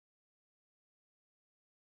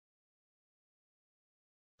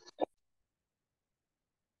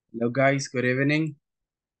Hello guys, good evening.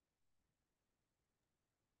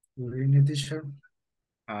 Good evening, teacher.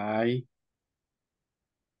 Hi.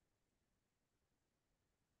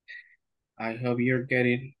 I hope you're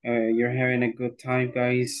having a good time,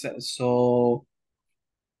 guys. So,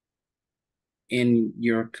 in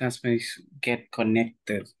your classmates get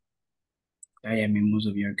connected. I mean, most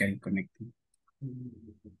of you are getting connected.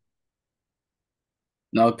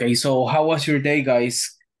 Okay, so how was your day,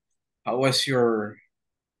 guys? How was your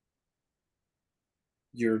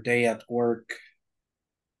day at work?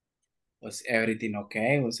 Was everything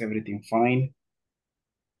okay? Was everything fine?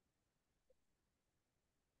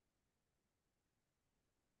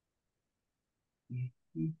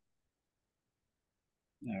 Mhm.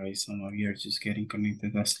 All right, some of you are just getting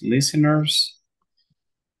connected as listeners.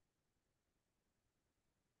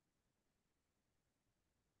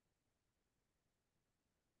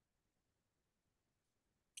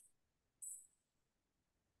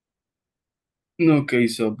 Okay,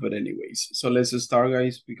 so but anyways, so let's start,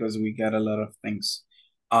 guys, because we got a lot of things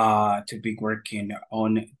to be working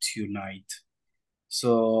on tonight.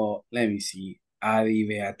 So let me see. Adi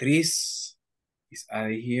Beatriz. Is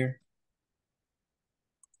Adi here?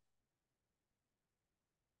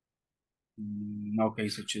 Okay,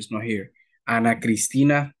 so she's not here. Ana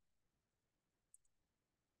Cristina.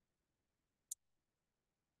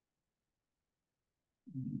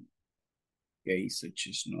 Okay, so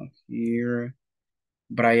she's not here.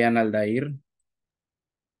 Brian Aldair.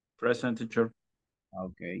 Present, teacher.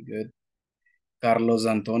 Okay, good. Carlos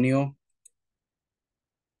Antonio.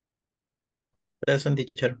 Present,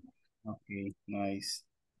 teacher. Okay, nice.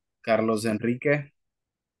 Carlos Enrique.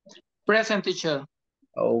 Present, teacher.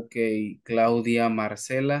 Okay, Claudia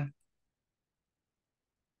Marcela.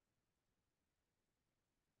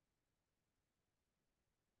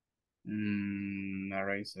 All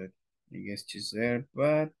right, so I guess she's there,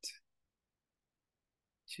 but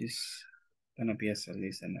she's gonna be as a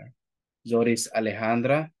listener. Doris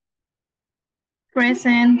Alejandra.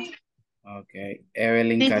 Present. Okay.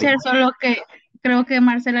 Evelyn Teacher, Karina. solo que creo que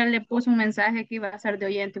Marcela le puso un mensaje que iba a ser de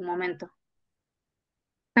oyente un momento.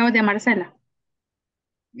 ¿Sabes de Marcela?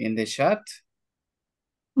 In the chat.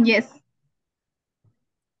 Yes.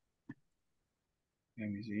 Let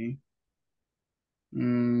me see.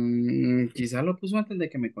 Quizá lo puso antes de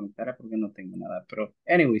que me conectara porque no tengo nada, pero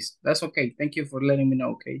anyways, that's okay. Thank you for letting me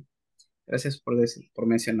know, okay. Gracias por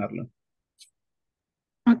mencionarlo.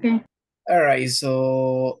 Okay. All right,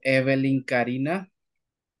 so Evelyn Karina.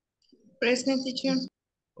 Present, teacher.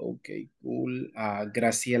 Okay, cool.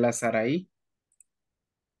 Graciela Saraí.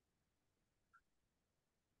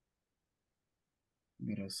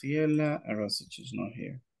 Graciela, Rosich is not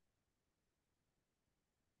here.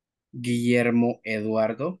 Guillermo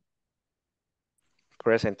Eduardo.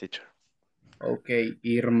 Present, teacher. Okay,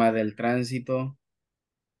 Irma del Tránsito.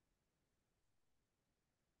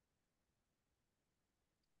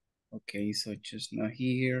 Okay, so just not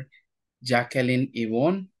here. Jacqueline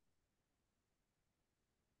Yvonne.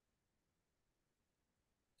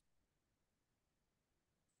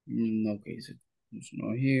 Okay, so it's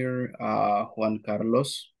not here. Juan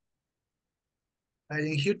Carlos. I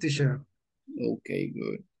didn't hear, teacher. Okay,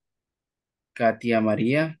 good. Katia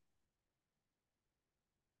María.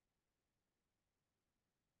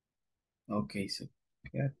 Okay, so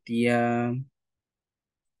Katia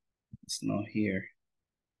is not here.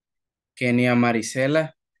 Kenia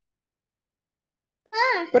Marisela.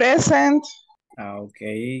 Present.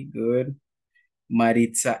 Okay, good.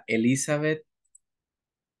 Maritza Elizabeth.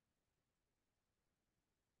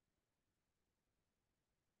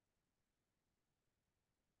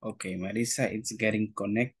 Okay, Marisa, it's getting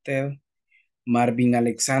connected. Marvin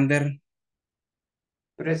Alexander.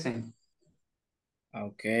 Present.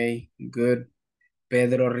 Okay, good.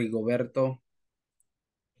 Pedro Rigoberto.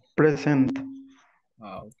 Present.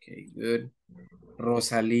 Okay, good.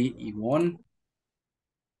 Rosalie Yvonne.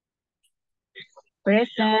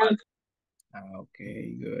 Present.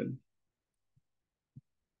 Okay, good.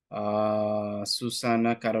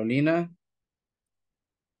 Susana Carolina.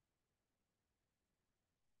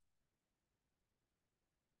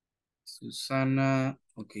 Susana.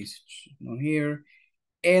 Okay, so she's not here.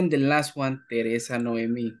 And the last one, Teresa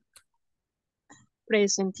Noemi.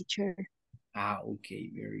 Present, teacher.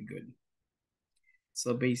 Okay, very good.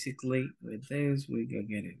 So basically, with this, we can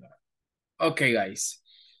get it out. Okay, guys.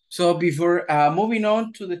 So before moving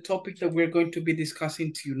on to the topic that we're going to be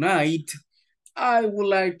discussing tonight, I would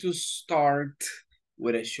like to start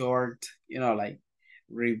with a short, like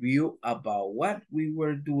review about what we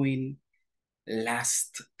were doing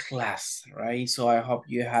last class, right? So I hope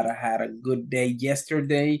you had a good day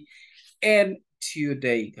yesterday. And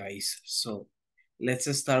today, guys. So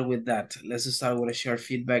let's start with that. Let's start with a short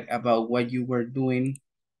feedback about what you were doing,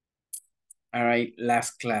 all right,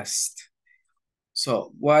 last class.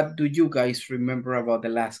 So what do you guys remember about the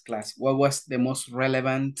last class? What was the most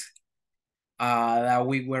relevant that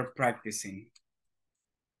we were practicing?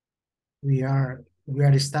 We are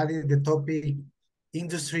studying the topic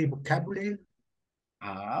industry vocabulary.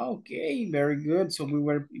 Okay, very good. So we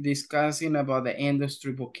were discussing about the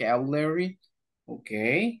industry vocabulary.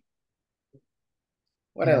 Okay.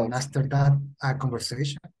 What And else? after that, a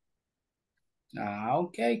conversation.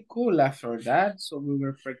 Okay, cool. After that, so we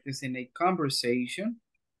were practicing a conversation.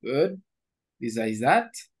 Good. Besides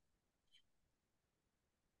that,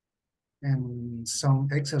 And some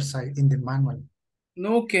exercise in the manual.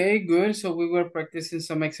 okay, good. So we were practicing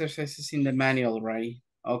some exercises in the manual, right?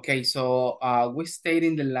 Okay, so we stayed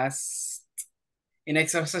in the last, in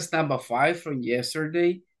exercise number 5 from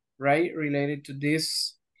yesterday, right? Related to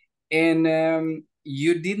this. And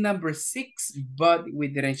you did number 6, but we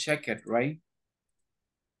didn't check it, right?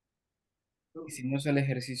 Hicimos el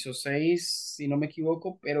ejercicio 6, si no me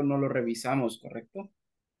equivoco, pero no lo revisamos, ¿correcto?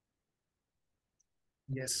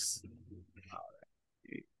 Yes.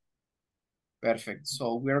 Perfect.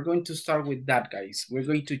 So we're going to start with that, guys. We're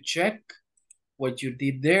going to check what you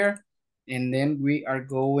did there, and then we are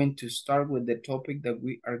going to start with the topic that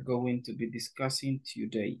we are going to be discussing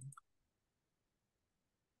today.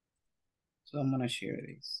 So I'm gonna share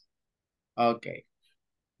this. Okay.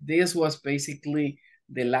 This was basically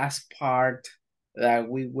the last part that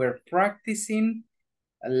we were practicing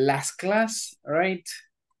last class, right?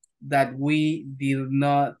 That we did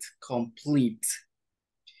not complete.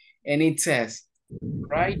 And it says,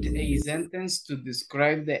 write a sentence to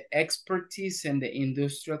describe the expertise and the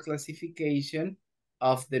industrial classification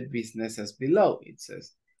of the businesses below. It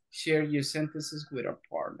says, share your sentences with a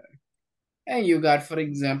partner. And you got, for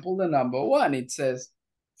example, the number 1. It says,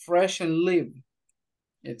 fresh and live.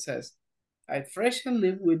 It says, at Fresh and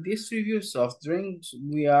Live, we distribute soft drinks.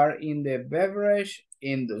 We are in the beverage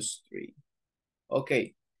industry.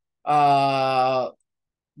 Okay.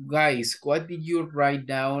 Guys, what did you write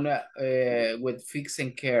down with fix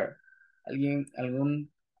and care? ¿Algún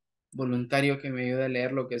voluntario que me ayude a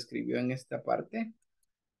leer lo que escribió en esta parte?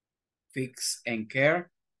 Fix and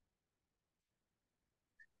care.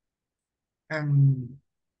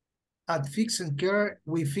 At Fix and Care,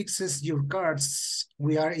 we fixes your cars.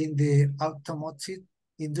 We are in the automotive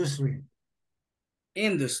industry.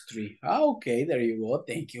 Industry. Okay, there you go.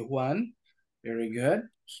 Thank you, Juan. Very good.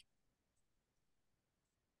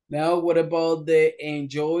 Now, what about the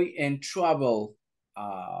enjoy and travel?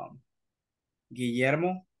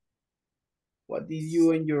 Guillermo, what did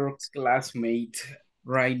you and your classmate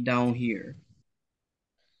write down here?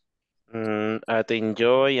 At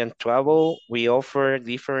Enjoy and Travel, we offer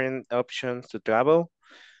different options to travel.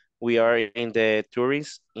 We are in the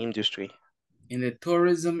tourist industry. In the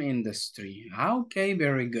tourism industry. Okay,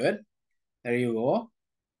 very good. There you go.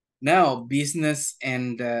 Now, business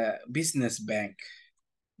and business bank.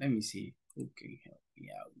 Let me see who can help me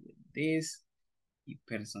out with this. The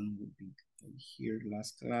person would be here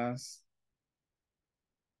last class.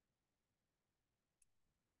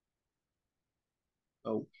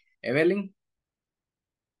 Oh, Evelyn.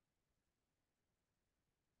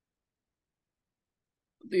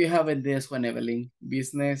 What do you have in this one, Evelyn?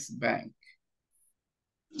 Business bank.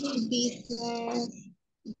 Business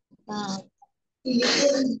bank. The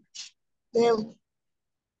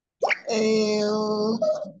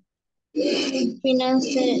finance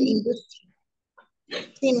industry.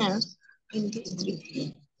 Finance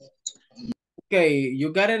industry. Okay,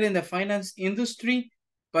 you got it in the finance industry,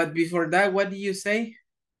 but before that, what did you say?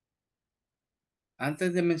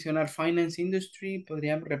 Antes de mencionar finance industry,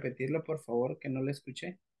 ¿podrían repetirlo, por favor, que no lo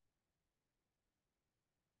escuché?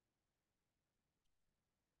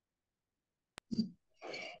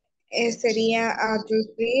 Sería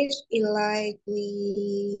outreach y like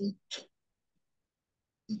we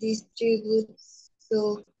distribute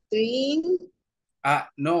soft drink.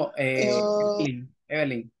 No, Evelyn.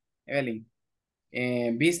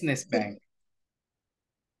 Business bank.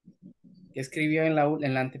 Que escribió en la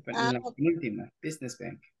penúltima, business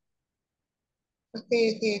bank.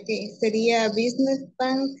 Okay. Sería business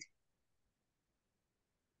bank.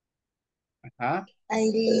 Ajá. I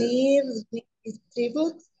live, we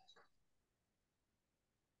distribute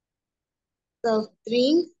soft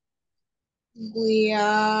drinks. We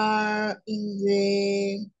are in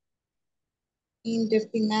the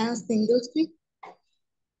finance industry.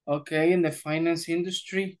 Okay, in the finance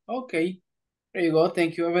industry. Okay, there you go.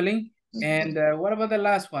 Thank you, Evelyn. And what about the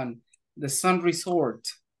last one? The Sun Resort.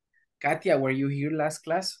 Katia, were you here last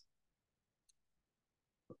class?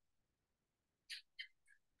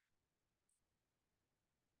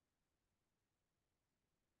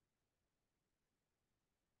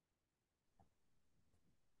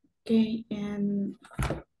 Okay, and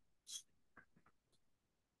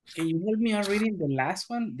Can you help me out reading the last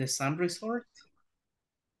one, the sun resort?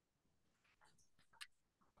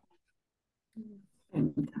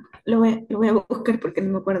 lo voy a buscar porque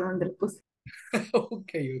no me acuerdo dónde lo puse.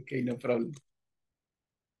 Okay, no problem.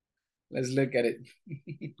 Let's look at it.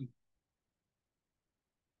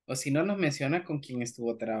 O si no nos menciona con quién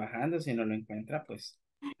estuvo trabajando, si no lo encuentra, pues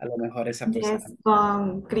a lo mejor esa persona. Yes,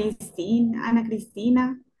 con Cristina, Ana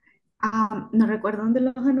Cristina. No recuerdo dónde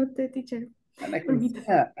los anoté, teacher. Ana Olvídalo.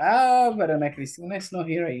 Cristina. Ah, but Ana Cristina is not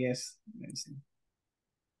here, I guess. Let's see.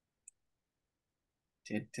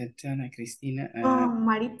 Ana Cristina. Con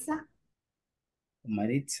Maritza.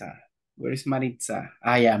 Maritza. Where is Maritza?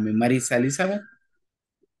 Ah, yeah, Maritza Elizabeth.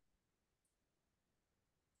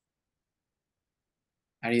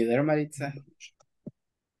 Are you there, Maritza?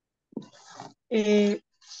 Do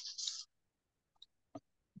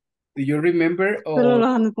you remember? Solo Or... los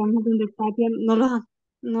anotamos donde Katia,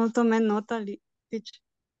 no tomé nota, teacher.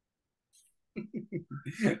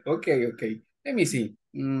 Okay. Let me see.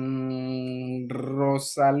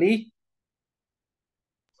 Rosalie.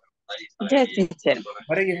 Yes, teacher.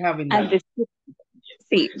 What do you have in At that?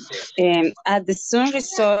 at the Sun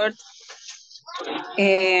Resort,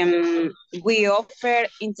 we offer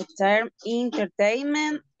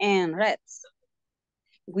entertainment and rest.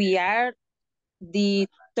 We are the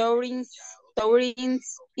tourism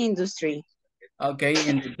industry. Okay,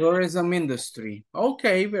 in the tourism industry.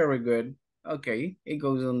 Okay, very good. Okay, it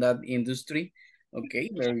goes on that industry. Okay,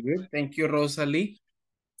 very good. Thank you, Rosalie.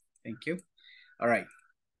 Thank you. All right.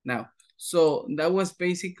 Now, so that was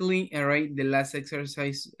basically, all right, the last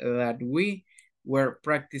exercise that we were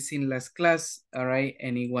practicing last class, all right,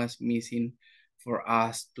 and it was missing for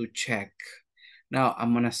us to check. Now,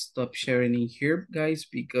 I'm gonna stop sharing in here, guys,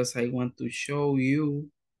 because I want to show you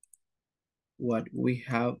what we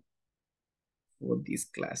have for this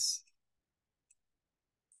class.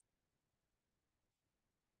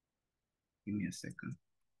 Give me a second.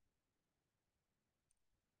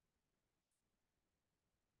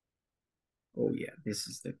 Oh yeah, this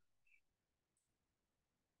is the...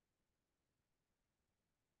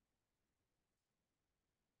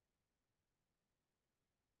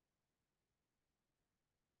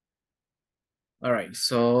 All right,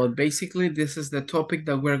 so basically this is the topic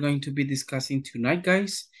that we're going to be discussing tonight,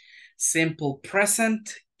 guys. Simple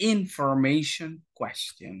present information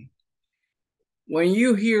question. When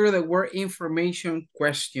you hear the word information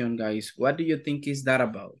question, guys, what do you think is that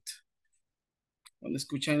about? Cuando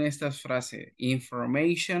escuchan estas frases,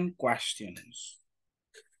 information questions,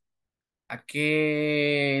 ¿a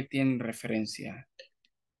qué tienen referencia?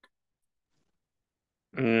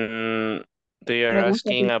 They are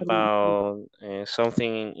asking about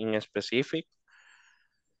something in a specific.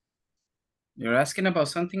 You're asking about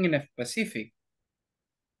something in a specific.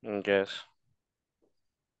 Yes.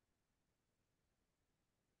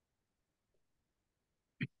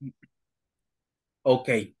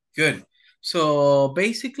 Okay, good. So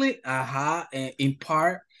basically, in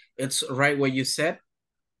part, it's right what you said.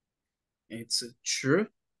 It's true,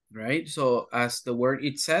 right? So as the word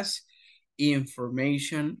it says,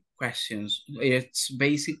 information questions. It's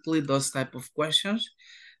basically those type of questions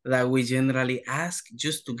that we generally ask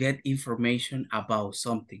just to get information about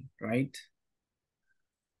something, right?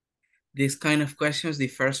 This kind of questions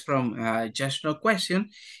differs from just no question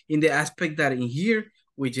in the aspect that in here,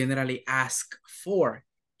 we generally ask for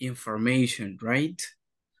information, right?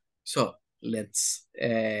 So let's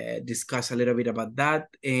discuss a little bit about that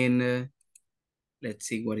and let's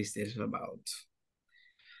see what is this about.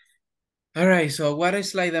 All right, so what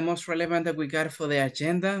is like the most relevant that we got for the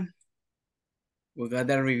agenda? We got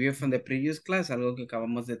the review from the previous class, algo que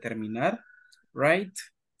acabamos de terminar, right?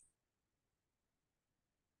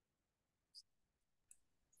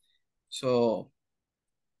 So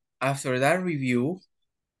after that review,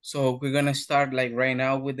 so we're gonna start like right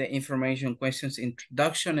now with the information questions,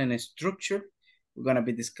 introduction and structure. We're gonna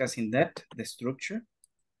be discussing that, the structure.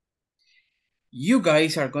 You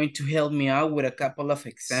guys are going to help me out with a couple of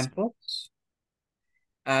examples.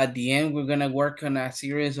 At the end, we're gonna work on a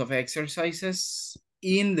series of exercises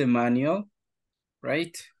in the manual,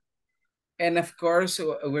 right? And of course,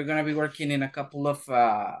 we're gonna be working in a couple of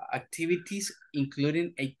activities,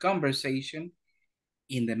 including a conversation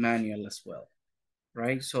in the manual as well,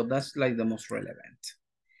 right? So that's like the most relevant.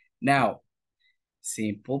 Now,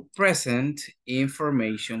 simple present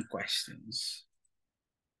information questions.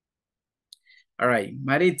 All right,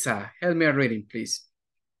 Maritza, help me reading, please.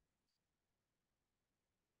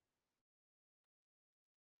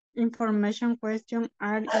 Information questions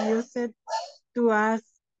are used to ask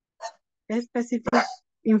specific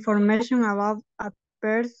information about a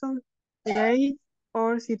person, place,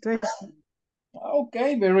 or situation.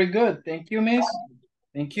 Okay, very good. Thank you, miss.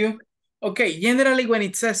 Thank you. Okay, generally when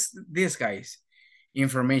it says this, guys,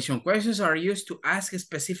 information questions are used to ask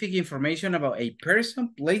specific information about a person,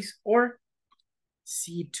 place, or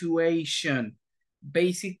situation.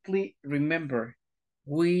 Basically, remember,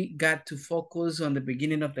 we got to focus on the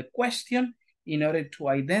beginning of the question in order to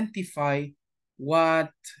identify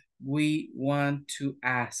what we want to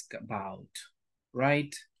ask about,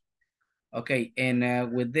 right? Okay,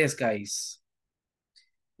 and with this, guys,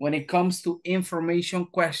 when it comes to information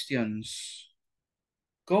questions,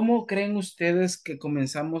 ¿cómo creen ustedes que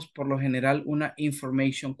comenzamos por lo general una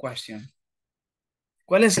information question?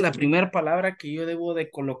 ¿Cuál es la primera palabra que yo debo de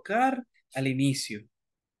colocar al inicio?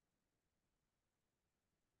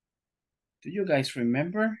 Do you guys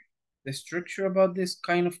remember the structure about this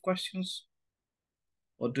kind of questions?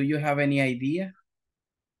 Or do you have any idea?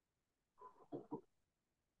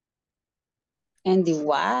 And the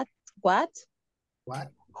what? What?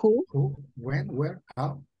 Who? When? Where?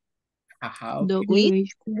 How? The Which?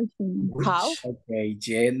 which question. Which? How? Okay,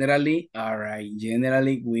 generally, all right.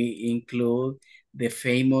 Generally, we include the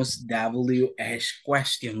famous WH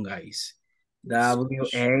question, guys.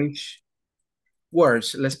 WH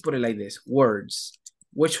words. Let's put it like this. Words.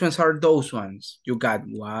 Which ones are those ones? You got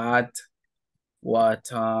what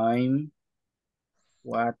time,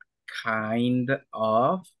 what kind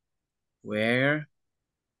of, where,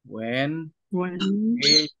 when,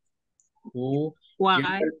 which, who.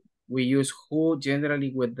 Why? We use who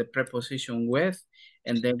generally with the preposition with,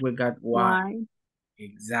 and then we got why.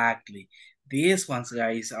 Exactly. These ones,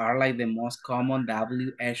 guys, are like the most common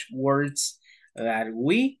WH words that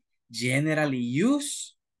we generally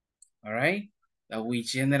use, all right? That we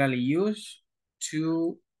generally use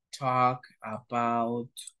to talk about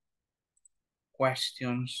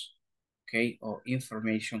questions, okay, or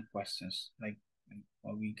information questions, like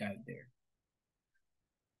what we got there.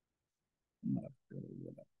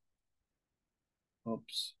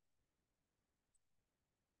 Oops.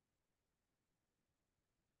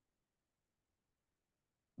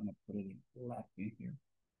 I'm gonna put it in black in here.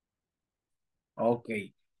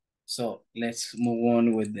 Okay, so let's move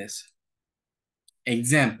on with this.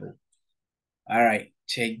 Example. All right,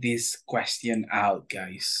 check this question out,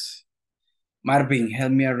 guys. Marvin,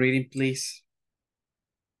 help me a reading, please.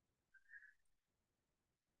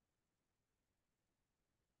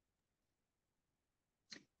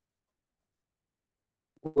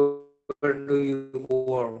 Where do you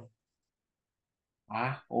work?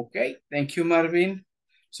 Okay, thank you, Marvin.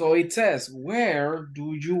 So it says, where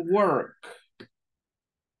do you work?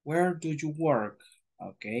 Where do you work?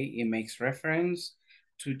 Okay, it makes reference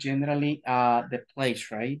to generally the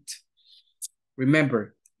place, right?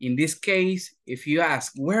 Remember, in this case, if you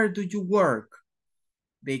ask, where do you work?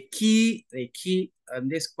 The key on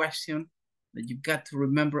this question that you got to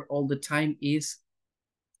remember all the time is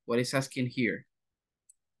what it's asking here.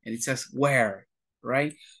 And it says where,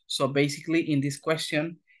 right? So basically in this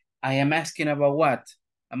question, I am asking about what?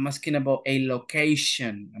 I'm asking about a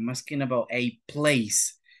location. I'm asking about a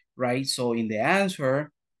place, right? So in the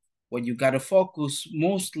answer, what you got to focus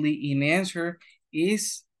mostly in the answer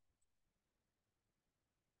is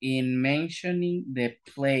in mentioning the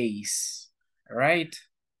place, right?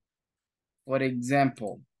 For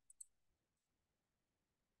example,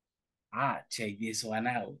 check this one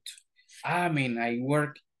out. I mean, I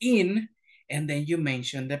work in, and then you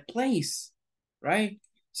mention the place, right?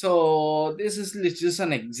 So this is just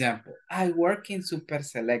an example. I work in Super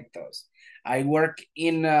Selectos. I work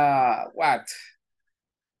in what?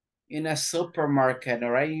 In a supermarket, all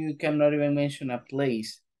right? You cannot even mention a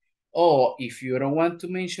place. Or if you don't want to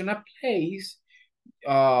mention a place,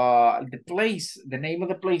 the name of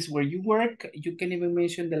the place where you work, you can even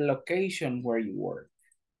mention the location where you work,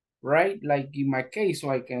 right? Like in my case, so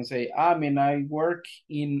I can say, I mean, I work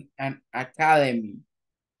in an academy.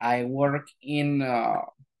 I work in,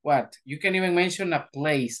 what? You can even mention a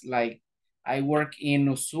place, like I work in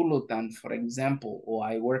Usulutan, for example, or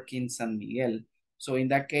I work in San Miguel. So in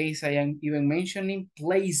that case, I am even mentioning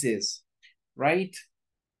places, right?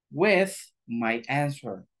 With my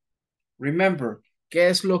answer. Remember, ¿qué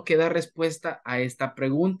es lo que da respuesta a esta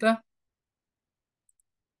pregunta?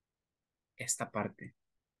 Esta parte.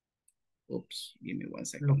 Oops, give me one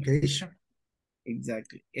second. Location.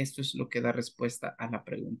 Exactly. Esto es lo que da respuesta a la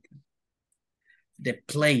pregunta. The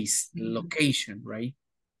place, the location, right?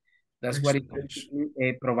 That's what it's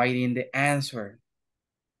basically providing the answer.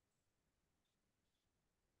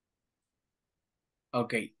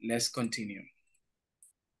 Okay, let's continue.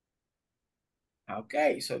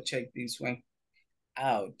 Okay, so check this one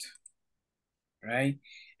out, right?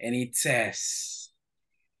 And it says,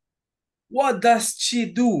 what does she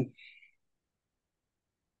do?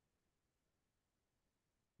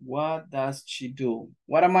 What does she do?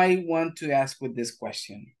 What am I want to ask with this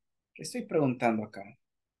question? ¿Qué estoy preguntando acá?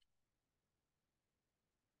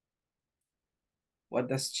 What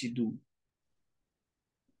does she do?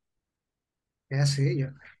 ¿Qué hace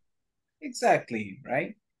ella? Exactly,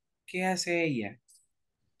 right? ¿Qué hace ella?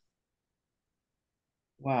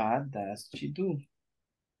 What does she do?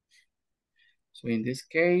 So in this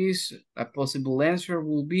case, a possible answer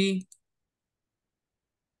will be,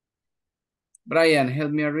 Brian,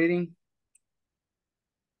 help me a reading.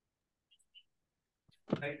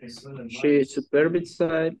 She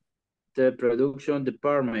supervises the production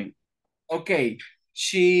department. Okay,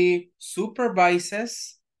 she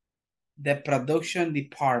supervises the production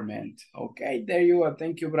department. Okay, there you are.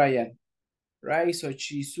 Thank you, Brian. Right, so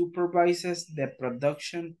she supervises the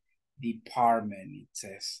production department, it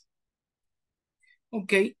says.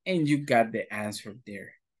 Okay, and you got the answer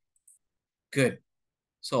there. Good.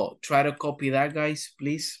 So try to copy that, guys,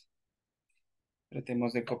 please.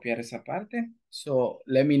 Tratemos de copiar esa parte. So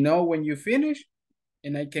let me know when you finish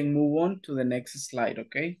and I can move on to the next slide,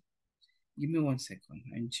 okay? Give me 1 second.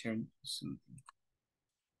 I'm sharing something.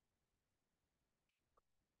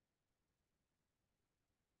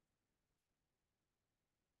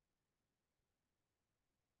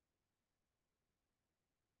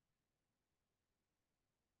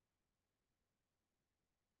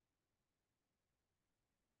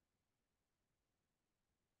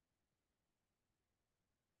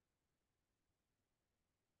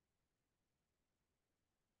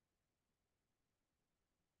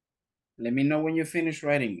 Let me know when you finish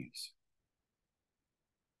writing it.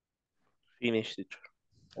 Finish, teacher.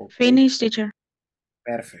 Okay. Finish, teacher.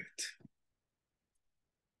 Perfect.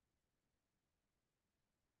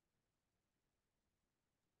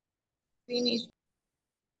 Finish.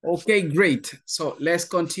 Okay, great. So let's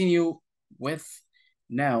continue with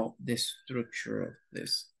now the structure of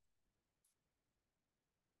this.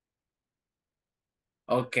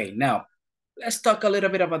 Okay, now let's talk a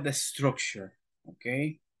little bit about the structure,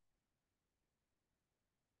 okay?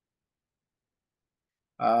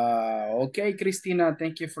 Okay, Cristina,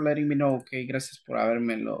 thank you for letting me know. Okay, gracias por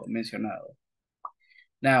habérmelo mencionado.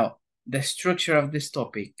 Now, the structure of this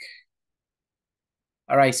topic.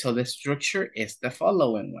 All right, so the structure is the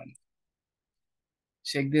following one.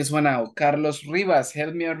 Check this one out. Carlos Rivas,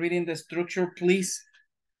 help me out reading the structure, please.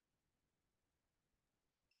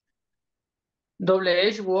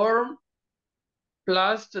 WH word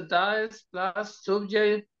plus the dice plus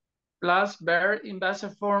subject plus verb in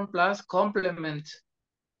passive form plus complement.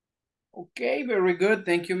 Okay, very good.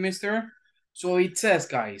 Thank you, mister. So it says,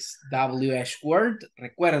 guys, WH word,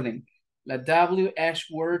 recuerden, la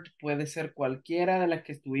WH word puede ser cualquiera de las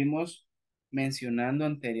que estuvimos mencionando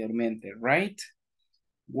anteriormente, right?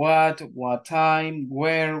 What time,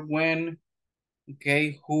 where, when,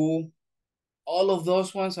 okay, who. All of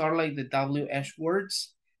those ones are like the WH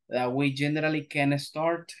words that we generally can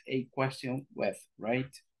start a question with,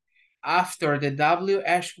 right? After the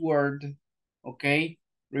WH word, okay,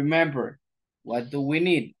 remember, what do we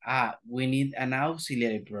need? We need an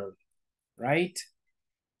auxiliary verb, right?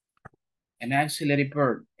 An auxiliary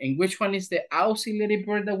verb. And which one is the auxiliary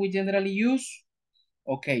verb that we generally use?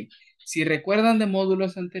 Okay, si recuerdan de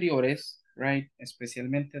módulos anteriores, right,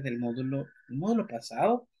 especialmente del módulo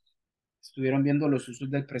pasado, estuvieron viendo los usos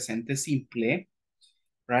del presente simple,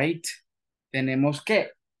 right? Tenemos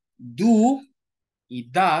que do y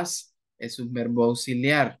does es un verbo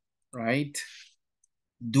auxiliar, right?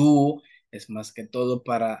 Do es más que todo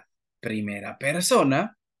para primera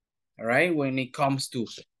persona, right? When it comes to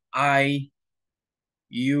I,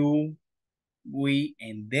 you, we,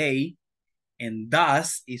 and they, and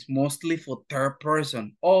does is mostly for third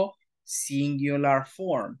person or singular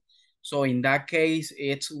form. So in that case,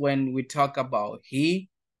 it's when we talk about he,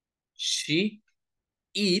 she,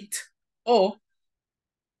 it, or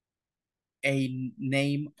a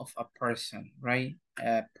name of a person, right?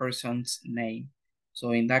 A person's name.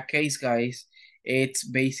 So in that case, guys, it's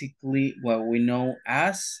basically what we know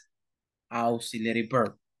as auxiliary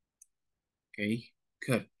verb. Okay,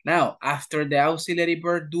 good. Now, after the auxiliary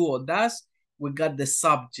verb do or does, we got the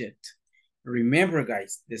subject. Remember,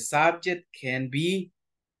 guys, the subject can be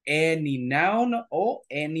any noun or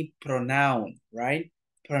any pronoun, right?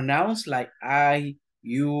 Pronouns like I,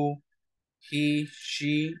 you, he,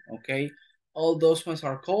 she, okay? All those ones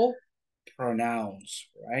are called pronouns,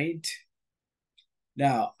 right?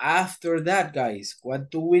 Now, after that, guys, what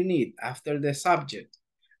do we need after the subject?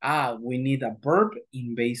 We need a verb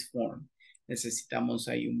in base form. Necesitamos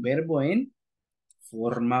ahí un verbo en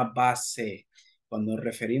forma base. Cuando nos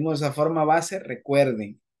referimos a forma base,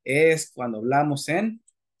 recuerden, es cuando hablamos en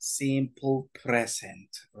simple present,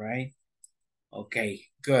 right? Okay,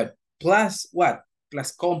 good. Plus what?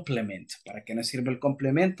 Plus complement. ¿Para qué nos sirve el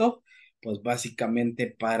complemento? Pues básicamente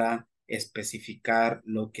para especificar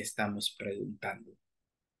lo que estamos preguntando,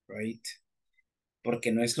 right?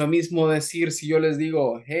 Porque no es lo mismo decir si yo les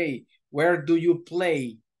digo, hey, where do you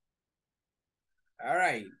play? All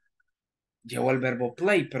right. Llevo el verbo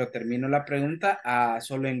play, pero termino la pregunta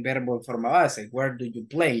solo en verbo en forma base. Where do you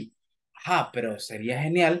play? Pero sería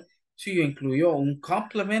genial si yo incluyo un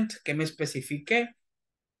complement que me especifique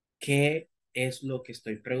qué es lo que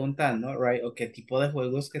estoy preguntando, right? O qué tipo de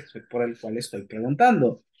juegos por el cual estoy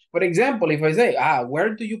preguntando. For example, if I say,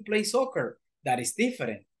 where do you play soccer? That is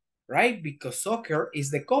different, right? Because soccer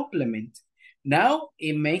is the complement. Now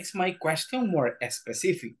it makes my question more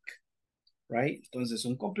specific, right? Entonces,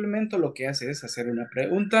 un complemento lo que hace es hacer una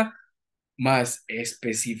pregunta más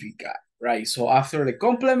específica, right? So after the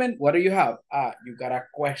complement, what do you have? You got a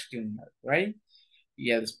question mark, right? Y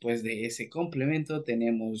ya después de ese complemento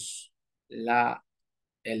tenemos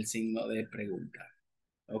el signo de pregunta.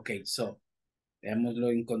 Okay, so veámoslo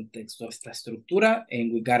en contexto esta estructura,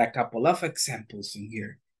 and we got a couple of examples in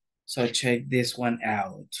here. So check this one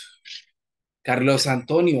out. Carlos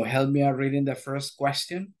Antonio, help me out reading the first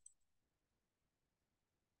question.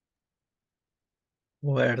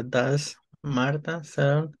 Where does Marta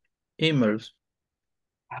send emails?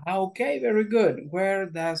 Okay, very good. Where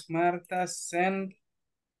does Marta send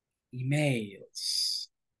emails?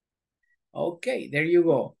 Okay, there you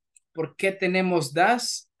go. ¿Por qué tenemos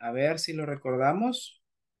das? A ver si lo recordamos.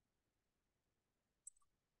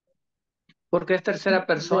 Porque es tercera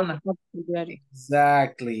persona.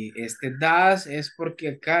 Exactly. Este das es porque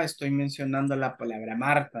acá estoy mencionando la palabra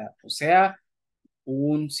Marta, o sea,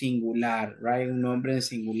 un singular, right? Un nombre en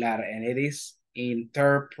singular, and it is in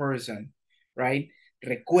third person, right?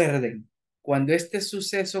 Recuerden, cuando este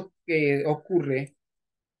suceso que ocurre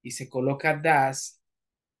y se coloca das,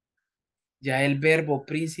 ya el verbo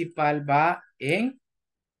principal va en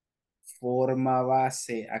forma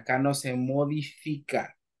base. Acá no se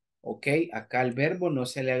modifica, ¿ok? Acá el verbo no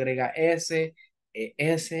se le agrega S,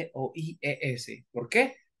 ES o IES. ¿Por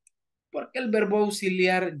qué? Porque el verbo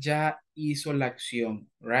auxiliar ya hizo la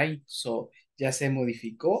acción, right? So, ya se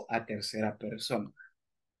modificó a tercera persona.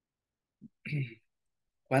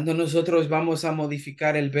 Cuando nosotros vamos a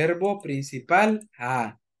modificar el verbo principal,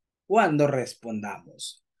 cuando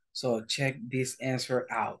respondamos. So, check this answer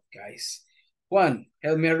out, guys. Juan,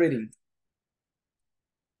 help me reading.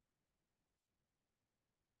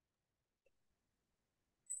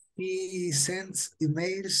 He sends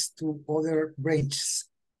emails to other branches.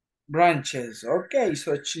 Branches. Okay,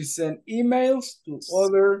 so she sent emails to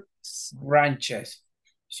other branches.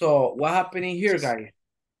 So, what happening here, guys?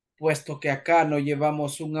 Puesto que acá no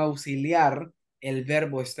llevamos un auxiliar, el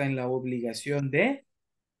verbo está en la obligación de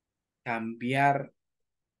cambiar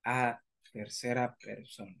a tercera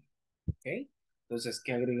persona. ¿Ok? Entonces,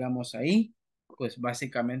 ¿qué agregamos ahí? Pues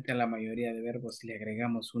básicamente a la mayoría de verbos le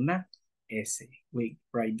agregamos una S. We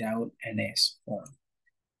write down an S form.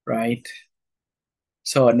 Right?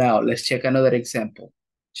 So now let's check another example.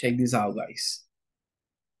 Check this out, guys.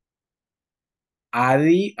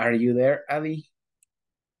 Adi, are you there, Adi?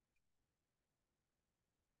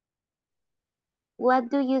 What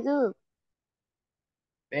do you do?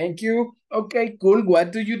 Thank you. Okay, cool.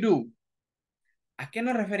 What do you do? ¿A qué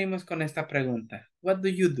nos referimos con esta pregunta? What do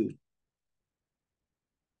you do?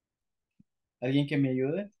 ¿Alguien que me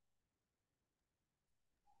ayude?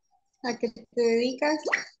 ¿A qué te dedicas?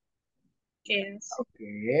 Yes.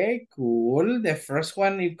 Okay, cool. The first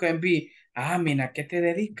one it can be, mira, ¿a qué te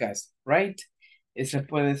dedicas? Right? Esa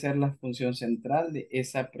puede ser la función central de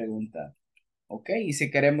esa pregunta. Ok, y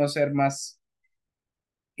si queremos ser más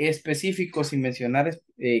específicos y mencionar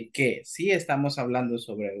que sí estamos hablando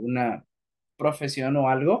sobre una profesión o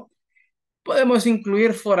algo, podemos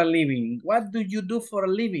incluir for a living. What do you do for a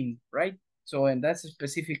living? Right? So, and that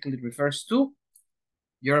specifically refers to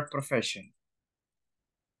your profession.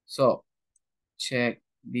 So, check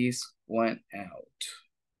this one out.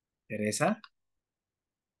 Teresa?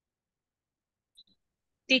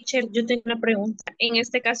 Teacher, yo tengo una pregunta. En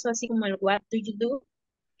este caso, así como el what do you do,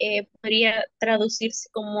 podría traducirse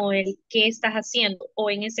como el qué estás haciendo, o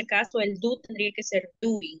en ese caso el do tendría que ser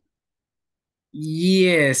doing.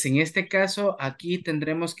 Yes, en este caso aquí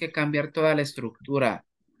tendremos que cambiar toda la estructura,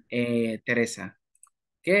 Teresa.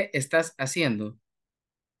 ¿Qué estás haciendo?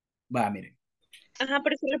 Va, miren. Ajá,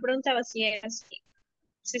 por eso le preguntaba si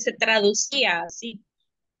se traducía así.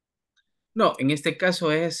 No, en este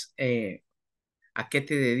caso es ¿a qué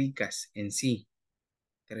te dedicas en sí,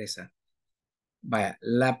 Teresa? Vaya,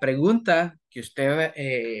 la pregunta que usted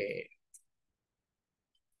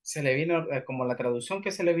se le vino, como la traducción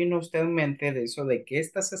que se le vino a usted en mente de eso de qué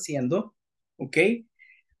estás haciendo, ¿ok?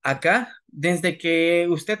 Acá, desde que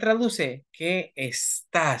usted traduce, ¿qué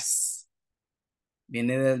estás?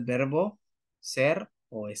 Viene del verbo ser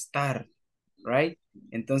o estar, right?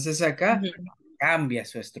 Entonces acá Ujú. cambia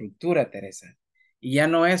su estructura, Teresa. Y ya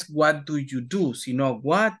no es what do you do, sino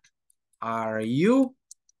what are you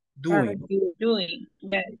Are doing. you doing?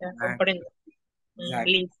 Ya Exacto, comprendo.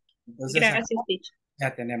 exacto. Listo. Entonces acá Gracias, teacher.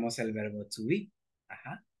 ya tenemos el verbo to be.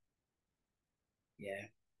 Ajá, yeah.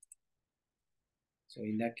 So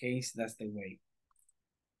in that case, that's the way,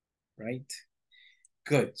 right?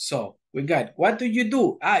 Good. So we got, what do you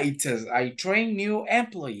do? It says, I train new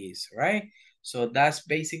employees, right? So that's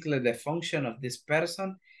basically the function of this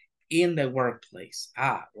person in the workplace.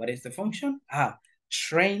 What is the function?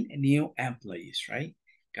 Train new employees, right?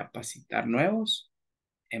 Capacitar nuevos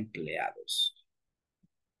empleados.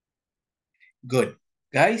 Good.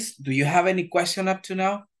 Guys, do you have any question up to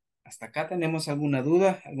now? ¿Hasta acá tenemos alguna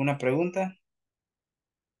duda, alguna pregunta?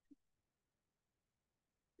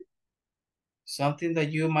 Something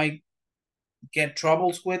that you might get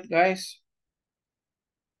troubles with, guys?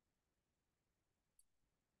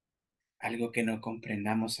 Algo que no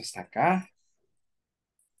comprendamos hasta acá.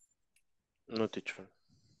 No, teacher.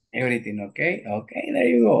 Everything okay? Okay, there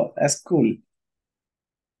you go. That's cool.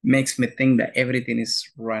 Makes me think that everything is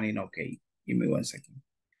running okay. Give me 1 second.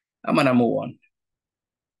 I'm gonna move on.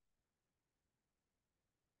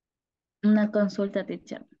 Una consulta,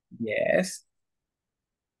 teacher. Yes.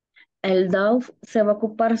 El DOF se va a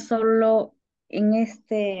ocupar solo en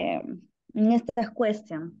esta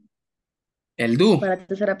question El do. para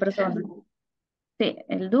tercera persona. Sí,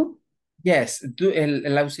 el do. Yes.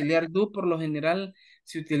 El auxiliar do por lo general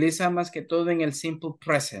se utiliza más que todo en el simple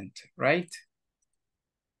present, right?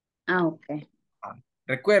 Ok.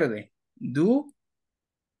 Recuerde, do,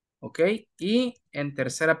 ok, y en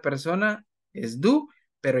tercera persona es do,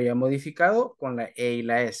 pero ya modificado con la E y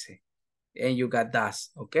la S. And you got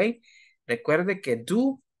does, ok. Recuerde que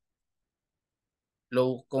do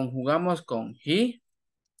lo conjugamos con he,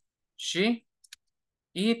 she,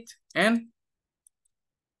 it, and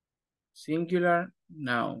singular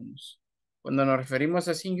nouns. Cuando nos referimos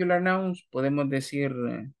a singular nouns, podemos decir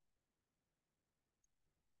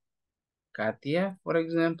Katia, por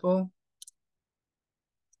ejemplo.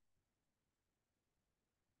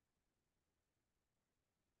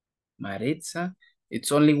 Maritza.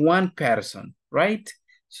 It's only one person, right?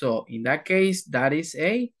 So in that case, that is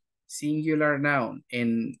a singular noun.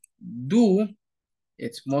 And do,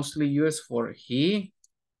 it's mostly used for he,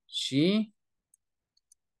 she,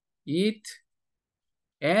 it,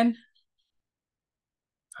 and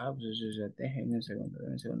déjenme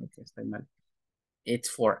un segundo que estoy mal. It's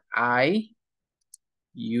for I,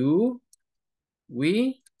 you,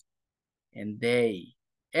 we, and they.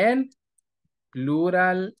 And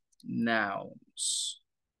plural nouns.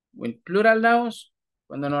 When plural nouns,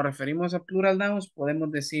 cuando nos referimos a plural nouns,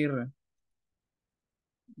 podemos decir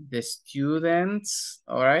the students,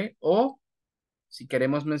 all right? O si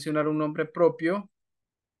queremos mencionar un nombre propio,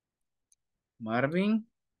 Marvin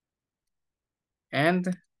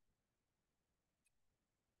and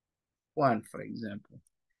Juan, for example.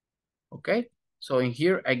 Okay, so in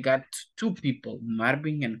here I got two people,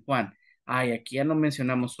 Marvin and Juan. Y aquí ya no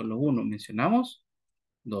mencionamos solo uno, mencionamos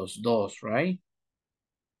los dos, right?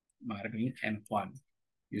 Marvin and Juan.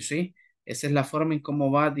 You see? Esa es la forma en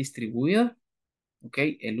cómo va distribuida, ok,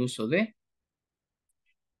 el uso de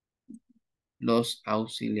los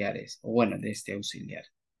auxiliares, o bueno, de este auxiliar.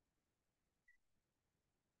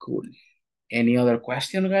 Cool. Any other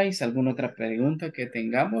question, guys? ¿Alguna otra pregunta que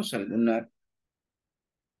tengamos? ¿Alguna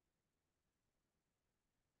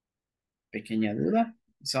pequeña duda?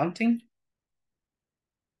 Something?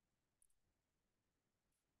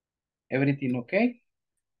 Everything okay?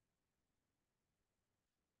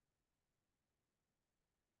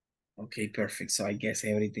 Okay, perfect. So I guess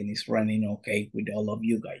everything is running okay with all of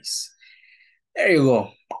you guys. There you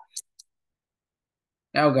go.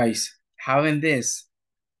 Now, guys, having this,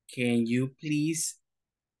 can you please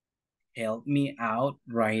help me out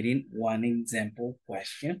writing one example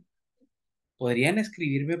question? ¿Podrían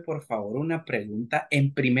escribirme, por favor, una pregunta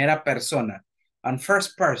en primera persona? On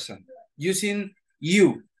first person. using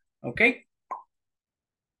you, okay?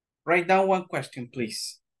 Write down one question,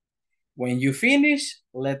 please. When you finish,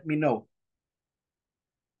 let me know.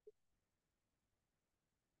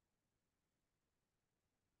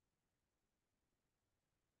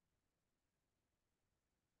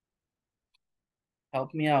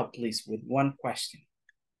 Help me out, please, with one question.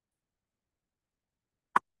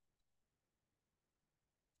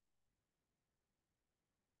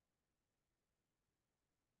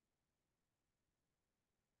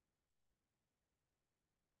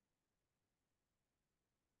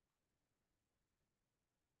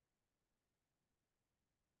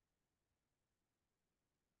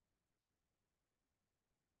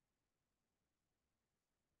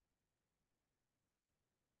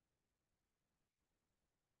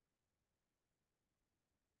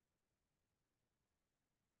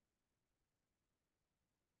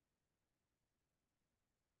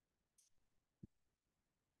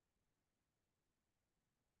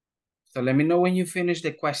 So let me know when you finish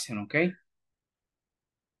the question, okay?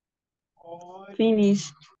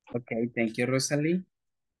 Finish. Okay, thank you, Rosalie.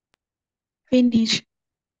 Finish.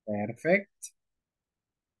 Perfect.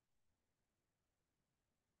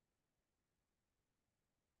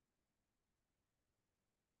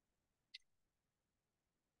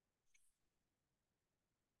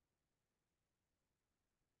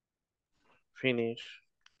 Finish.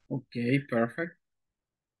 Okay, perfect.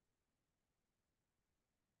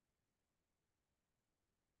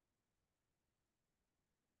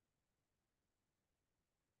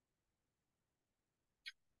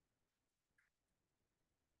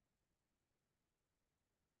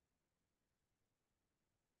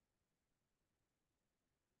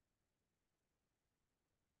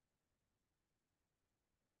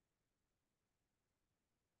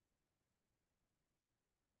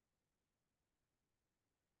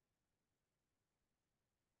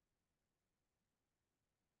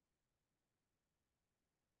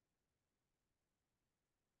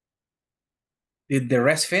 Did the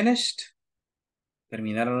rest finished?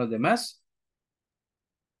 ¿Terminaron los demás?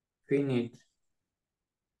 Finish.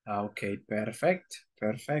 Okay, perfect,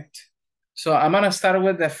 perfect. So I'm gonna start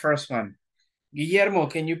with the first one. Guillermo,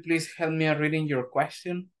 can you please help me reading your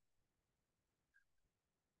question?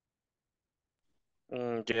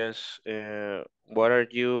 Yes. What are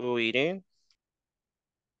you eating?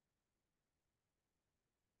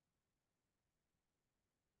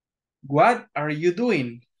 What are you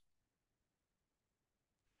doing?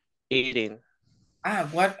 Eating. Ah,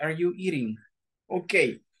 what are you eating?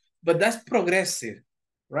 Okay, but that's progressive,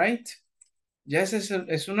 right? Ya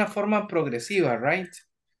es una forma progresiva, right?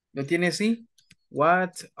 ¿Lo tiene así?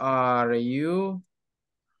 What are you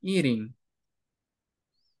eating?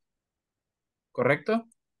 ¿Correcto?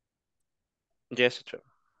 Yes, true.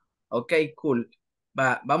 Ok, cool.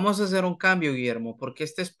 Vamos a hacer un cambio, Guillermo, porque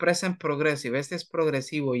este es present progressive, este es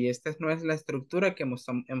progresivo y esta no es la estructura que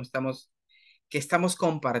estamos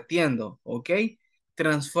compartiendo, ¿ok?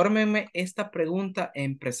 Transfórmeme esta pregunta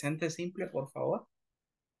en presente simple, por favor.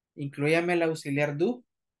 Inclúyame el auxiliar do.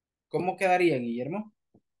 ¿Cómo quedaría, Guillermo?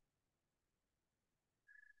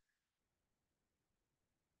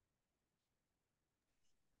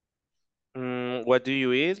 What do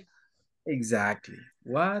you eat? Exactly.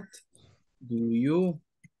 What do you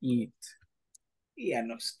eat? Y ya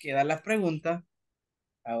nos queda la pregunta.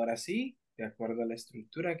 Ahora sí, de acuerdo a la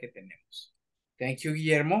estructura que tenemos. Thank you,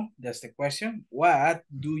 Guillermo. That's the question. What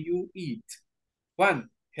do you eat? Juan,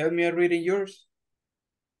 help me reading yours.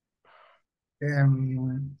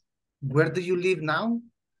 Where do you live now?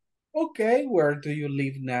 Okay, where do you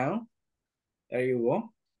live now? There you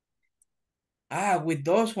go. Ah, with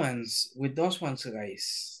those ones,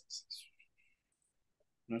 guys.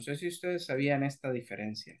 No sé si ustedes sabían esta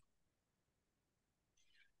diferencia.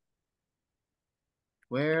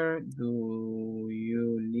 Where do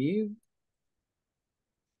you live?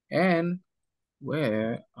 And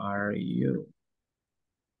where are you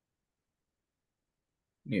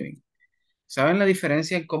living? ¿Saben la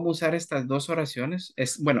diferencia en cómo usar estas dos oraciones?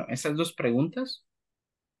 Bueno, estas dos preguntas.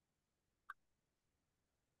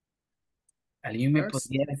 ¿Alguien me First,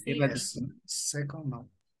 podría decir la yes. diferencia? Second,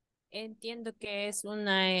 no. Entiendo que es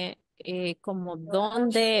una como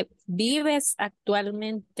dónde vives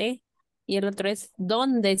actualmente y el otro es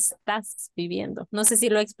dónde estás viviendo. No sé si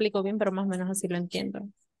lo explico bien, pero más o menos así lo entiendo.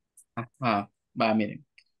 Miren.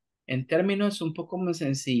 En términos un poco más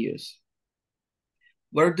sencillos.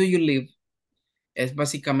 Where do you live? Es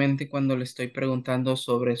básicamente cuando le estoy preguntando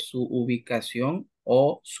sobre su ubicación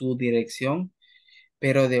o su dirección,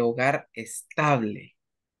 pero de hogar estable.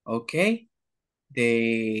 ¿Ok?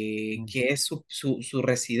 De que es su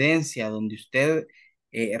residencia, donde usted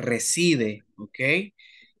reside, ¿ok?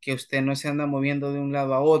 Que usted no se anda moviendo de un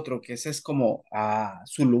lado a otro, que ese es como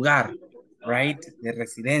su lugar, right, de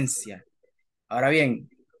residencia. Ahora bien,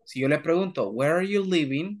 si yo le pregunto, where are you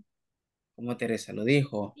living? Como Teresa lo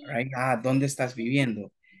dijo, right? ¿Dónde estás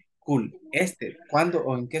viviendo? Cool. ¿Cuándo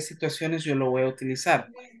o en qué situaciones yo lo voy a utilizar?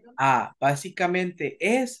 Básicamente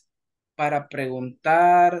es para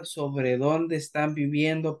preguntar sobre dónde están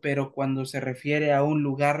viviendo, pero cuando se refiere a un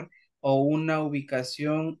lugar o una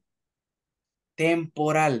ubicación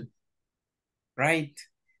temporal, right?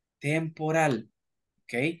 Temporal,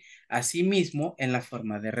 ¿ok? Asimismo, en la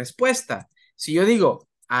forma de respuesta. Si yo digo,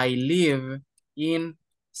 I live in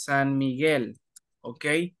San Miguel, ¿ok?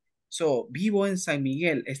 So, vivo en San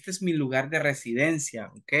Miguel. Este es mi lugar de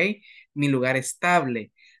residencia, ¿ok? Mi lugar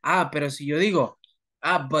estable. Pero si yo digo,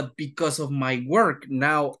 but because of my work,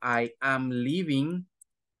 now I am living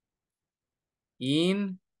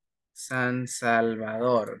in San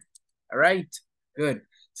Salvador. All right, good.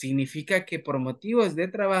 Significa que por motivos de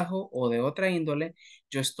trabajo o de otra índole,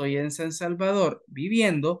 yo estoy en San Salvador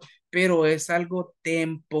viviendo, pero es algo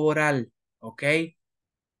temporal, ¿ok?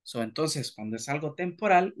 Entonces, cuando es algo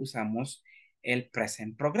temporal, usamos el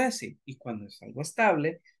present progressive y cuando es algo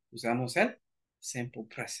estable, usamos el simple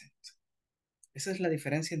present. Esa es la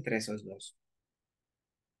diferencia entre esos dos.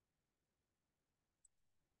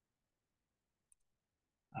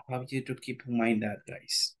 I want you to keep in mind that,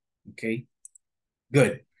 guys. Okay,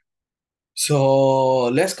 good. So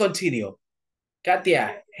let's continue.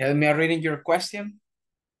 Katia, help me reading your question.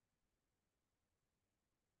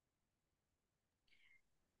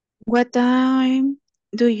 What time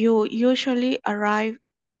do you usually arrive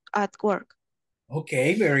at work?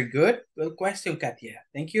 Okay, very good. Good question, Katia.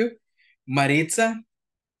 Thank you. Maritza.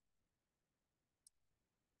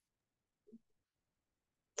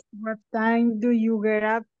 What time do you get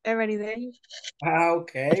up every day?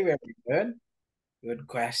 Okay, very good. Good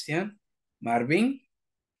question. Marvin.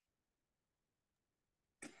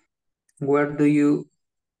 Where do you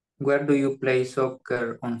play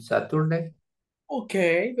soccer on Saturday?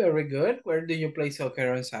 Okay, very good. Where do you play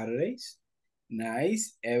soccer on Saturdays?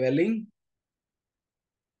 Nice. Evelyn.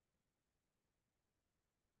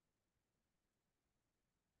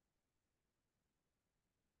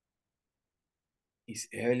 Is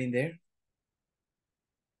Evelyn there?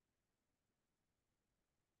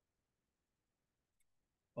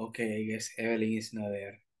 Okay, I guess Evelyn is not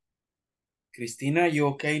there. Christina, you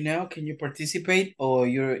okay now? Can you participate or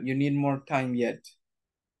you need more time yet?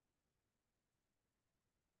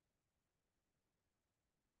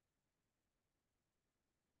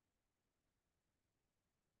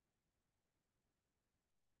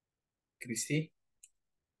 Christy?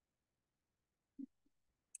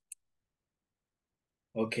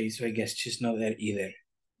 Okay, so I guess she's not there either.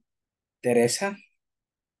 Teresa?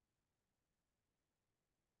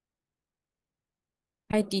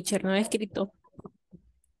 Ay, teacher, no he escrito.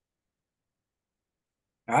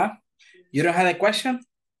 You don't have a question?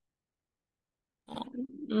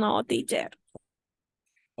 No, teacher.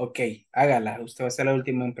 Ok, hágala. Usted va a ser la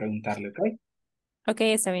última en preguntarle, ¿ok? Ok,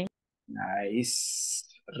 está bien. Nice.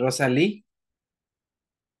 Rosalie?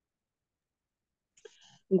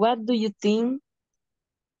 What do you think?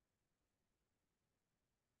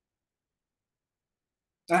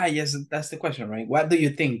 Yes, that's the question, right? What do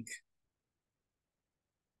you think?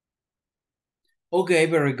 Okay,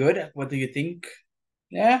 very good. What do you think?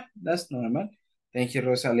 Yeah, that's normal. Thank you,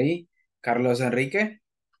 Rosalie. Carlos Enrique?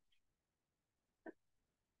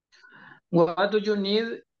 What do you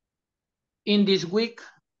need in this week?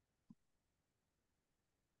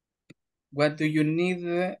 What do you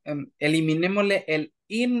need? Eliminémosle el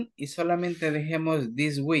in y solamente dejemos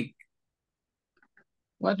this week.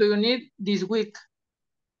 What do you need this week?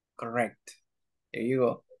 Correct. There you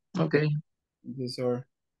go. Okay. This or...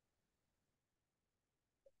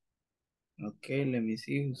 Okay, let me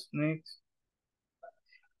see who's next.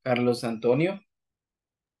 Carlos Antonio?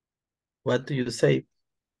 What do you say?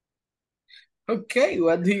 Okay,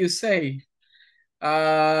 what do you say?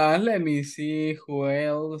 Let me see who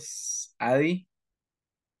else. Adi?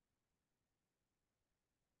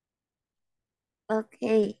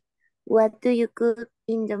 Okay. What do you cook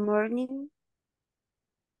in the morning?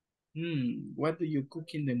 What do you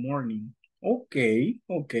cook in the morning? Okay,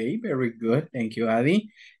 very good. Thank you,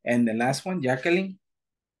 Adi. And the last one, Jacqueline?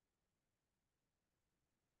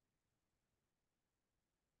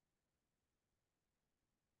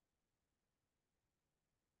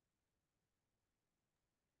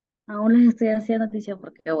 Aún les estoy haciendo atención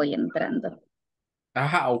porque voy entrando.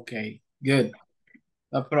 Okay, good.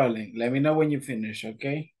 No problem. Let me know when you finish,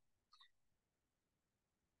 okay?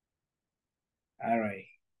 All right.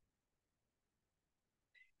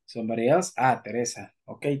 Somebody else? Ah, Teresa.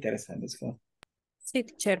 Okay, Teresa, let's go. Sí,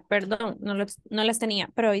 teacher, perdón, no las tenía,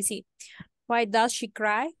 pero hoy sí. Why does she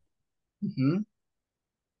cry?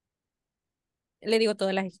 Le digo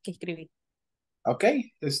todas las que escribí.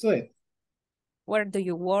 Okay, let's do it. Where do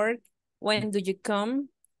you work? When do you come?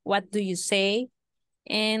 What do you say?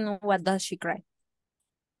 And what does she cry?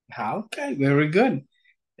 Okay, very good.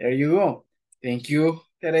 There you go. Thank you,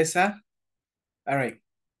 Teresa. All right.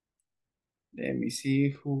 Let me see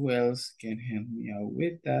who else can help me out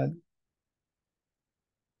with that.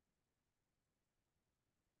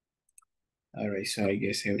 All right, so I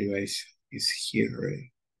guess everybody is here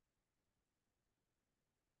already.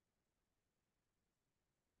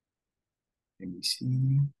 Let me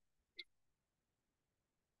see.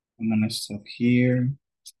 I'm gonna stop here.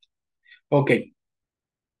 Okay.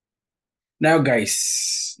 Now,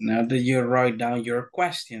 guys, now that you write down your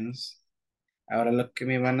questions, ahora lo que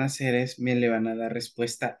me van a hacer es, me le van a dar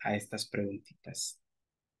respuesta a estas preguntitas.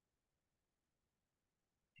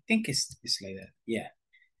 I think it's like that, yeah.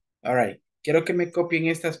 All right. Quiero que me copien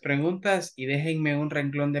estas preguntas y déjenme un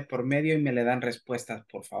renglón de por medio y me le dan respuestas,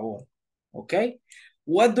 por favor. Okay?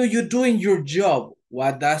 What do you do in your job?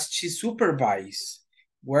 What does she supervise?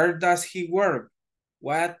 Where does he work?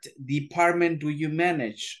 What department do you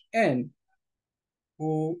manage? And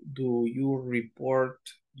who do you report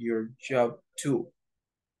your job to?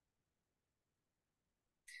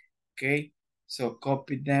 Okay, so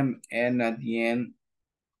copy them and at the end,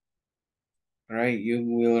 right, you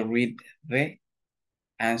will read the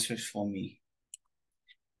answers for me.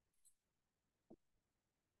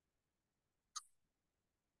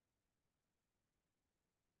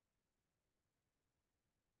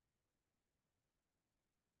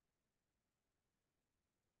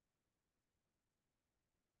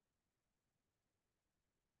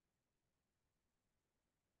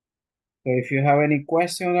 So if you have any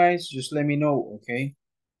question, guys, just let me know, okay?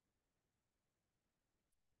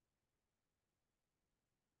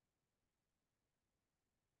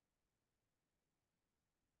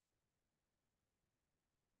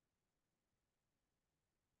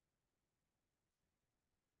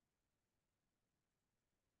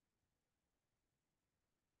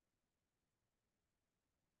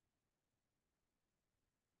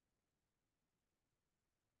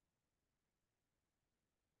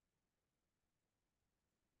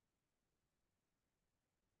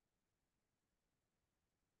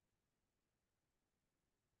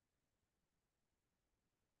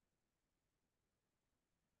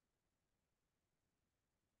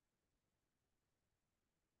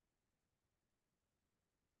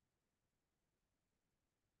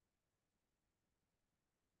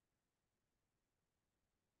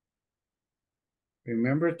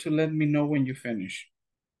 Remember to let me know when you finish.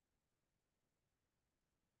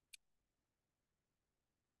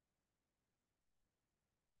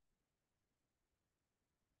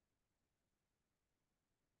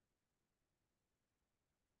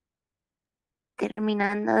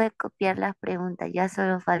 Terminando de copiar las preguntas, ya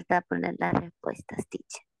solo falta poner las respuestas,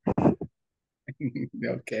 teacher.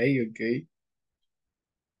 Okay, okay.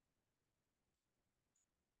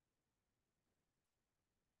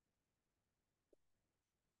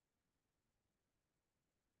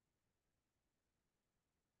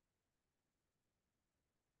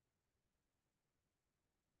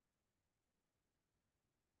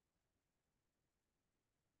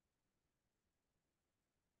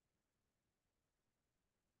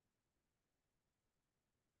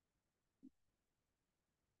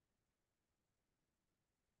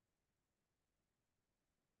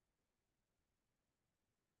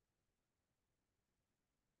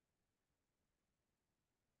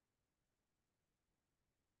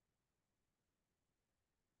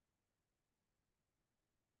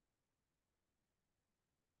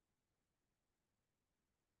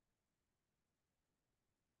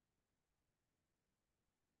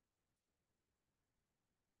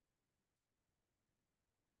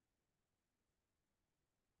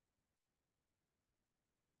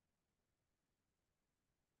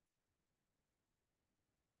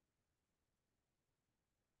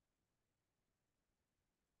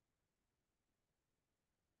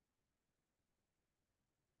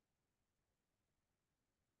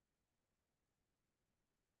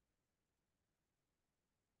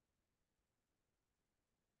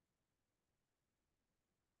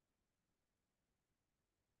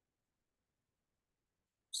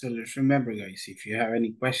 So just remember, guys, if you have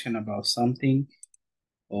any question about something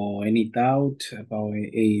or any doubt about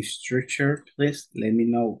a structure, please let me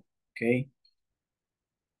know, okay?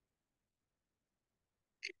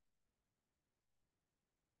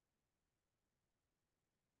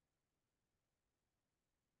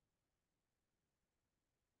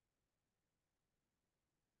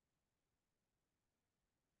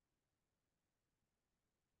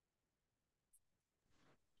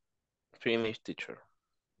 Finish, teacher.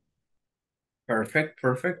 Perfect,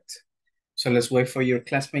 perfect. So let's wait for your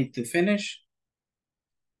classmate to finish.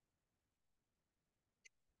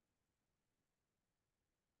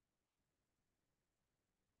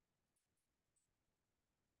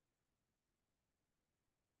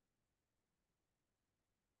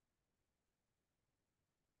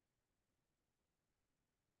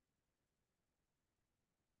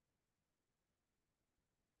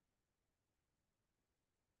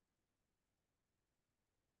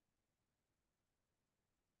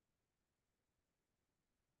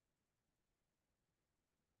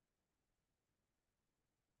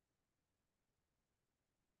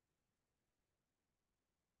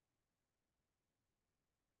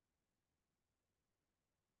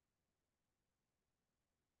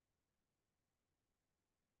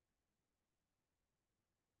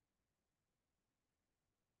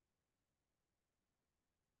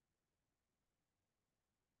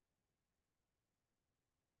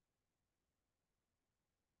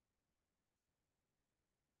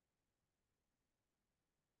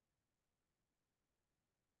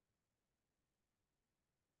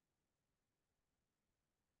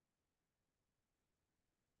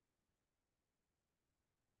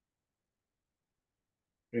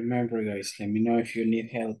 Remember, guys, let me know if you need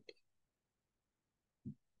help.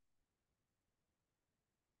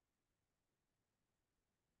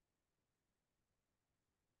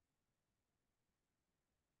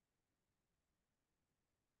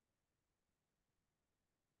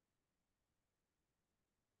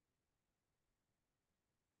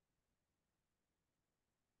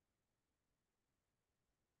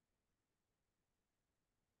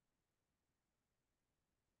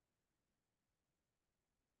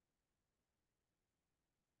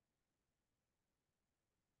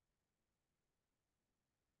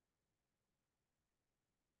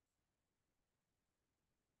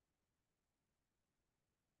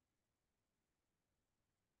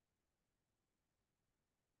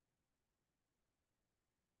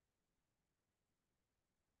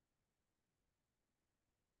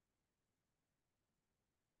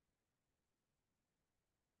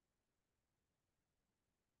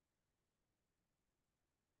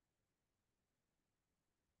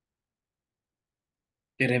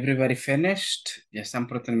 Did everybody finished? ¿Ya están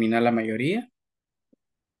por terminar la mayoría?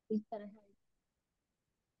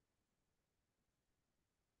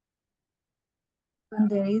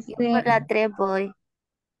 Donde Yo dice, por la 3 voy.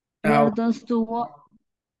 Ah, where does to go,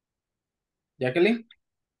 Jacqueline?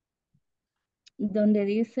 donde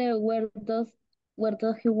dice where does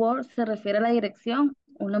he work, se refiere a la dirección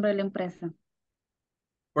o el nombre de la empresa.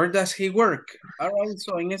 Where does he work? All right,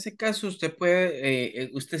 so en ese caso usted puede,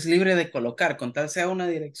 usted es libre de colocar, con tal sea una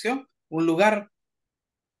dirección, un lugar,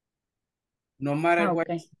 no matter Ah, what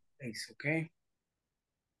ok. place, ok.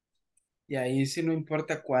 Y ahí sí no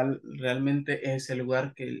importa cuál realmente es el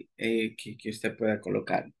lugar que usted pueda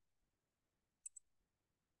colocar.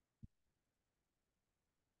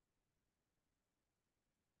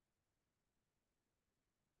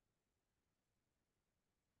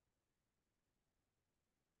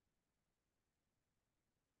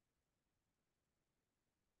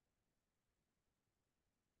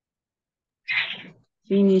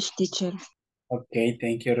 Finish, teacher. Ok,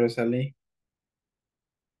 thank you, Rosalie.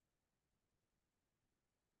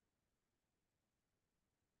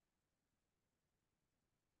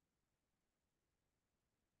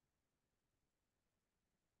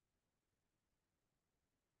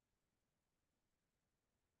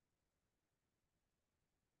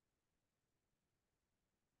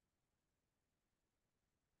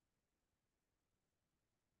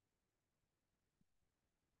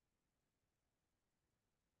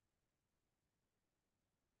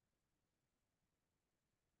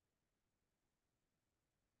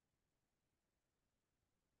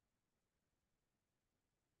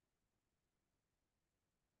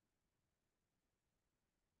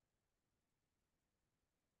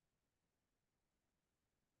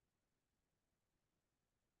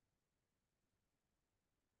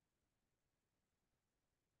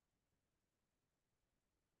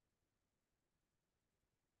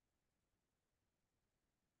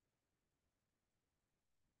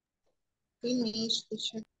 Finish,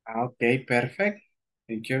 teacher. Ok, perfect.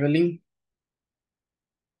 Thank you, Evelyn.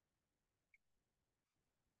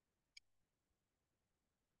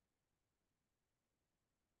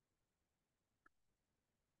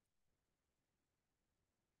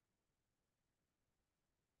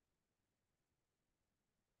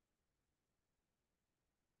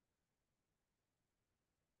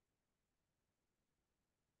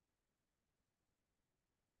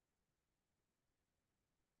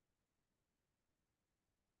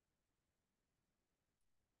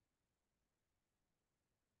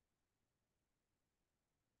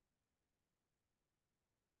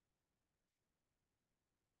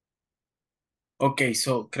 Ok,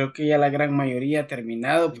 so creo que ya la gran mayoría ha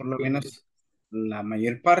terminado, por lo menos la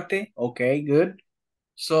mayor parte. Ok, good.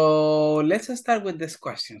 So let's start with these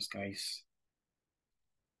questions, guys.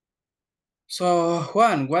 So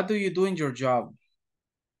Juan, what do you do in your job?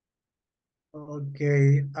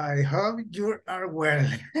 Okay, I hope you are well.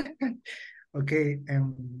 Okay,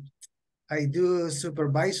 I do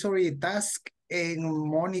supervisory task and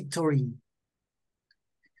monitoring.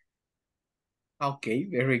 Okay,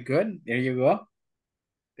 very good. There you go.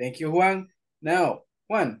 Thank you, Juan. Now,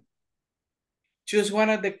 Juan, choose one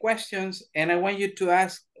of the questions and I want you to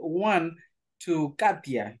ask one to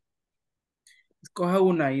Katia. Escoja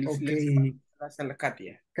una y Okay, a la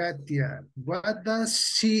Katia. Katia, what does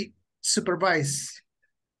she supervise?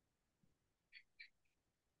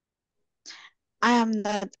 I am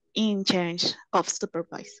not in charge of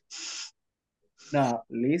supervise. Now,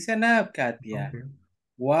 listen up, Katia. Okay.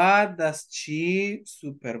 What does she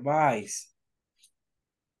supervise?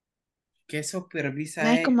 ¿Qué supervisa No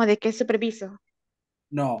es ella? como de qué superviso.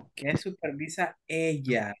 No, ¿qué supervisa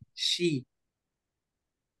ella? She.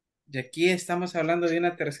 Y aquí estamos hablando de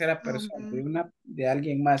una tercera persona, de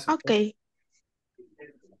alguien más. Okay.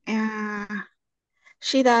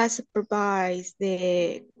 She does supervise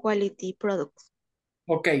the quality products.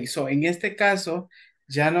 Ok, so en este caso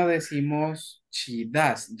ya no decimos she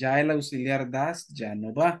does, ya el auxiliar does ya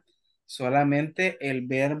no va, solamente el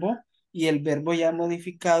verbo y el verbo ya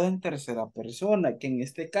modificado en tercera persona, que en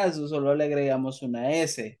este caso solo le agregamos una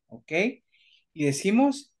S, ¿ok? Y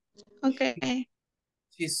decimos Okay.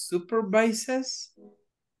 she supervises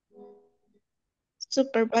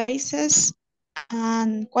Supervises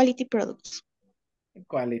and quality products.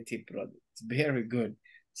 quality products. Very good.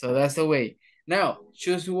 So that's the way. Now,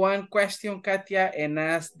 choose one question, Katia, and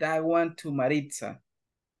ask that one to Maritza.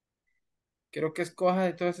 Quiero que escoja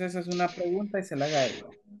de todas esas una pregunta y se la haga a ella.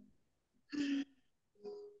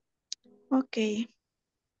 Okay.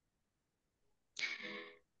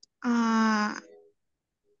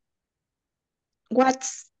 What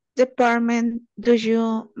department do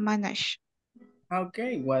you manage?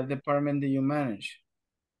 Okay, what department do you manage?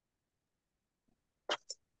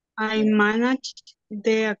 I manage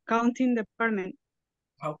the accounting department.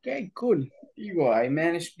 Okay, cool. You go. I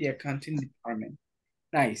manage the accounting department.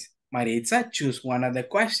 Nice. Maritza, choose one of the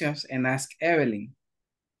questions and ask Evelyn.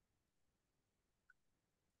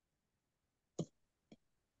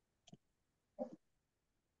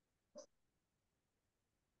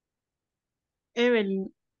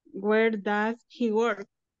 Evelyn, where does he work?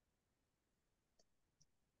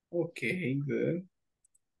 Okay, good.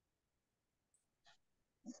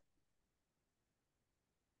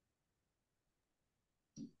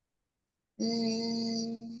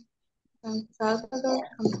 San Salvador,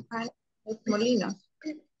 Los Molinos.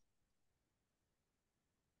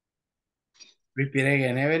 Repeat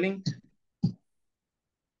again, Evelyn.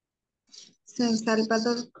 San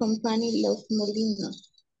Salvador Company, Los Molinos.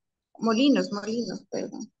 Molinos,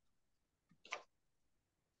 perdón.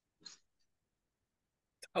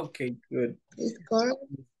 Okay, good. Score.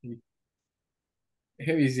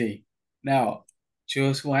 Let me see. Now,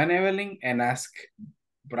 choose one, Evelyn, and ask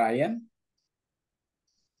Brian.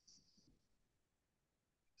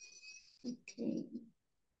 Okay.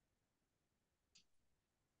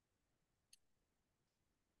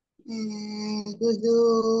 Do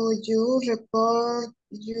you report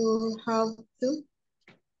you have to?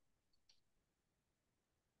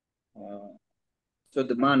 So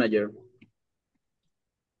the manager.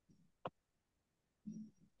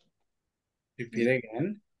 Repeat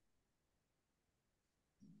again.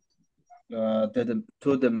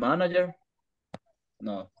 To the manager.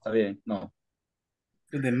 No, está bien, no.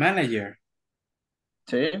 To the manager.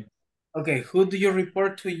 Sí. Okay, who do you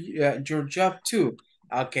report to your job to?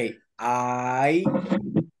 Okay, I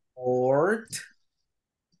report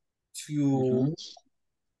to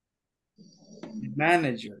the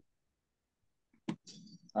manager.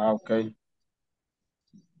 Okay.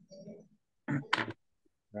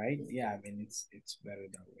 Right? Yeah, I mean, it's better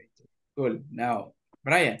that way. Cool. Now,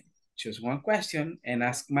 Brian, choose one question and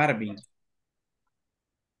ask Marvin.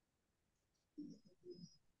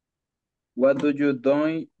 What do you do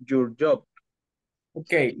in your job?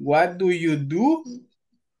 Okay, what do you do?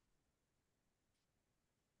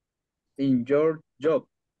 In your job.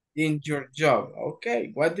 In your job.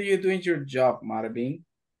 Okay, what do you do in your job, Marvin?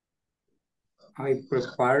 I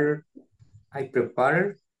prepare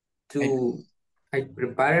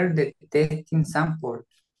the testing samples.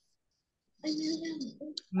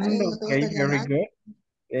 Okay, very good.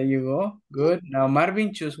 There you go. Good. Now,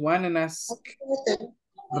 Marvin, choose one and ask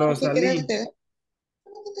Rosalie.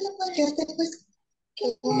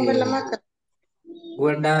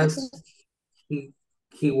 Where does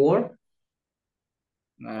he work?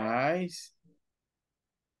 Nice.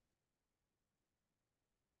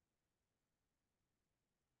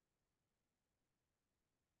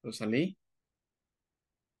 Rosalie?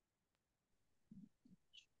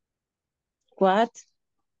 What?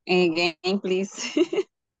 Again, please.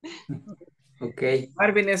 Okay.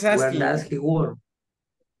 Marvin is Where asking. does he work?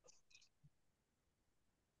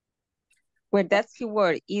 Where does he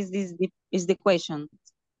work? Is the question?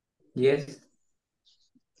 Yes.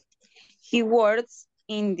 He works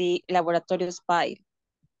in the laboratory spy.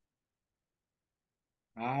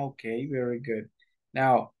 Okay, very good.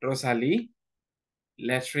 Now, Rosalie,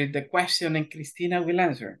 let's read the question and Cristina will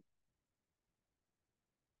answer.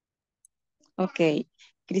 Okay,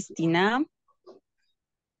 Cristina.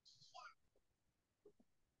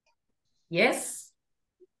 Yes.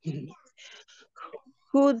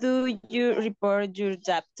 Who do you report your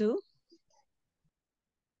job to?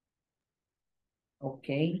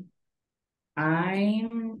 Okay. I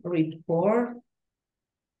report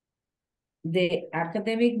the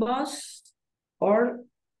academic boss or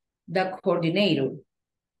the coordinator.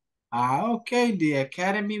 Okay, the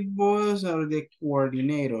academy boss or the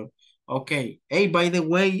coordinator. Okay. Hey, by the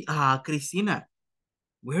way, Cristina,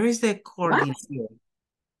 where is the coordinator?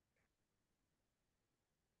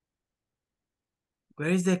 Where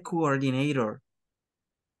is the coordinator?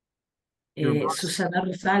 Your boss. Susana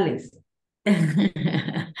Rosales.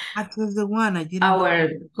 That was the one I didn't. Our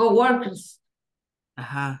co-workers.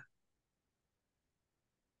 Ajá.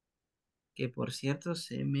 Que por cierto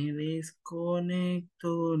se me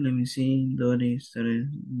desconectó. Let me see.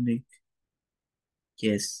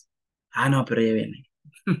 Yes. Ah, no, pero ya viene.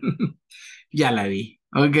 Ya la vi.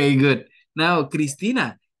 Okay, good. Now,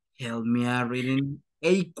 Cristina, help me out reading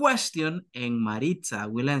a question and Maritza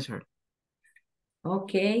will answer.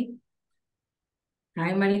 Okay.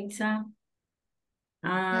 Hi, Maritza.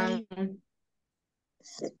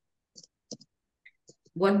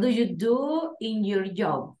 What do you do in your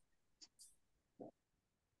job?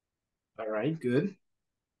 All right, good.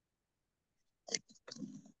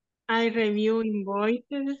 I review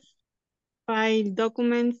invoices, file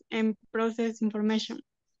documents, and process information.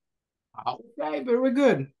 Okay, very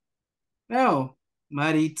good. Now,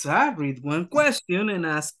 Maritza, read one question and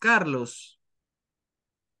ask Carlos.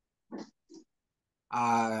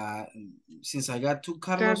 Since I got two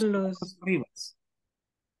Carlos Rivas.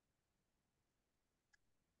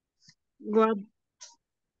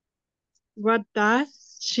 What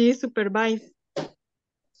does she supervise?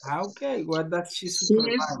 Okay, what does she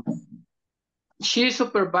supervise? She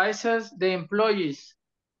supervises the employees.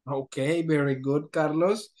 Okay, very good,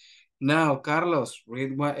 Carlos. Now, Carlos,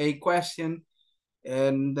 read a question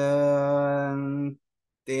and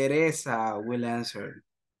Teresa will answer.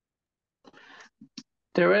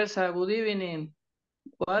 Teresa, good evening.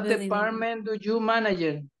 What department do you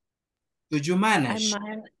manage? Do you manage?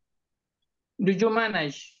 Do you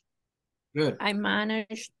manage? Good. I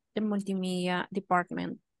manage the multimedia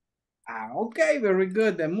department. Okay, very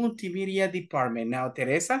good. The multimedia department. Now,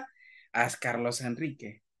 Teresa, ask Carlos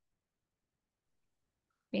Enrique.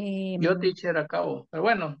 Yo teacher acabo, pero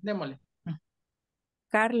bueno, démosle.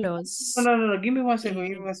 Carlos. No, give me one second,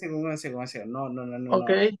 No.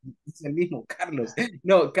 Okay. Es el mismo, Carlos.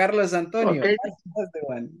 No, Carlos Antonio. Okay. That's the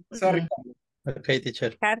one. Sorry, Carlos. Okay,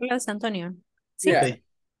 teacher. Carlos Antonio. ¿Sí? Yeah. Okay.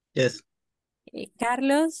 Yes.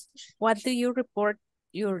 Carlos, what do you report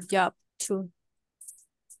your job to?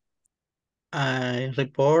 I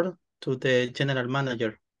report to the general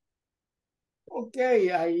manager.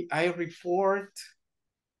 Okay, I report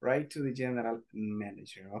right to the general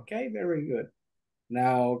manager. Okay, very good.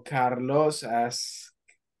 Now, Carlos asks.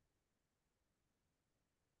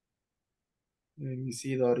 Let me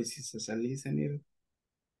see, Doris is a listener.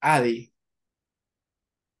 Adi.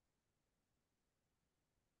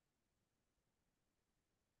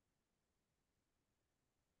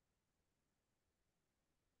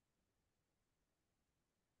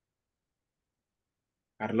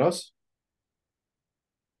 Carlos?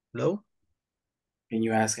 Hello? Can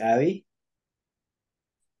you ask Adi?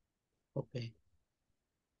 Okay.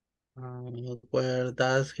 Where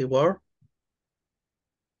does he work?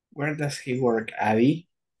 Where does he work, Adi?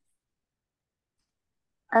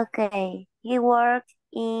 Okay, he works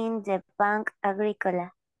in the Bank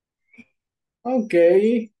Agricola.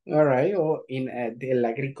 Okay, all right. Or in the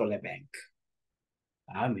Agricola Bank.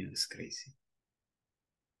 Ah, man, it's crazy.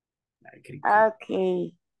 Agricola.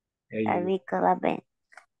 Okay, Agricola Bank.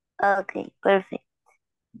 Okay, perfect.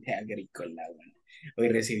 De Agricola, bueno. Hoy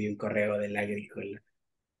recibí un correo de la Agricola.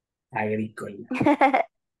 Agricola.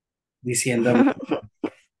 Diciéndome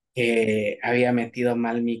que había metido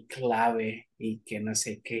mal mi clave y que no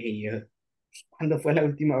sé qué. Y yo, ¿cuándo fue la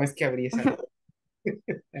última vez que abrí esa?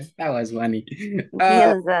 That was funny.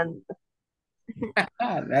 Dios santo.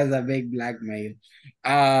 That's a big blackmail.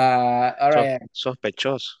 All right.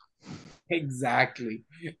 Sospechoso. Exactly.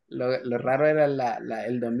 Lo raro era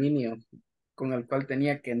el dominio con el cual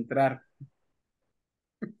tenía que entrar.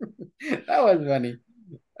 That was funny.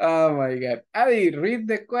 Oh my God. Abby, read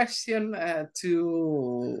the question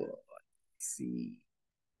to, let's see,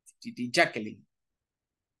 Jacqueline.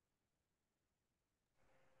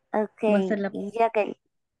 Okay, Jacqueline.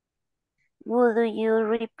 Would you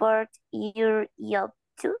report your job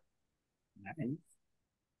to? Nice.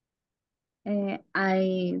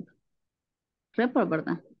 I report,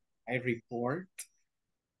 ¿verdad? I report.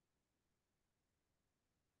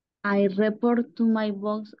 I report to my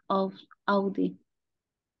boss of Audi.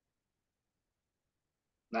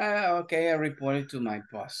 Okay, I reported to my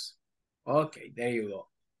boss. Okay, there you go.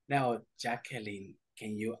 Now, Jacqueline,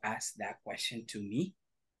 can you ask that question to me?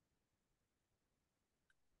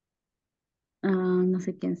 No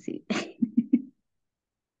sé quién sí.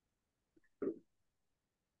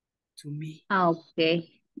 To me.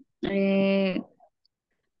 Okay.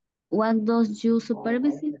 What does you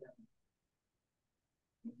supervise?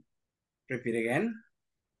 Repeat again.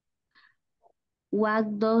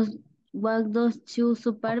 What does you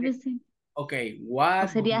supervise? Okay, O what?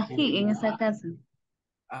 sería he en esa casa.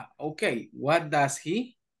 Okay, what does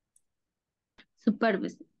he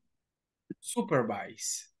Supervise.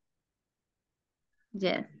 supervise?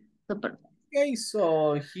 Yes, supervise. Okay,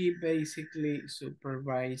 so he basically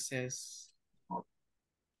supervises. All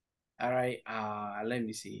right, let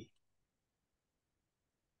me see.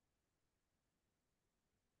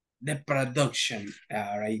 The production,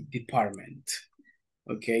 department.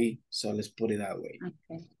 Okay, so let's put it that way.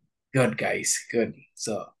 Okay. Good, guys, good.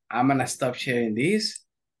 So I'm gonna stop sharing this.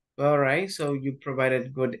 All right, so you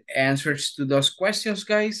provided good answers to those questions,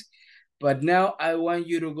 guys. But now I want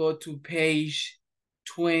you to go to page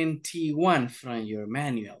 21 from your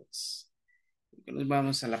manuals. Nos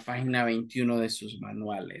vamos a la página 21 de sus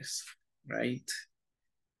manuales, right?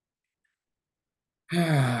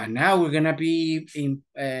 Now we're gonna be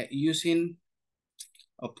using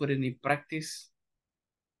or putting in practice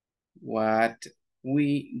what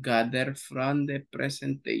we gathered from the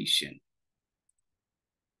presentation.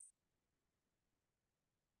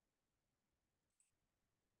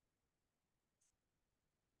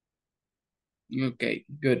 Okay,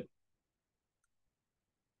 good.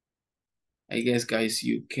 I guess, guys,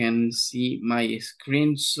 you can see my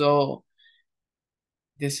screen. So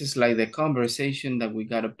this is like the conversation that we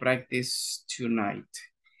got to practice tonight.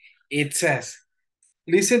 It says,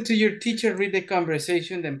 listen to your teacher, read the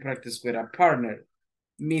conversation, then practice with a partner.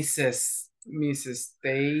 Mrs.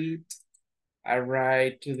 Tate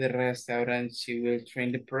arrived to the restaurant. She will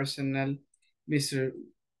train the personnel. Mr.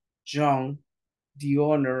 John, the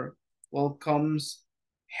owner, welcomes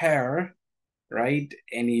her, right?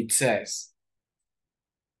 And it says,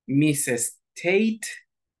 Mrs. Tate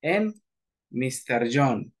and Mr.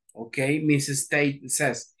 John. Okay, Mrs. Tate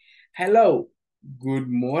says, hello, good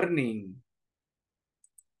morning.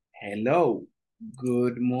 Hello,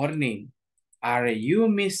 good morning. Are you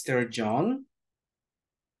Mr. John?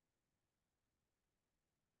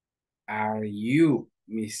 Are you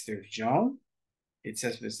Mr. John? It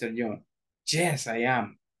says Mr. John. Yes, I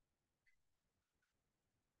am.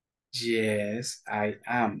 Yes, I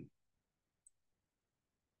am.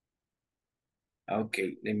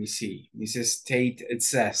 Okay, let me see. Mrs. Tate, it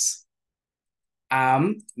says,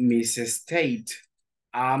 I'm Mrs. Tate.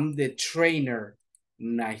 I'm the trainer.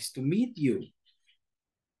 Nice to meet you.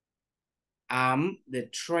 I'm the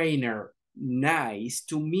trainer. Nice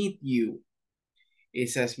to meet you. It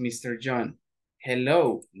says Mr. John.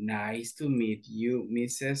 Hello, nice to meet you,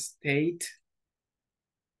 Mrs. Tate.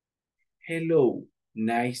 Hello,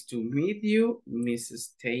 nice to meet you,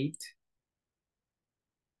 Mrs. Tate.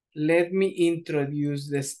 Let me introduce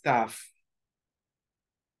the staff.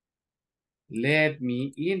 Let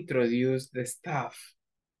me introduce the staff.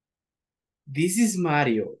 This is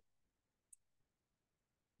Mario.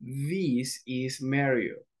 This is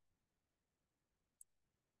Mario.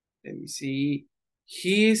 Let me see.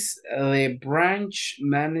 He's the branch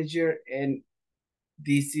manager and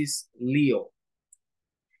this is Leo.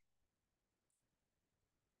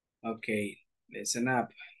 Okay, listen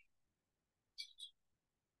up.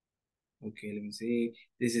 Okay, let me see.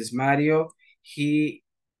 This is Mario. He's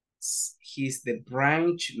the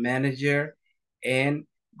branch manager and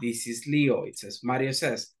this is Leo. It says, Mario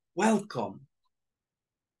says, welcome.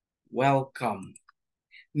 Welcome.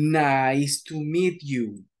 Nice to meet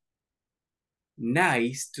you.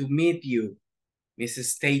 Nice to meet you.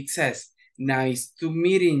 Mrs. Tate says, nice to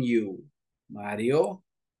meeting you, Mario.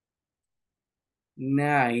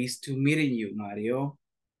 Nice to meeting you, Mario.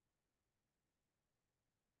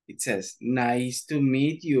 It says, nice to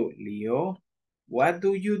meet you, Leo. What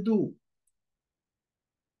do you do?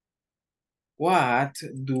 What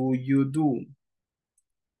do you do?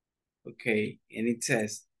 Okay, and it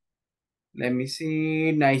says, let me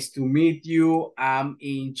see, nice to meet you. I'm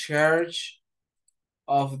in charge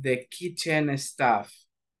of the kitchen staff.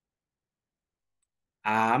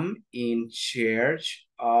 I'm in charge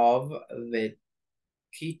of the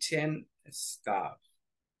kitchen staff.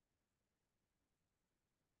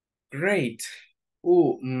 Great.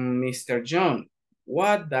 Oh, Mr. John,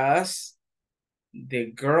 what does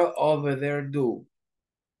the girl over there do?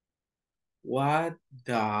 What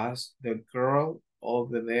does the girl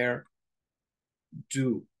over there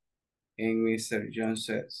do? And Mr. John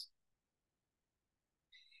says,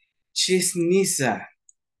 she's Nisa.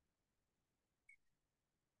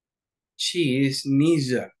 She's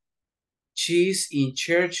Nisa. She's in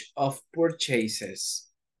charge of purchases.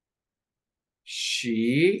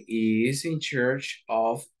 She is in charge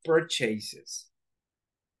of purchases.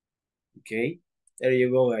 Okay, there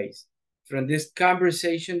you go, guys. From this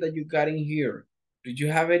conversation that you got in here, did you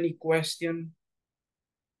have any question?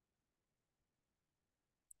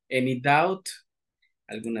 Any doubt?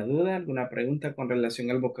 ¿Alguna duda? ¿Alguna pregunta con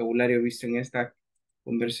relación al vocabulario visto en esta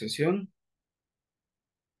conversación?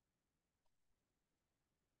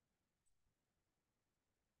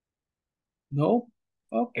 No?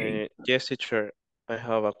 Okay. Yes, teacher. I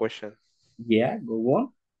have a question. Yeah, go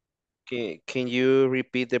on. Can you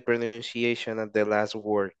repeat the pronunciation of the last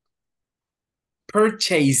word?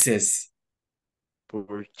 Purchases.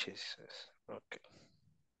 Purchases. Okay.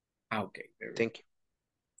 Okay. Thank you.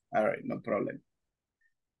 All right, no problem.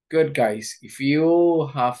 Good, guys. If you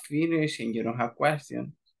have finished and you don't have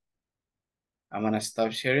questions, I'm going to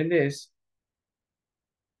stop sharing this.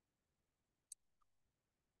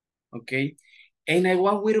 Okay. And I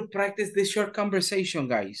want we to practice this short conversation,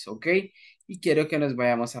 guys. Okay. Y quiero que nos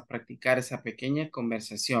vayamos a practicar esa pequeña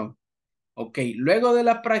conversación. Ok. Luego de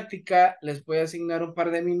la práctica, les voy a asignar un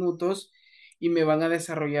par de minutos y me van a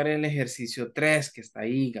desarrollar el ejercicio 3 que está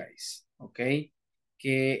ahí, guys. Ok.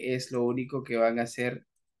 Que es lo único que van a hacer.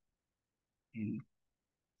 Let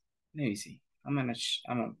me see. I'm gonna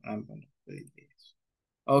put it this.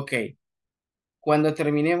 Ok. Cuando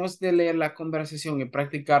terminemos de leer la conversación y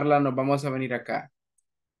practicarla, nos vamos a venir acá.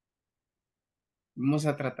 Vamos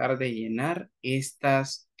a tratar de llenar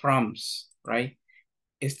estas prompts, right?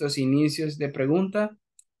 Estos inicios de pregunta,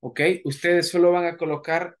 ok. Ustedes solo van a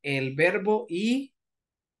colocar el verbo y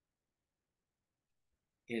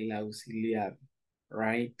el auxiliar,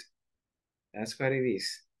 right? That's what it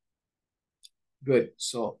is. Good.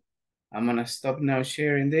 So, I'm gonna stop now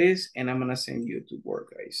sharing this and I'm gonna send you to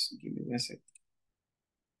work, guys. Give me a second.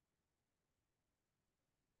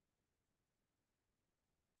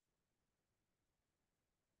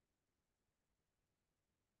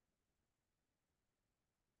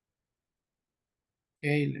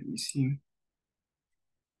 Okay, let me see.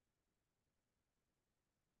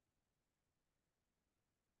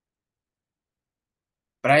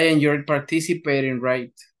 Brian, you're participating,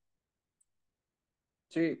 right?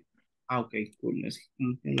 Sí. Okay, cool. Let's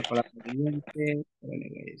continue con la siguiente. Bueno,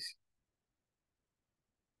 guys.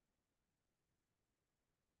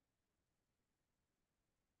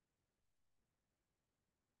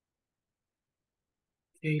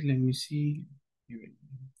 Okay, let me see. Here we go.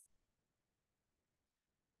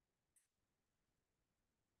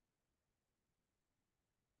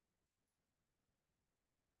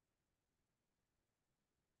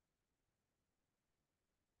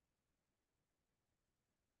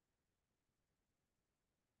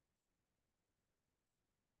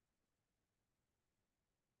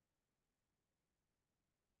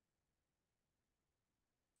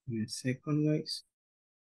 Give me a second, guys.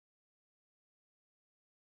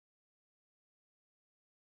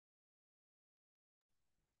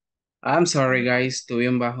 I'm sorry, guys. Tuve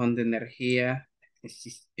un bajón de energía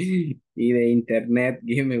y de internet.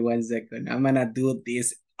 Give me 1 second. I'm gonna do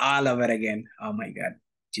this all over again. Oh my God.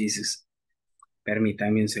 Jesus.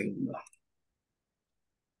 Permítame un segundo.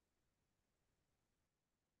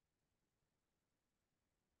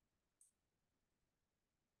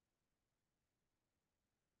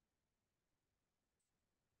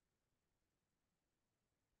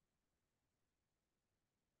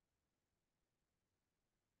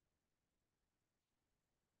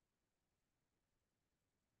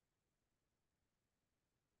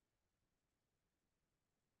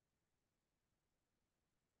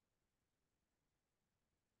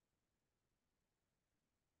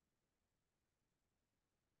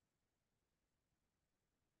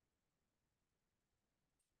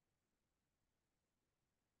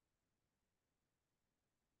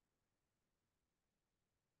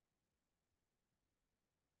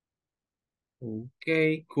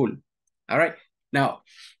 Okay, cool. All right. Now,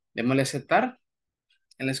 démosle aceptar.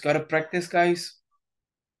 And let's go to practice, guys.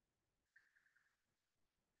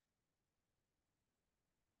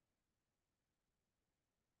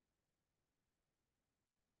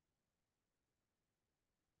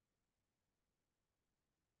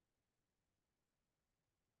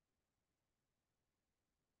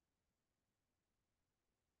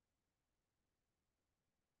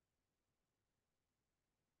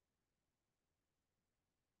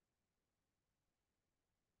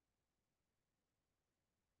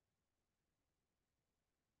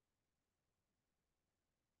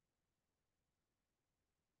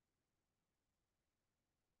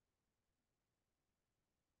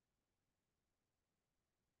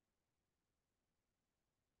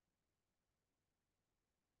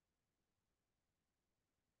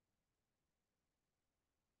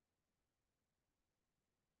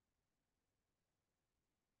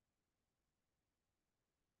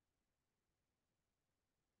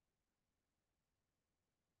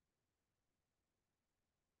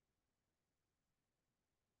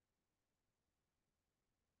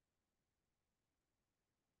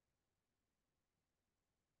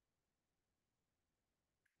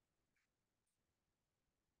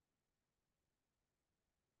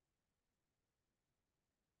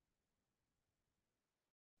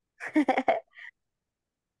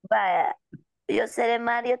 Vaya, yo seré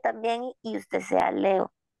Mario también y usted sea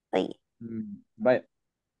Leo. Oye. Vaya.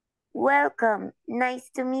 Welcome.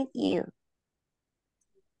 Nice to meet you.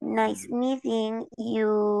 Nice meeting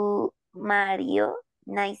you, Mario.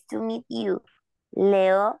 Nice to meet you.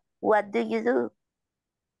 Leo, what do you do?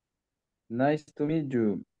 Nice to meet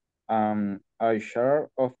you. I share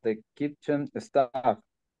of the kitchen staff.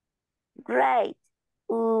 Great.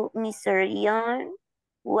 Mr. Young,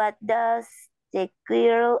 what does the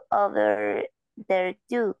girl over there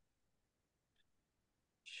do?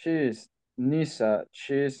 She's Nisa.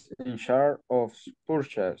 She's in charge of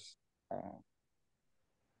purchase. Sí,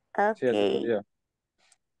 Okay. yeah.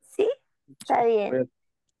 Sí, está bien.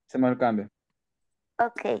 Se me lo cambio.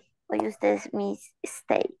 Ok, hoy usted es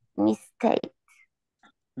mistake.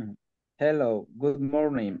 Hello, good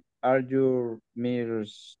morning. Are you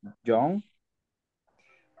Miss Young?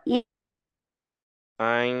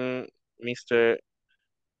 I'm Mr.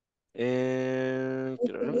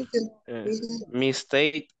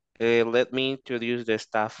 Mistake. Let me introduce the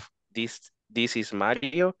staff. This is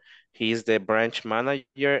Mario. He is the branch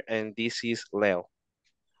manager, and this is Leo.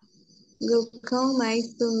 Welcome,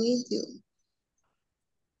 nice to meet you.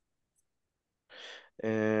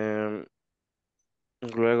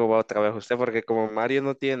 Luego va otra vez usted, porque como Mario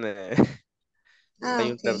no tiene, hay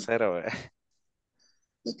un Okay. tercero.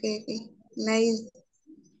 Okay.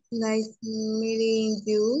 Nice meeting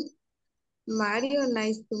you. Mario,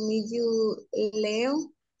 nice to meet you,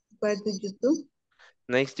 Leo. What do you do?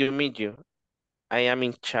 Nice to meet you. I am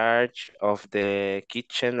in charge of the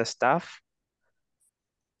kitchen staff.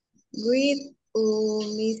 Greet,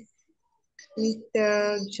 Mr.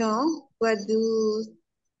 John. What does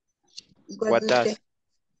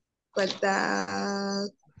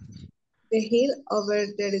the hill over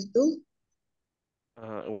there do?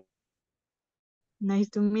 Nice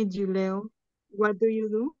to meet you, Leo. What do you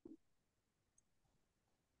do?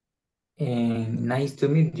 Nice to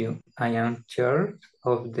meet you. I am chair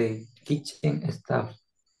of the kitchen staff.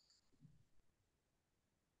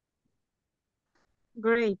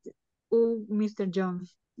 Great. Mr. John,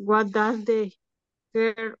 what does the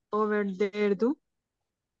girl over there do?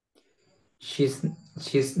 She's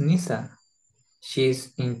Nisa.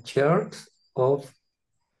 She's in charge of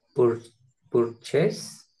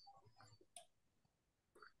purchase.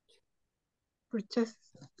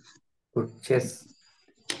 Purchase.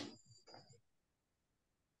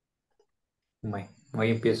 Bueno,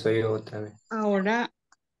 hoy empiezo yo otra vez. Ahora.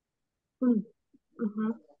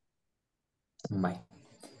 Bye.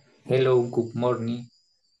 Hello, good morning.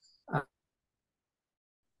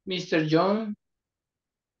 Mr. John.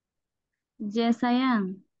 Yes, I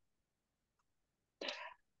am.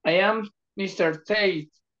 I am Mr.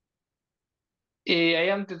 Tate. I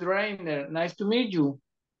am the trainer. Nice to meet you.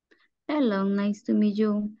 Hello, nice to meet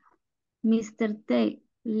you, Mr. Tate.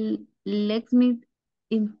 Let me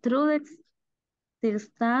introduce the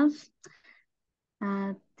staff.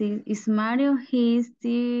 This is Mario. He is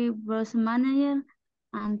the branch manager,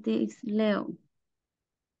 and this is Leo.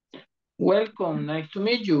 Welcome. Nice to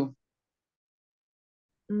meet you.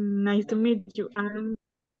 Nice to meet you.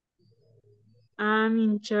 I'm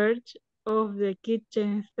in charge of the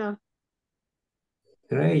kitchen staff.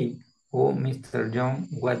 Great. Oh, Mr. John,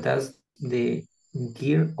 what does the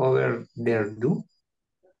gear over there do?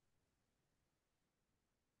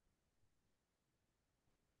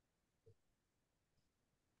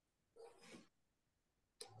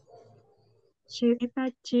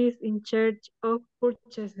 She's in charge of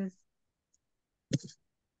purchases.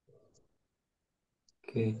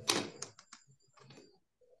 Okay.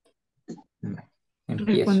 Empiezo.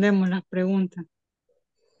 Respondemos las preguntas.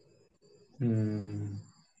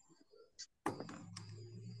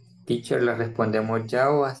 Teacher, ¿la respondemos ya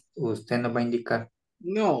o usted nos va a indicar?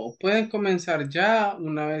 No, pueden comenzar ya,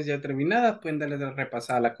 una vez ya terminada, pueden darle de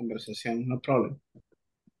repasada a la conversación, no problem.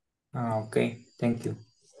 Ah, ok, thank you.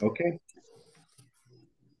 Okay.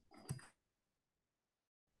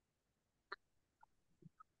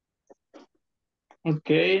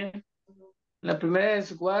 Okay. La primera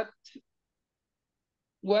es what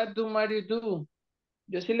do Mario do?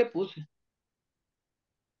 Yo sí le puse.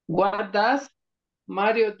 What does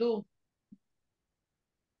Mario do?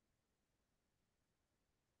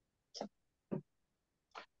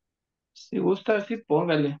 Si gusta, sí,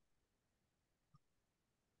 póngale.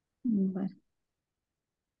 Bueno.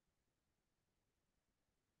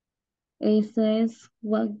 Eso es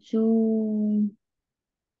what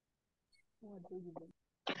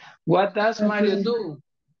What does Mario do?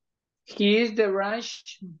 He is the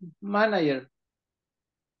branch manager.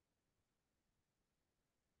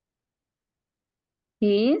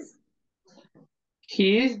 He is?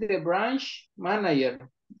 He is the branch manager.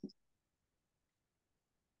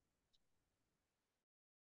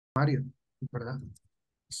 Mario, ¿verdad?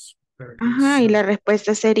 Ajá, y la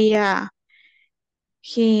respuesta sería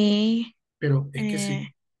he. Pero es que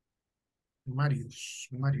sí. Mario,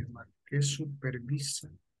 ¿qué supervisa?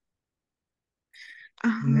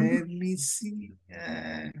 Ajá. Let me see.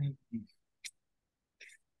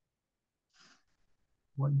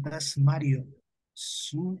 What does Mario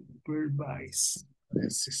supervise?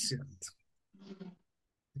 Sesión.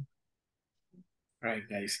 All right,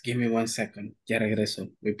 guys, give me 1 second. Ya regreso.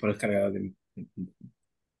 Voy por el cargador de mi.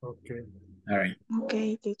 Okay. All right. Ok,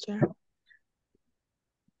 teacher.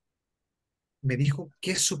 Me dijo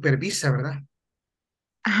que supervisa, ¿verdad?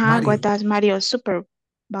 Ajá, Mario. what does Mario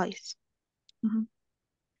supervise? Ujú.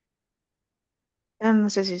 Pero no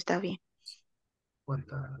sé si está bien. What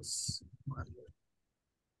does Mario?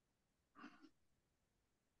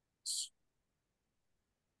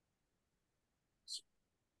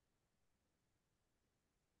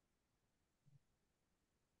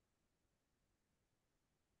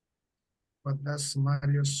 What does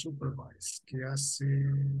Mario supervise? ¿Qué hace?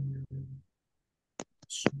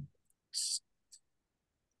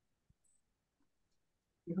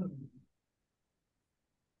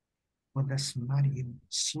 What does Mario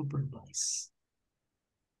supervise?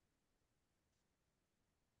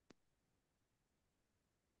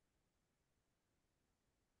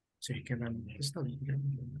 Sí, es que realmente está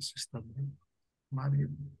bien. Está bien. Mario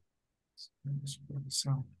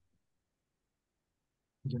supervisado.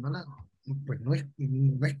 Yo no la, pues no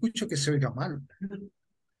escucho que se oiga mal.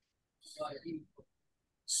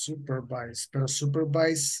 Supervise, pero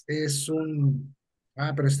supervise es un...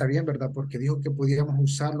 Ah, pero está bien, ¿verdad? Porque dijo que podíamos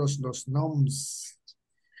usar los nouns.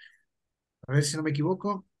 A ver si no me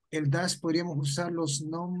equivoco. El das podríamos usar los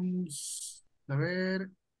nouns. A ver,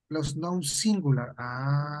 los nouns singular.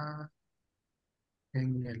 Ah,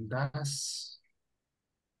 en el das.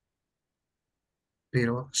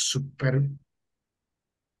 Pero supervise.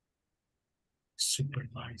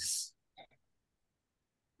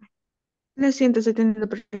 Lo siento, estoy teniendo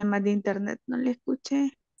problemas de internet, no le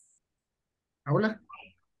escuché. ¿Hola?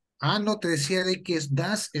 Ah, no, te decía de que es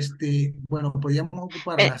das, bueno, podríamos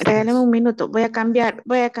ocupar las Regálame tres. un minuto, voy a cambiar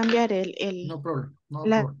el No problem, no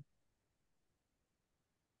la- problem.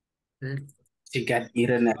 She got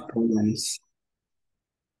internet problems.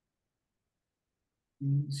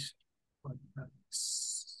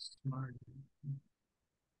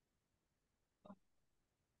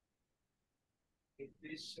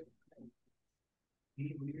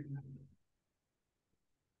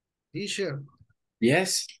 Teacher,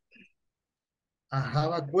 Yes, I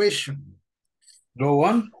have a question. go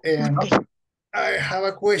on. I have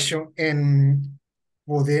a question.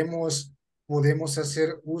 Podemos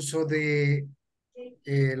hacer uso de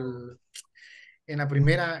en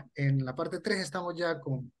la parte 3 estamos ya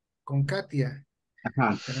con Katia.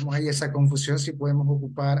 Ajá. Tenemos ahí esa confusión si podemos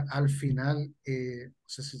ocupar al final, no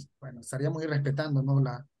sé si, bueno, estaríamos irrespetando, ¿no?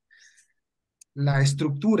 La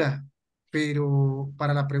estructura, pero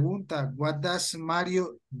para la pregunta, what does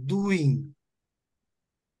Mario doing?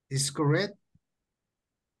 ¿Es correct?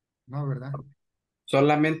 No, ¿verdad?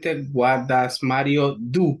 Solamente what does Mario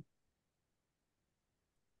do?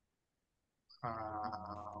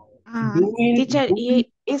 teacher,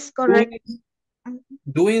 is correct.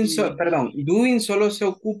 Doing solo se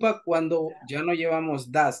ocupa cuando ya no llevamos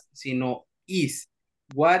does, sino is.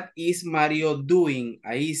 What is Mario doing?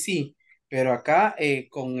 Ahí sí. Pero acá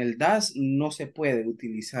con el does no se puede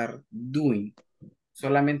utilizar doing.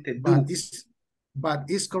 Solamente do. But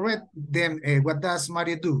is correct. Then what does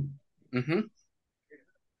Mario do?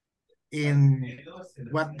 In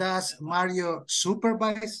what does Mario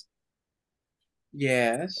supervise?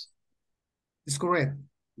 Yes. Is correct.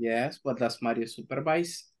 Yes. What does Mario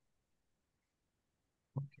supervise?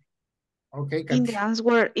 Okay, In the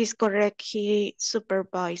answer is correct. He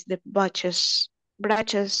supervised the branches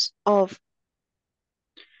of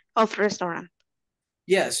restaurant.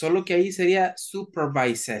 Yeah, solo que ahí sería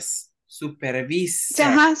supervises. Supervises.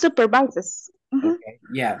 Ajá, supervises. Okay.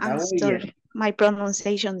 Yeah, that I'm way, sorry. yeah. My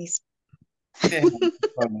pronunciation is.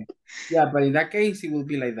 Yeah, but in that case, it will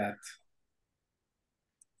be like that.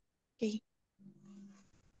 Okay.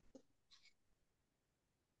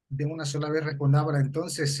 De una sola vez respondámosla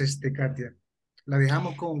entonces, Katia. La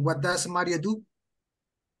dejamos con what does Mario do?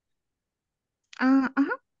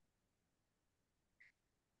 Ajá.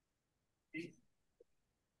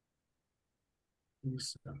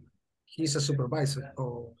 He's a supervisor.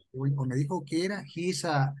 O me dijo que era, he's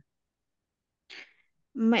a...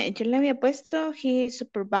 Yo le había puesto, he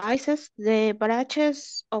supervises the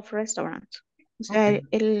branches of restaurant. O sea, Okay.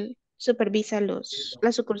 él supervisa las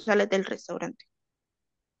sucursales del restaurante.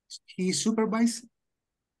 He supervises?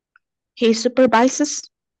 He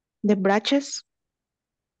supervises the branches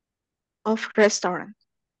of restaurant.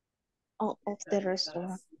 Of the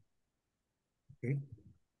restaurant. Okay.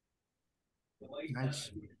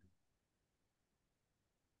 Nice.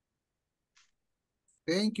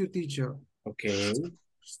 Thank you, teacher. Okay.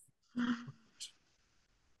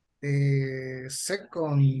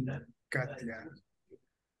 Second, Katia.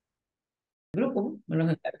 Grupo, me los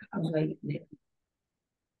encargamos ahí.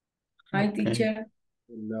 Hi, Okay. teacher.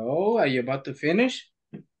 Hello, are you about to finish?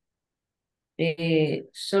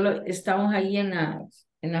 Solo estamos ahí en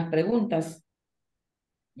las preguntas,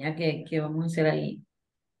 ya que vamos a hacer ahí.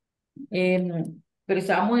 Pero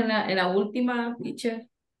estábamos en la última, teacher,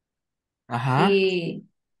 Ajá. y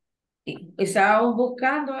estábamos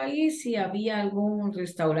buscando ahí si había algún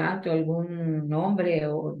restaurante o algún nombre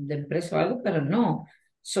o de empresa o algo, pero no.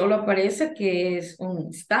 Solo aparece que es un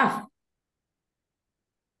staff,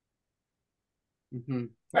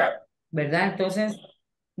 ¿verdad? Entonces,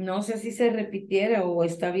 no sé si se repitiera o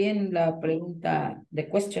está bien la pregunta de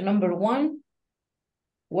question number 1.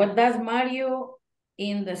 What does Mario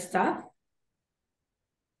in the staff?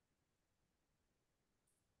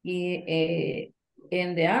 And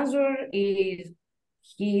the answer is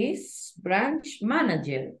his branch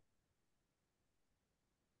manager.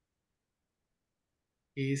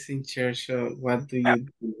 He is in charge of, what do you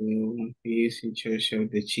do? He is in charge of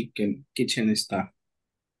the kitchen staff.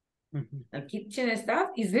 The kitchen staff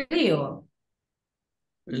is Leo.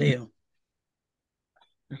 Leo.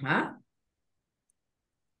 Uh-huh.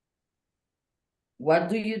 What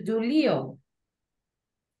do you do, Leo?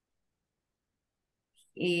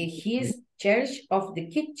 He is charge of the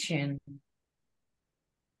kitchen.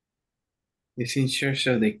 He's in charge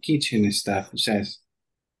of the kitchen staff, says.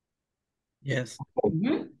 Yes.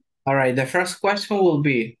 All right, the first question will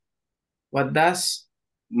be, what does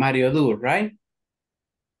Mario do, right?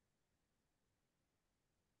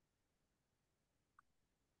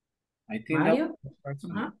 I think Mario?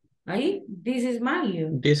 that Ahí, this is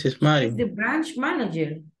Mario. This is Mario. He's the branch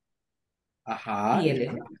manager. Ajá. Y él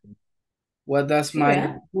es. What does Sí, Mario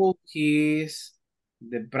 ¿verdad? do? He is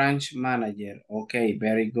the branch manager. Okay,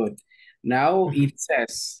 very good. Now it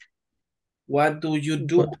says, what do you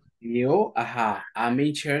do, Leo? Aha, I'm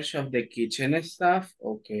in charge of the kitchen staff.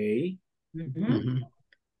 Okay. And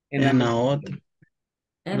And now,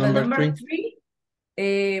 And the number 3,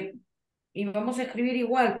 y vamos a escribir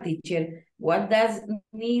igual, teacher. What does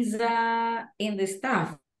Nisa in the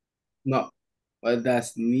staff? no, what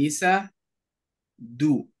does Nisa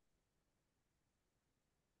do?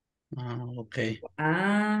 Okay.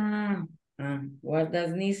 What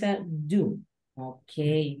does Nisa do?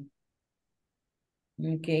 Okay.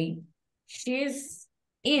 Okay. She's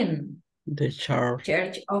in The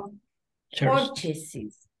charge of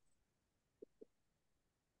purchases.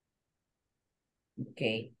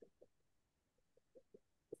 Okay.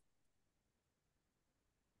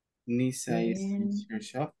 Nisa is in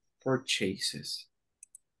charge of purchases.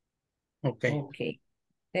 Okay. Okay.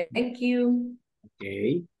 Thank you.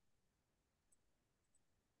 Okay.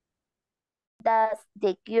 Does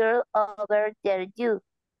the girl over there do?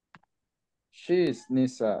 She is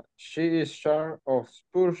Nisa. She is charge of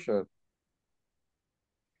purchase.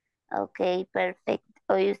 Ok, perfecto.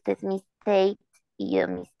 Hoy usted es Miss Tate y yo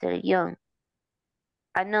Mr. Young.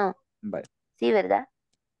 Ah, no. Bye. Sí, ¿verdad?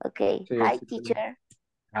 Okay. Sí, Hi, sí, está bien. teacher.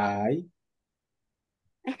 Hi.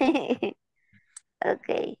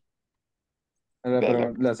 Okay. Le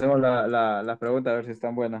Dele. hacemos la pregunta a ver si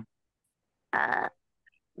están buenas. Ah,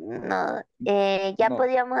 no. Ya No.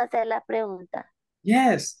 podíamos hacer la pregunta.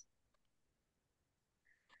 Yes.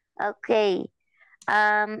 Okay.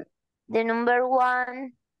 The number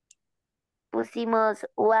one, pusimos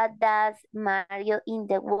what does Mario in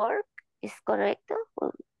the work? ¿Es correcto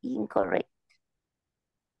o incorrecto?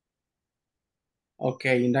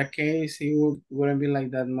 Okay, in that case, it wouldn't be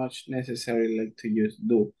like that much necessary like to use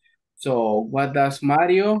do. So, what does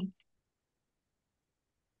Mario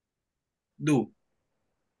do?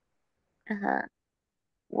 Ajá.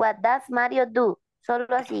 What does Mario do? Solo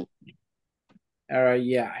así. All right,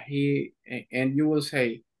 yeah, and you will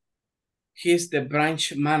say, he's the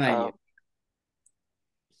branch manager. Oh,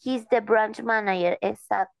 he's the branch manager.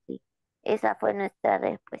 Exactly. Esa fue nuestra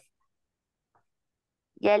respuesta.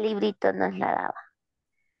 Ya el librito nos la daba.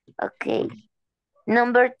 Ok.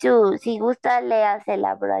 Number two. Si gusta,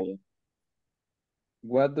 léasela, Brian.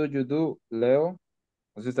 What do you do, Leo?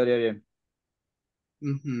 Eso estaría bien.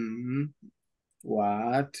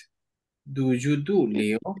 What do you do,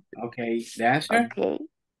 Leo? Okay, the answer? Okay.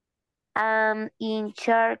 I'm in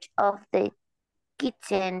charge of the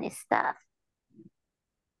kitchen staff.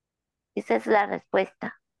 Esa es la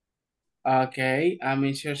respuesta. Okay, I'm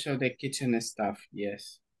in charge of the kitchen stuff,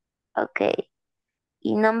 yes. Okay.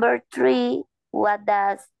 Y number three, what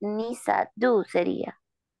does Nisa do sería?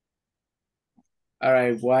 All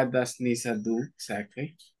right, what does Nisa do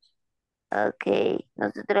exactly? Okay.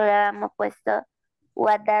 Nosotros le habíamos puesto,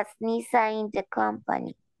 what does Nisa in the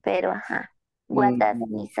company? Pero ajá. What does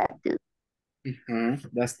Nisa do?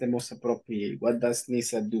 That's the most appropriate. What does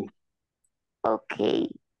Nisa do? Okay.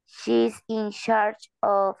 She's in charge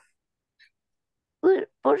of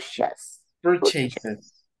purchase.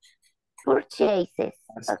 Purchases. Purchases.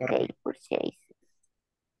 That's Okay, correct. purchases.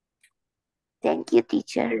 Thank you,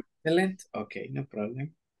 teacher. Excellent. Okay, no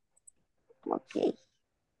problem. Okay.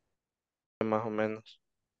 Más o menos.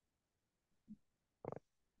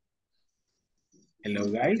 Hello,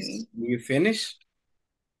 guys. You finish?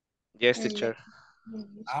 Yes, teacher.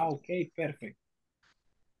 Okay, perfect.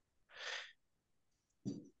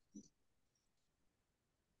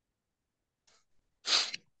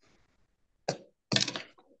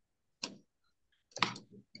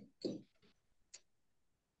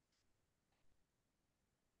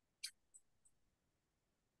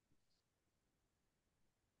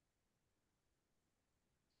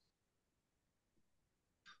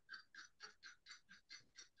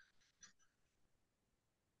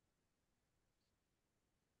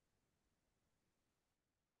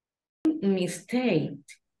 Miss Tate,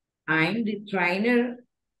 I'm the trainer.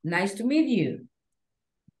 Nice to meet you.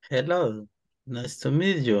 Hello, nice to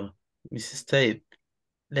meet you, Mrs. Tate.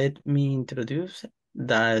 Let me introduce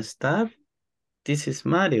the staff. This is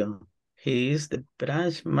Mario. He is the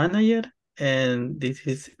branch manager, and this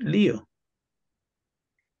is Leo.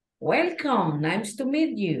 Welcome, nice to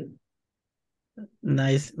meet you.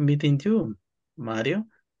 Nice meeting you, Mario.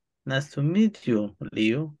 Nice to meet you,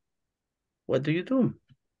 Leo. What do you do?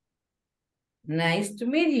 Nice to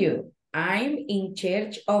meet you. I'm in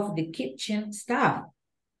charge of the kitchen staff.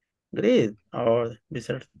 Great. Or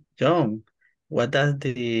Mr. John, what does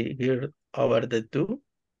the girl over there do?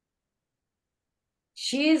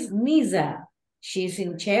 She's Nisa. She's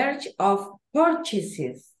in charge of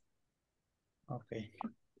purchases. Okay.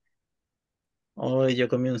 Hoy yo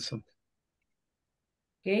comienzo.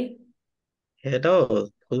 Okay. Hello,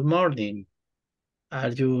 good morning. Are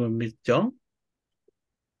you Miss John?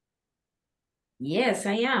 Yes,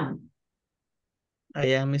 I am. I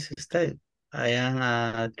am Mrs. Tate. I am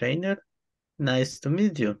a trainer. Nice to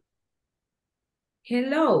meet you.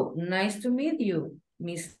 Hello, nice to meet you,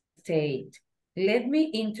 Miss Tate. Let me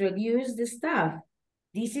introduce the staff.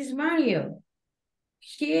 This is Mario.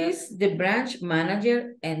 He is the branch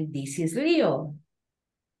manager, and this is Leo.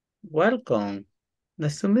 Welcome.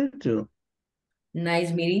 Nice to meet you.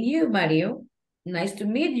 Nice meeting you, Mario. Nice to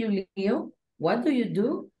meet you, Leo. What do you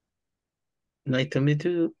do? Nice to meet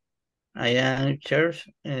you. I am chef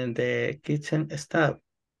and the kitchen staff.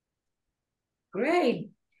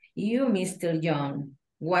 Great. You, Mr. John.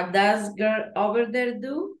 What does girl over there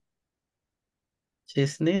do?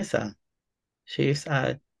 She's Nisa. She's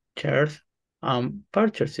a chef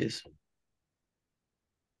purchases.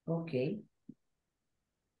 Okay.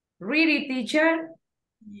 Read it, teacher.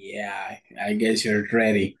 Yeah, I guess you're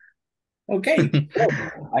ready. Okay, so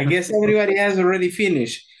I guess everybody has already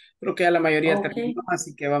finished. Creo que ya la mayoría terminó,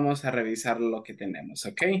 así que vamos a revisar lo que tenemos,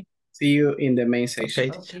 okay? See you in the main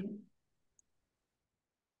session. Okay.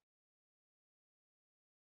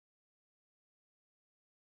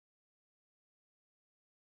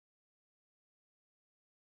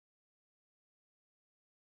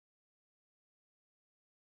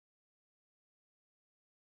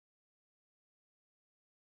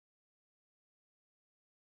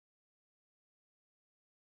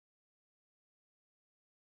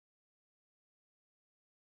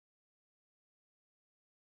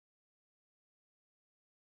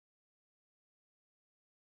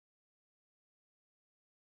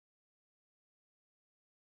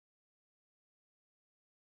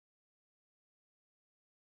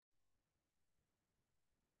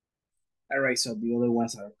 All right, so the other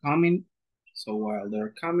ones are coming. So while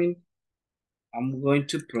they're coming, I'm going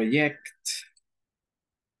to project.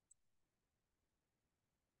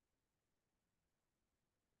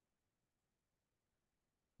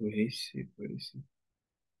 Where is it? Where is it?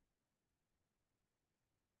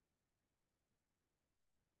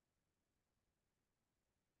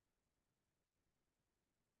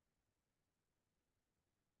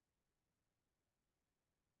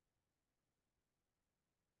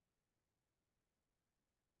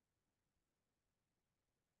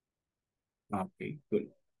 Okay, good.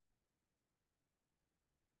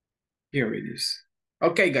 Here it is.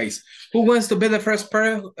 Okay, guys. Who wants to be the first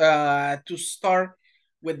pair to start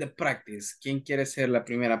with the practice? ¿Quién quiere ser la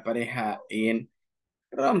primera pareja en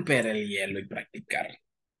romper el hielo y practicar?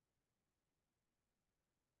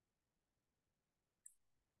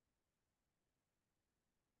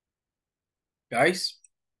 Guys?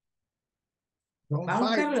 Don't Vamos,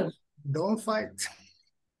 fight. Carlos. Don't fight.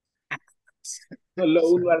 Solo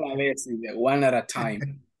uno a la vez, one at a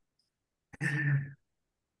time.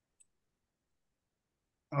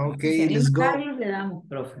 Okay, Si let's anima go. Carlos, le damos,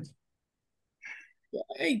 profe.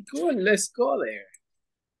 Hey, good, let's go there.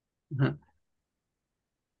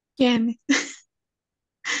 ¿Quién?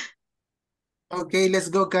 Okay, let's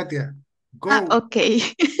go, Katia. Go. Okay.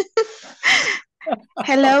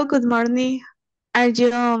 Hello, good morning. Are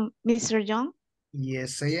you Mr. Young?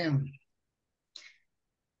 Yes, I am.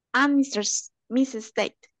 I'm Mrs.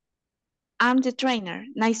 State. I'm the trainer.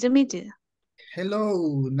 Nice to meet you.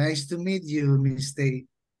 Hello, nice to meet you, Miss Tate.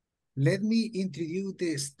 Let me introduce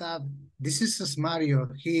the staff. This is Mario.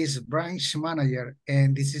 He is branch manager,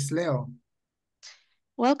 and this is Leo.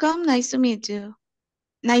 Welcome. Nice to meet you.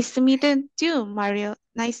 Nice to meet you, Mario.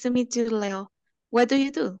 Nice to meet you, Leo. What do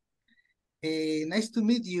you do? Nice to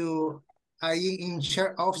meet you. I am in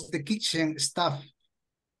charge of the kitchen staff.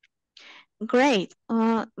 Great.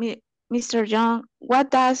 Mr. Young, what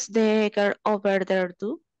does the girl over there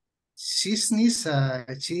do? She's Nisa.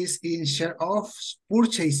 She's in charge of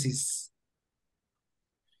purchases.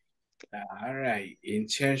 All right, in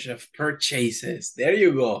charge of purchases. There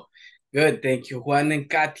you go. Good, thank you, Juan and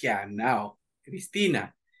Katia. Now,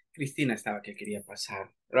 Cristina. Cristina estaba que quería pasar.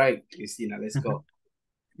 Right, Cristina, let's go.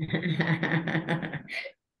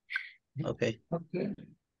 Okay. Okay.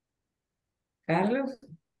 Carlos.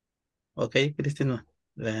 Okay, Cristina.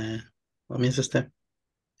 Comienza usted.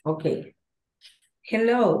 Okay.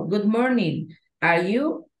 Hello, good morning. Are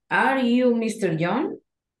you Mr. John?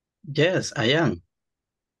 Yes, I am.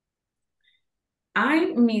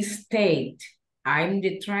 I'm Miss Tate. I'm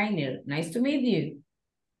the trainer. Nice to meet you.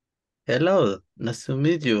 Hello, nice to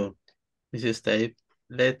meet you, Mrs. Tate.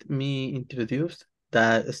 Let me introduce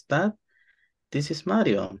the staff. This is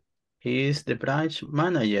Mario. He is the branch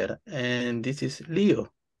manager, and this is Leo.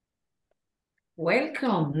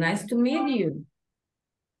 Welcome. Nice to meet you.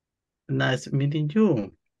 Nice meeting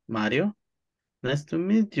you, Mario. Nice to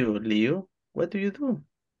meet you, Leo. What do you do?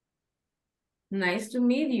 Nice to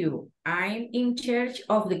meet you. I'm in charge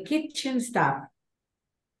of the kitchen staff.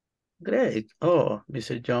 Great. Oh,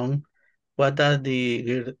 Mr. John, what does the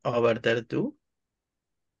girl over there do?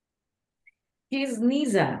 She's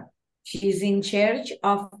Nisa. She's in charge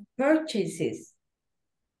of purchases.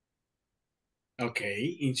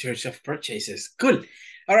 Okay, in charge of purchases. Cool.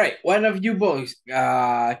 All right, one of you boys,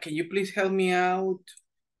 can you please help me out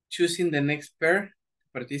choosing the next pair to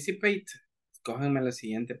participate? Escójanme la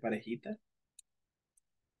siguiente parejita.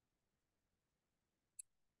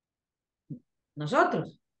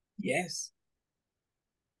 ¿Nosotros? Yes.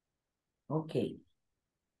 Ok.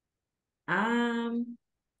 A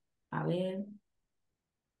ver.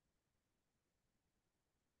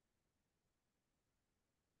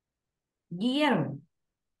 Guillermo.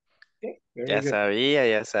 Okay, Ya sabía,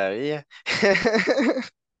 ya sabía.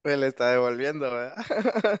 Pues le está devolviendo, ¿verdad?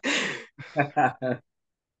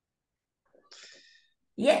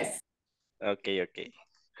 Yes. Okay, okay.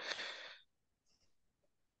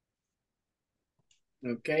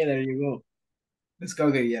 Okay, there you go. Let's go,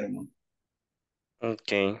 Guillermo.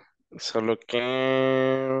 Okay. Solo que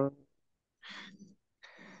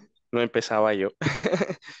no empezaba yo.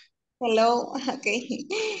 Hello, okay.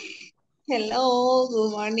 Hello,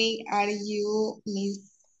 good morning. Are you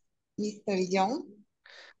Mr. Young?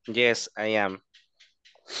 Yes, I am.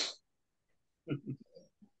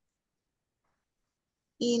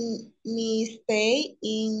 In me stay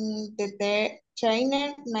in the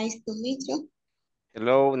trainer. Nice to meet you.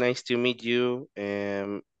 Hello, nice to meet you.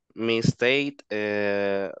 Miss Tate,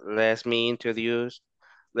 let me introduce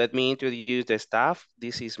the staff.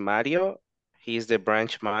 This is Mario. He's the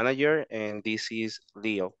branch manager, and this is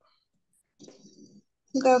Leo.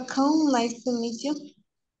 Welcome, nice to meet you.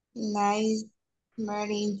 Nice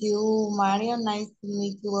meeting you, Mario. Nice to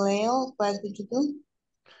meet you, Leo. What do you do?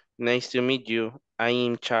 Nice to meet you. I'm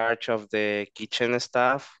in charge of the kitchen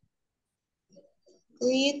staff.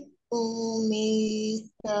 Greet to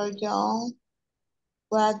Mr. John.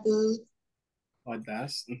 What do What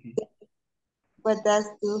does? what does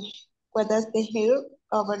do what does the hair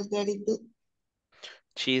over there do?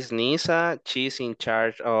 She's Nisa. She's in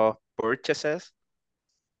charge of purchases.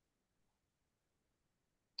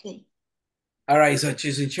 Okay. All right, so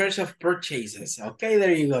she's in charge of purchases. Okay,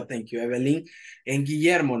 there you go. Thank you, Evelyn. And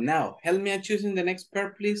Guillermo, now, help me out choosing the next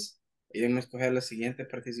pair, please. Ayúdenme a escoger la siguiente,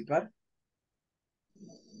 participar.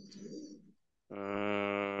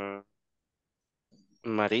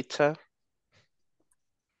 Maritza.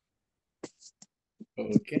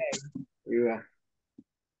 Okay, you are.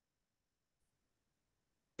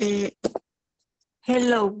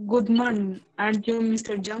 Hello, good morning. Are you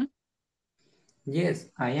Mr. John? Yes,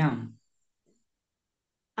 I am.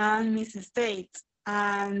 And Mrs. Tate.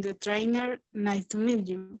 And the trainer, nice to meet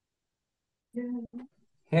you.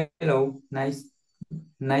 Hello, nice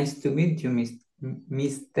to meet you,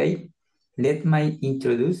 Miss Tate. Let me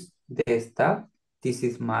introduce the staff. This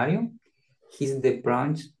is Mario. He's the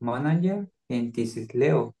branch manager, and this is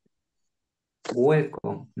Leo.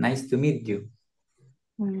 Welcome. Nice to meet you.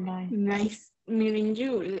 Nice meeting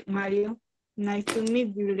you, Mario. Nice to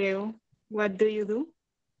meet you, Leo. What do you do?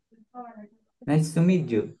 Nice to meet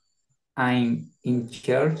you. I'm in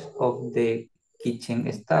charge of the kitchen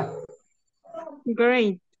staff.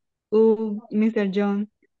 Great. Oh, Mr. John,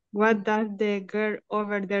 what does the girl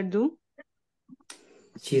over there do?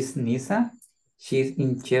 She's Nisa. She's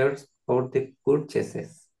in charge of the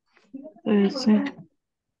purchases.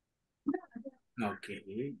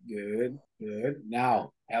 Okay, good, good.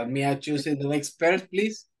 Now, help me out choosing the next pair,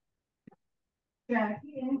 please.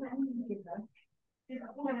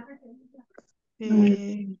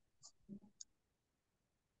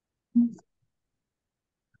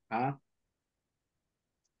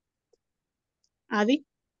 Adi.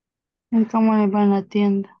 ¿Cómo le va en la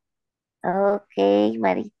tienda? Okay,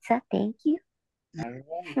 Maritza, thank you.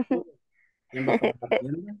 ¿Quién va para la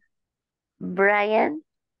tienda? Brian.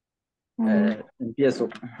 Empiezo.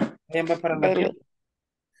 ¿Quién va para la Dele. tienda?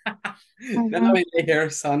 Now I hear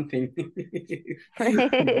something.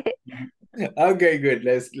 Okay, good.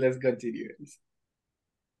 Let's continue.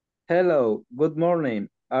 Hello, good morning.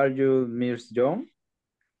 Are you Miss John?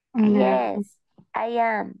 Yes, I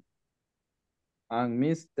am. I'm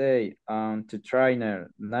Miss Day. I'm the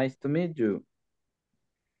trainer. Nice to meet you.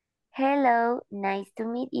 Hello, nice to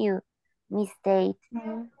meet you, Miss Tate.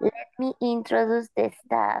 Let me introduce the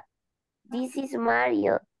staff. This is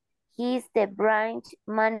Mario. He's the branch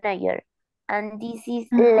manager. And this is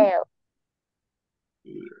Leo.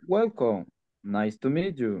 Welcome. Nice to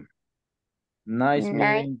meet you. Nice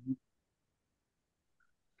meeting you.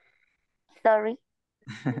 Sorry.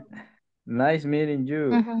 Nice meeting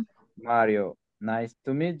you, Mario. Nice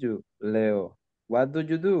to meet you, Leo. What do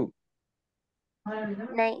you do?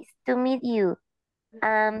 Nice to meet you.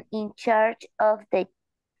 I'm in charge of the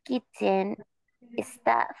kitchen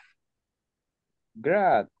staff.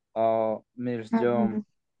 Great. Miss John,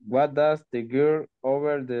 what does the girl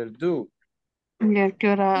over there do? ¿Y a qué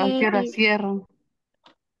hora cierran?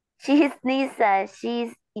 She's Nisa.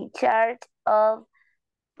 She's in charge of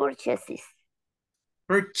purchases.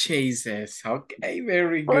 Purchases. Okay,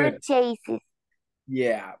 very good. Purchases.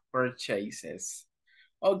 Yeah, purchases.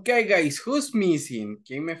 Okay, guys, who's missing?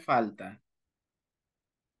 ¿Quién me falta?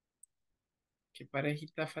 ¿Qué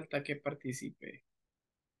parejita falta que participe?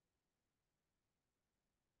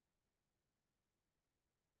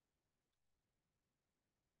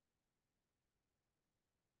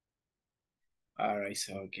 All right,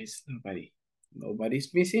 so okay, it's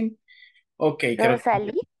nobody's missing. Okay,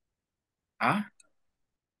 Rosalie.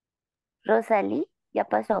 Rosalie, ya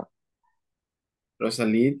pasó.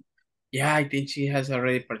 Rosalie. Yeah, I think she has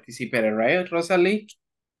already participated, right, Rosalie?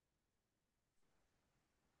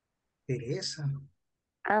 Teresa.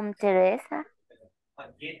 I'm Teresa.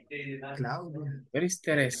 Claudia. Where is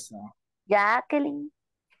Teresa? Jacqueline.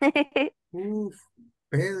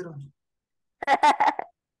 Pedro.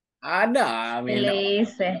 No, I mean,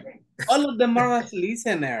 all of them are as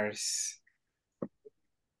listeners.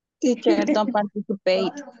 Teacher, don't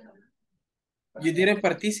participate. You didn't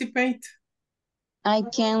participate? I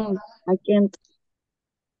can't.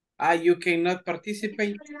 You cannot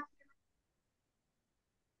participate?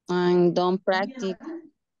 And don't practice.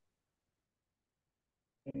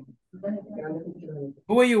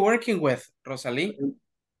 Who are you working with, Rosalie?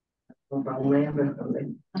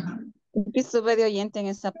 Yo estuve de oyente en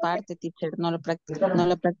esa parte, teacher. No lo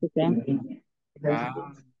practiqué. Ah,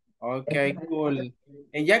 okay, cool.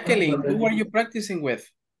 And Jacqueline, who were you practicing with?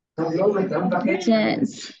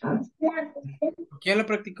 Yes. ¿Quién lo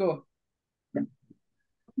practicó?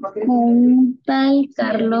 Un tal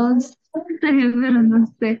Carlos, pero no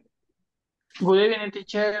sé. Good evening,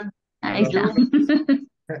 teacher. Ahí está.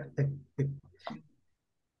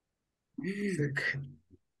 You?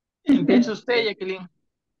 Empieza usted, Jacqueline.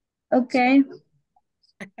 Okay.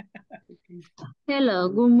 Hello,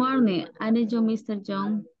 good morning. Are you Mr.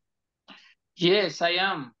 John? Yes, I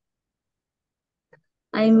am.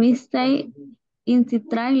 I mistake in the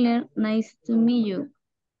trailer. Nice to meet you.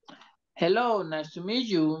 Hello, nice to meet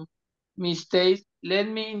you. Miss Tate, let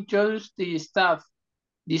me introduce the staff.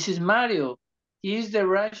 This is Mario. He is the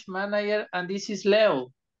branch manager, and this is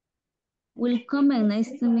Leo. Welcome and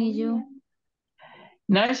nice to meet you.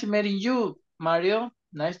 Nice meeting you, Mario.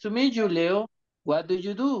 Nice to meet you, Leo. What do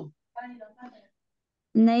you do?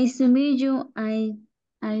 Nice to meet you.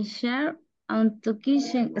 I share on the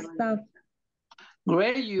kitchen stuff.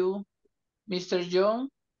 Great, you. Mr. John,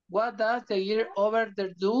 what does the girl over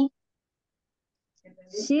there do?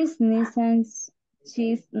 She's Nissan's.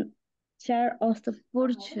 She's chair of the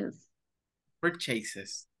purchase.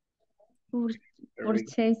 Purchases.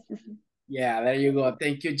 Purchases. Yeah, there you go.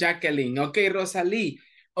 Thank you, Jacqueline. Okay, Rosalie.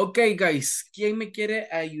 Okay, guys, ¿quién me quiere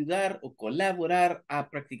ayudar o colaborar a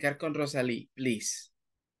practicar con Rosalie? Please.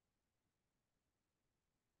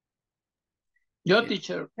 Yo,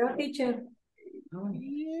 teacher. Yo, teacher.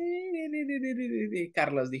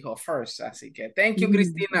 Carlos dijo first, así que thank you,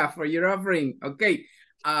 Cristina, for your offering. Okay,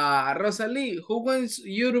 Rosalie, who wants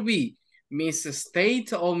you to be? Miss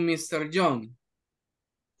State or Mr. John?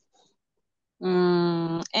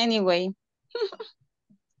 Anyway.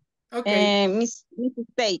 Okay. Miss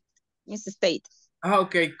State. Miss State.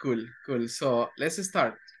 Okay, cool, cool. So let's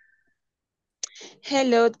start.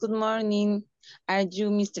 Hello, good morning. Are you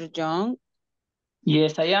Mr. John?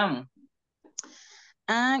 Yes, I am.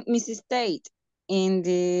 And Mrs. State, and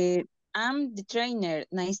I'm the trainer.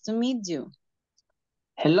 Nice to meet you.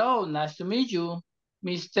 Hello, nice to meet you.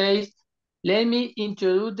 Miss Tate, let me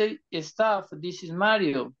introduce the staff. This is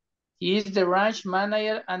Mario. He is the ranch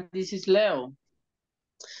manager, and this is Leo.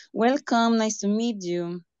 Welcome, nice to meet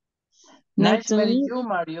you. Nice meeting you,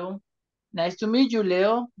 Mario. Nice to meet you,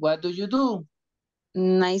 Leo. What do you do?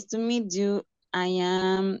 Nice to meet you. I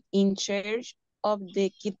am in charge of the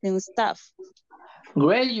kitchen staff.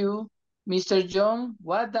 Great, you. Mr. John,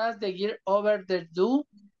 what does the girl over there do?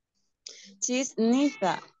 She's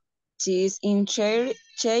Nisa. She's in charge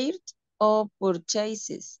of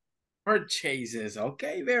purchases. Purchases.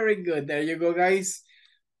 Okay, very good. There you go, guys.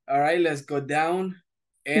 All right, let's go down.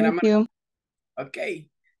 And Thank you. Okay.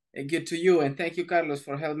 Thank you to you. And thank you, Carlos,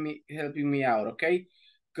 for helping me out. Okay.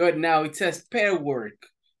 Good. Now it says pair work.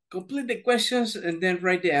 Complete the questions and then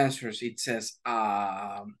write the answers. It says,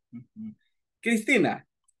 Cristina,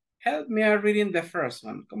 help me out reading the first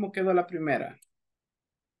one. ¿Cómo quedó la primera?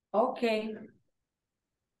 Okay.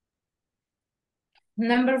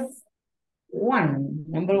 Number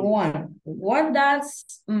one. What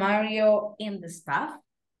does Mario in the staff?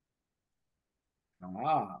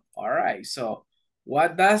 All right. So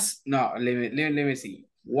what does, no, let me see.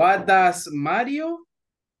 What does Mario?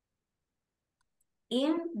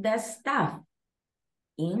 In the staff.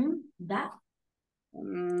 In the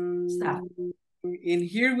staff. In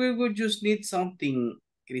here, we would just need something,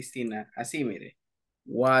 Cristina. Así, mire.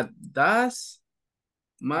 What does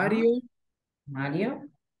Mario? Mario.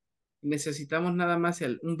 Necesitamos nada más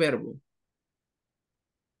un verbo.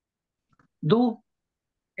 Do.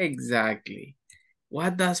 Exactly.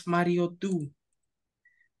 What does Mario do?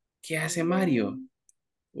 ¿Qué hace Mario?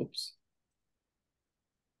 Oops.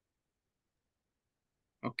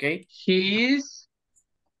 Okay. He is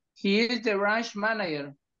the ranch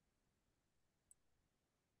manager.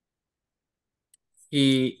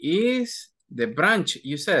 He is the branch,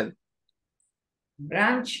 you said.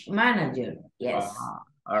 Branch manager, yes.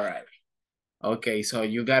 All right. Okay, so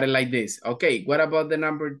you got it like this. Okay, what about the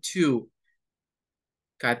number 2?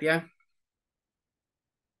 Katia?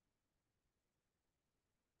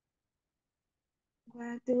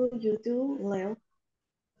 What do you do, Leo?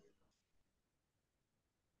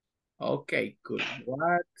 Okay, cool.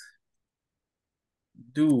 What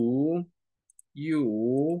do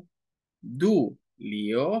you do,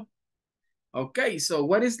 Leo? Okay, so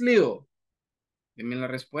what is Leo? Dime la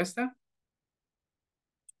respuesta.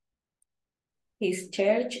 He's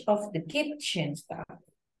charge of the kitchen staff.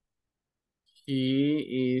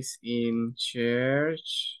 He is in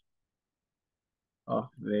charge of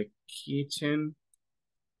the kitchen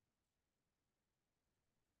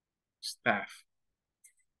Staff.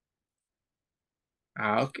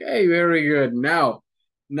 Okay, very good. Now,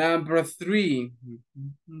 number 3.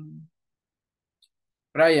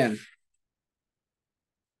 Brian.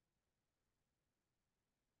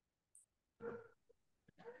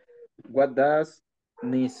 What does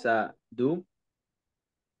Nisa do?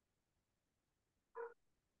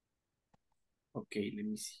 Okay, let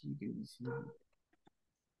me see.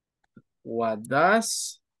 What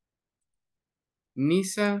does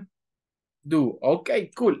Nisa do?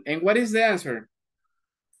 Okay, cool. And what is the answer?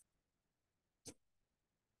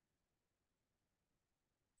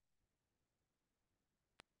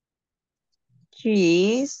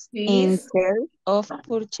 She is in charge of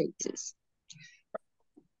purchases.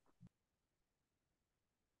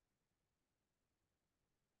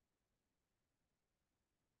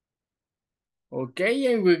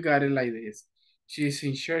 Okay, and we got it like this. She's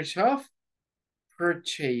in charge of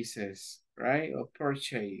purchases, right? Or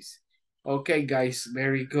purchase. Okay, guys,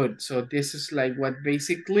 very good. So this is like what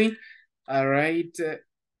basically, all right,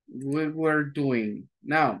 we were doing.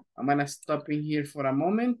 Now, I'm gonna stop in here for a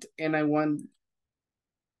moment and I want,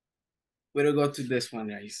 we'll go to this one,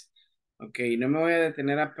 guys. Ok, no me voy a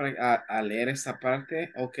detener a leer esta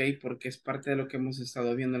parte, ok, porque es parte de lo que hemos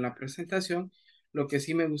estado viendo en la presentación. Lo que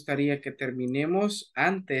sí me gustaría que terminemos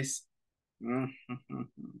antes.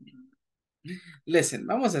 Listen,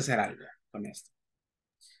 vamos a hacer algo con esto.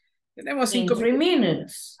 Tenemos 5 3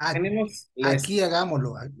 minutes. Tenemos, Aquí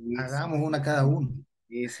hagámoslo, hagamos una cada uno.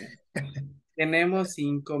 Dice, tenemos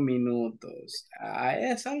 5 minutos. Ah,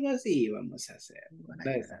 es algo así, vamos a hacer.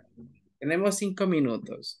 Tenemos 5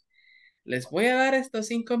 minutos. Les voy a dar estos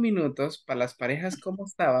 5 minutos para las parejas como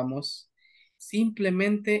estábamos.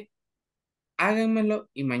 Simplemente háganmelo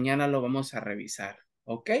y mañana lo vamos a revisar.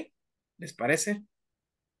 ¿Ok? ¿Les parece?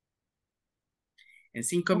 En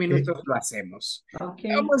 5 minutos lo hacemos. Ok.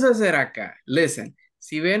 ¿Qué vamos a hacer acá? Listen,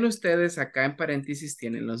 si ven ustedes acá en paréntesis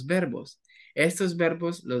tienen los verbos. Estos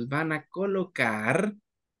verbos los van a colocar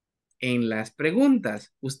en las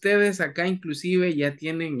preguntas. Ustedes acá inclusive ya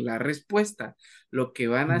tienen la respuesta. Lo que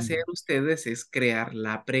van a hacer ustedes es crear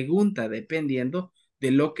la pregunta dependiendo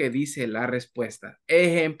de lo que dice la respuesta.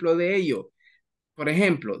 Ejemplo de ello. Por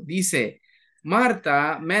ejemplo, dice,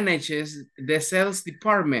 Marta manages the sales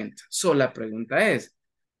department. So la pregunta es,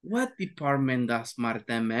 what department does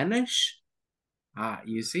Marta manage? Ah,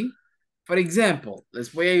 you see? For example,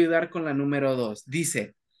 les voy a ayudar con la número 2.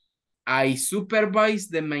 Dice, I supervise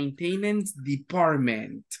the maintenance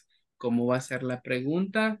department. ¿Cómo va a ser la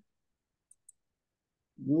pregunta?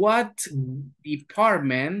 What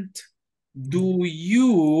department do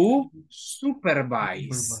you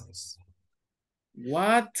supervise?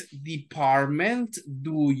 What department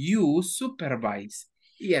do you supervise?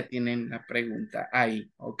 Y ya tienen la pregunta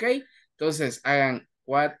ahí, ¿ok? Entonces hagan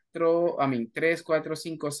 3, 4,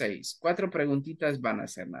 5, 6. 4 preguntitas van a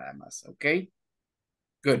ser nada más, ¿ok?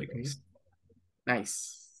 Good, guys.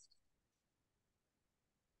 Nice.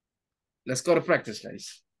 Let's go to practice,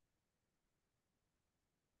 guys.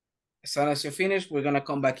 As soon as you finish, we're going to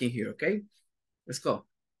come back in here, okay? Let's go.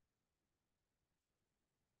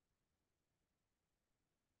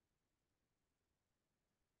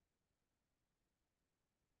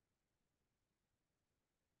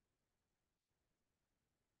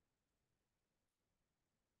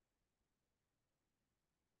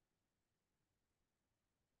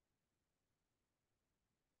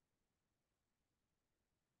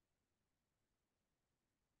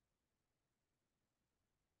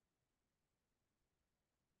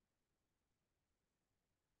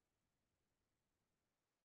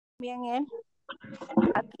 Bien, él.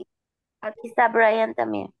 Aquí está Brian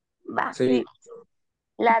también. Va. Sí.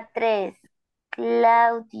 La 3.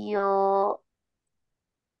 Claudio.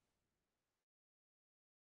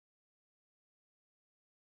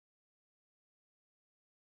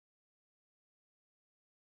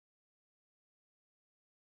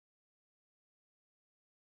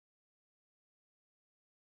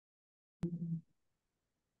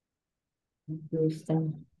 Aquí está.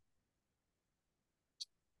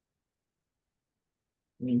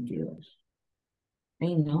 22.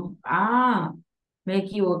 Ay, no. Ah, me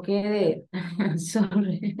equivoqué de.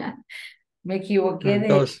 Sorry. Me equivoqué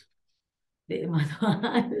Dos. de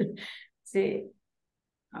manual. Sí.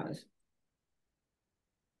 A ver.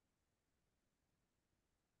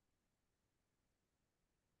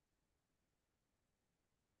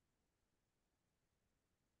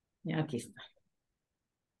 Ya aquí está.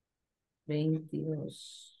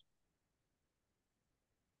 22.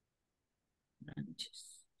 Branches.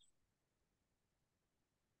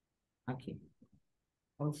 Aquí.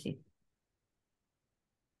 Oh, sí.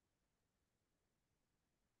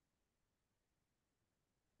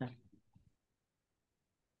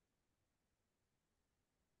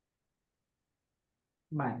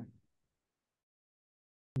 Vale.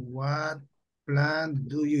 What plant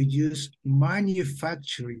do you use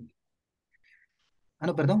manufacturing? Ah,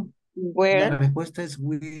 no, perdón. La Where respuesta es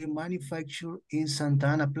we manufacture in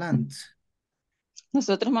Santa Ana plant.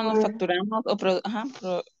 nosotros manufacturamos o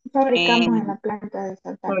Fabricamos en la planta de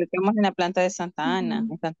Santa Ana. fabricamos en la planta de Santa Ana,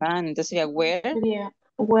 Ujú. en Santa Ana. Entonces sería where Sería,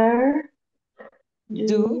 where do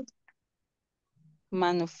do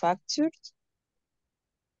manufactured,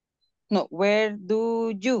 no, where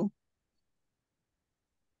do you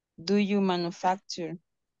manufacture,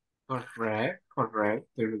 Correct, correct,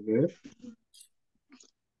 very good.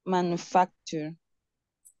 manufacture.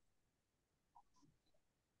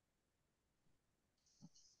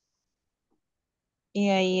 Y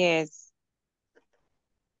ahí es,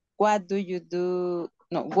 what do you do,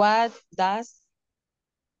 no, what does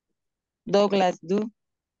Douglas do?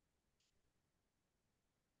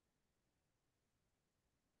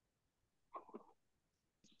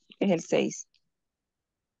 Es el 6.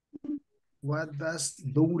 What does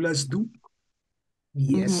Douglas do?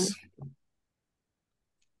 Yes.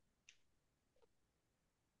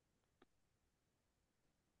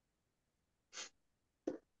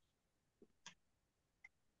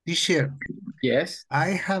 Teacher, Yes.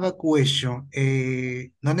 I have a question.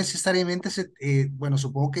 No necesariamente bueno,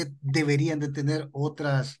 supongo que deberían de tener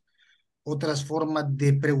otras formas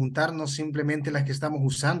de preguntarnos simplemente las que estamos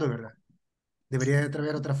usando, ¿verdad? Debería de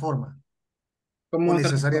haber otra forma. ¿Cómo O otra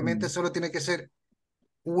necesariamente forma? solo tiene que ser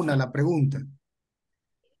una la pregunta.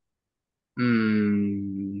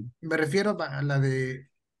 Me refiero a la de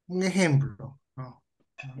un ejemplo, ¿no?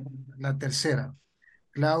 La tercera.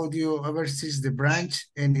 Claudio oversees the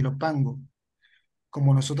branch en Ilopango.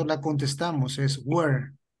 Como nosotros la contestamos es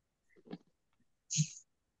where.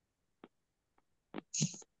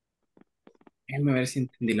 Déjame ver si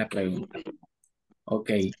entendí la pregunta. Ok,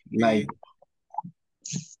 like.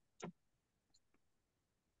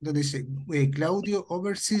 Donde dice, Claudio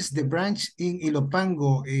oversees the branch in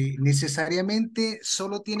Ilopango. Necesariamente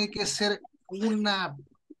solo tiene que ser una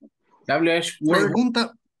WH word.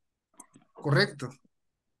 pregunta. Correcto.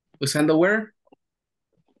 Usando where.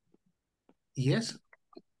 Yes.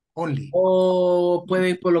 Only. O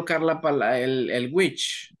puede colocar el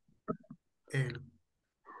which.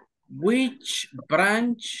 Which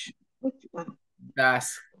branch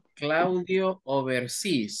does Claudio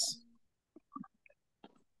oversees?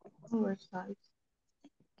 oversize.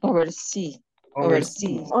 Oversee.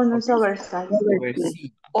 Oh, no es oversize.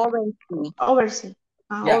 Oversee. Oversee.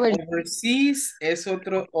 Ah, Ya, oversee. overseas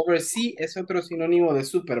oversee es otro sinónimo de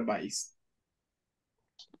supervise.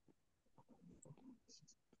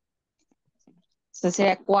 Entonces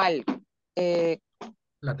sería cuál.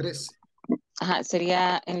 La 3. Ajá,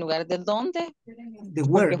 sería en lugar de dónde. The Porque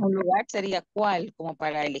where. es un lugar, sería cuál, como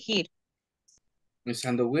para elegir.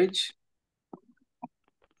 Usando which.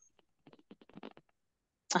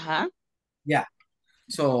 Ajá. Ya.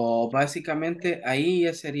 So, básicamente ahí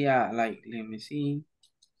ya sería, like, let me see.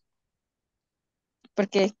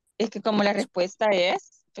 Porque es que como la respuesta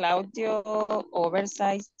es Claudio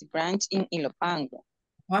oversized branch in Ilopango.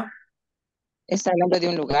 Ajá. Está hablando de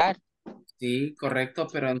un lugar. Sí, correcto,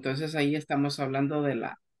 pero entonces ahí estamos hablando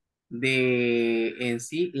de en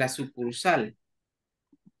sí, la sucursal.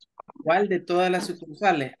 ¿Cuál de todas las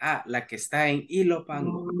sucursales? Ah, la que está en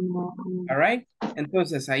Ilopango. All right.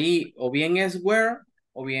 Entonces ahí o bien es where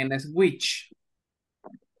o bien es which.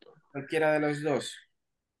 Cualquiera de los dos.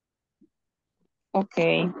 Ok.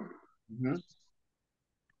 Ujú.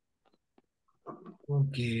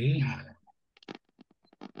 Ok.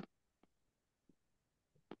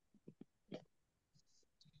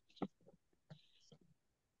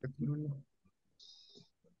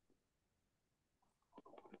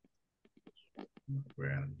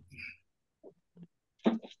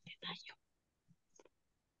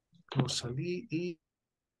 Rosalí y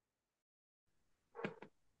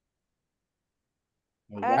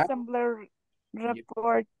Assembler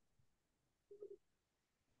report.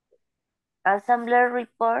 Assembler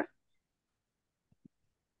report.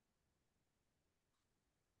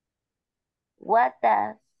 What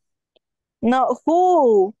does? No,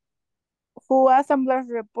 who assembler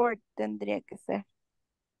report tendría que ser.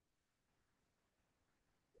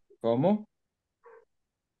 ¿Cómo?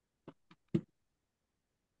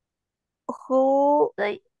 Who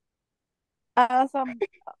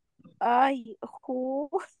ay, who.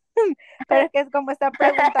 Pero es que es como está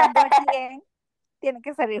preguntando a quién, tiene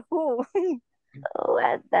que ser el who.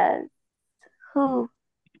 What does? Who?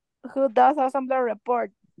 Who does assembler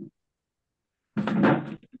report?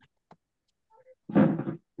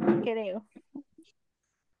 Creo.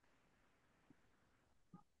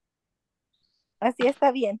 Así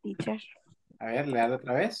está bien, teacher. A ver, léalo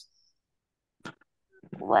otra vez.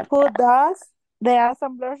 Who does the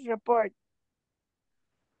assemblers report?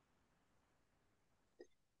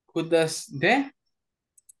 Who does the?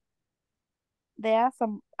 The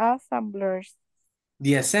assemblers.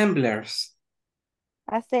 The assemblers.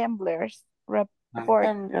 Assemblers report.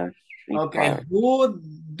 Assemblers Okay, report. who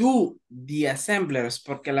do the assemblers?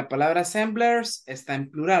 Porque la palabra assemblers está en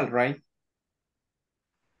plural, right?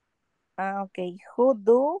 Okay. Who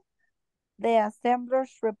do the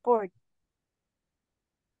assemblers report?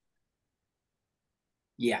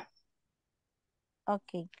 Yeah.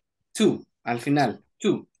 Okay. Two, al final,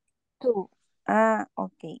 two. To.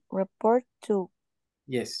 Okay. Report to.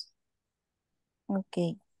 Yes.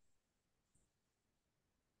 Okay.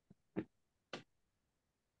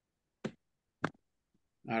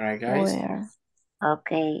 All right, guys. Where?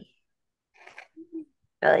 Okay.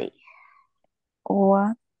 Ay.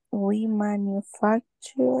 What we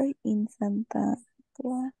manufacture in Santa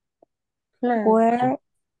Clara. Where?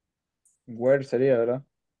 Where sería, ¿verdad?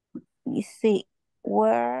 You see.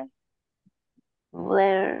 Where?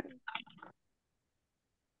 Where?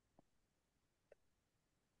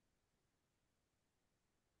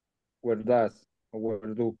 Where does o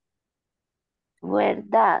where do. Where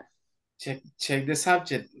does? Check the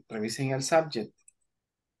subject. Revisen el subject.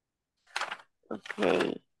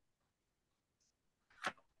 Okay.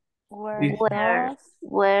 Where This- does?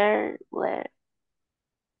 Where?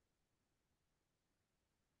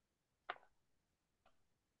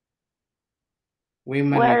 We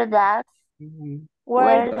Where does? Mhm. Where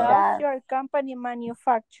Where does does? your company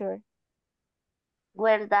manufacture?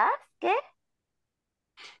 Where does? ¿Qué?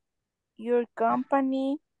 Your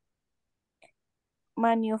company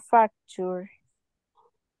manufacture.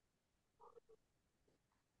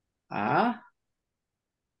 Ah.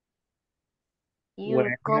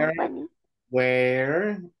 Your company.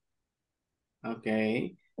 Where.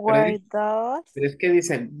 Okay. Where does? Pero es que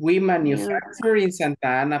dice, we manufacture in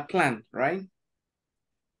Santa Ana plant, right?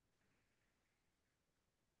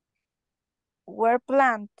 Where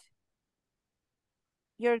plant?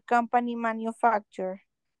 Your company manufacture.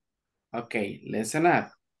 Okay, listen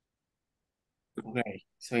up. Okay,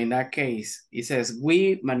 so in that case, it says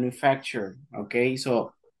we manufacture. Okay,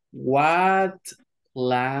 so what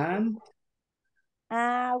plant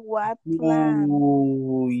What plant?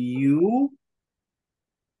 do you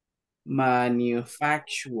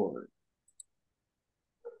manufacture?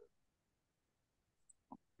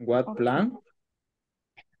 What plan?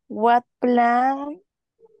 What plant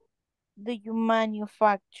do you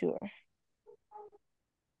manufacture?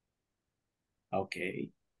 Okay.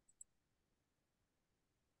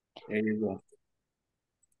 There you go.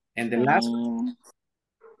 And the last one.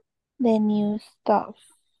 The new stuff.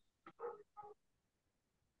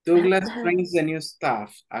 Douglas brings the new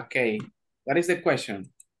stuff. Okay. What is the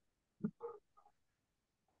question?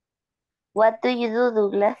 What do you do,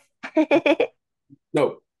 Douglas?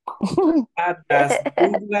 No. What does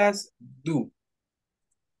Douglas do?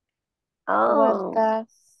 Oh.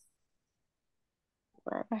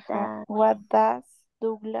 What does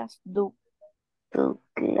Douglas do?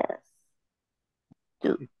 Douglas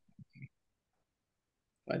do.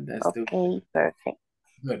 What does Okay, perfect.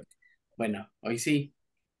 Good. Bueno, hoy sí.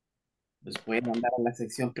 Los voy a mandar a la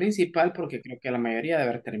sección principal porque creo que la mayoría debe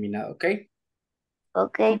haber terminado, ¿ok?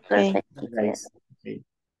 Okay, perfect. Guys. Okay.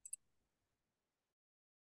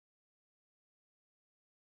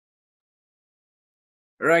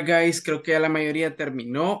 Alright, guys, creo que ya la mayoría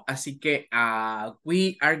terminó, así que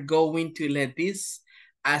we are going to let this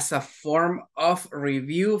as a form of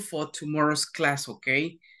review for tomorrow's class, ¿ok?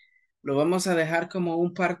 Lo vamos a dejar como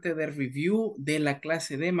un parte de review de la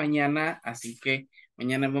clase de mañana, así que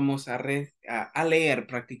mañana vamos a leer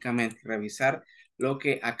prácticamente, revisar lo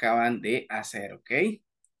que acaban de hacer, ¿ok?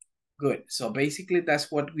 Good. So basically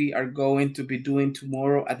that's what we are going to be doing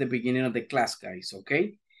tomorrow at the beginning of the class, guys,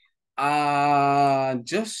 ¿ok?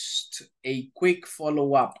 Just a quick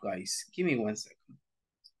follow-up, guys. Give me 1 second.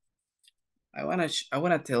 I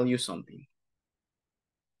wanna tell you something.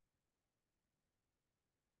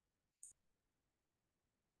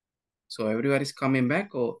 So everybody's coming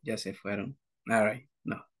back o ya se fueron? All right,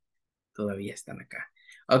 no, todavía están acá.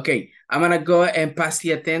 Okay, I'm gonna go and pass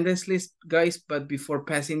the attendance list, guys, but before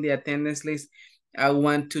passing the attendance list, I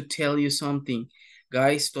want to tell you something.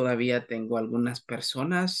 Guys, todavía tengo algunas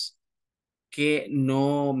personas que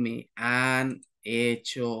no me han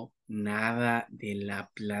hecho nada de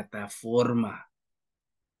la plataforma.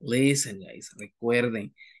 Listen, guys,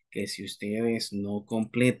 recuerden que si ustedes no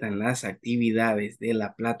completan las actividades de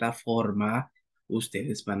la plataforma,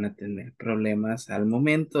 ustedes van a tener problemas al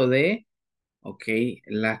momento de ok,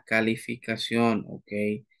 la calificación, ok.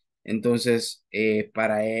 Entonces,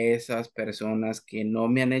 para esas personas que no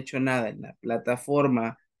me han hecho nada en la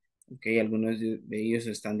plataforma, ok, algunos de ellos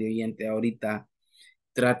están de oyente ahorita,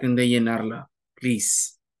 traten de llenarla,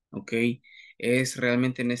 please, ok. Es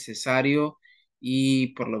realmente necesario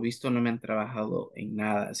y por lo visto no me han trabajado en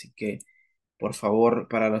nada, así que por favor,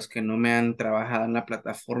 para los que no me han trabajado en la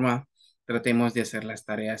plataforma, tratemos de hacer las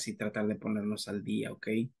tareas y tratar de ponernos al día, ok.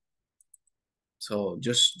 So,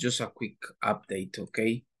 just a quick update,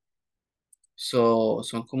 okay? So,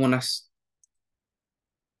 son como unas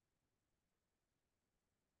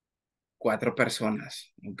 4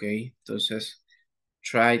 personas, okay? Entonces,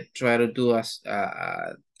 try to do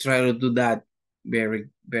try to do that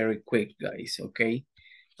very quick, guys, okay?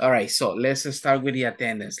 All right, so let's start with the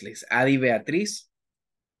attendance list. Adi Beatriz.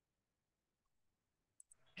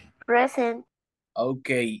 Present.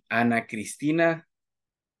 Okay, Ana Cristina.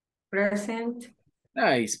 Present.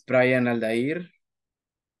 Nice. Brian Aldair.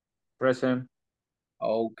 Present.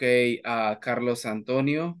 Okay, Carlos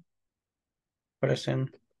Antonio. Present.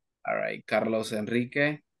 All right, Carlos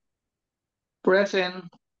Enrique. Present.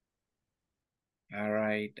 All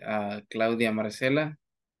right, Claudia Marcela.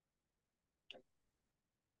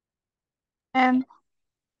 And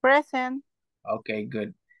present. Okay,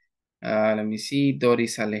 good. Let me see,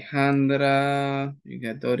 Doris Alejandra. You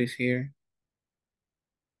got Doris here.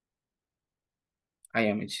 I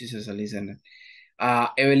am, she's a listener.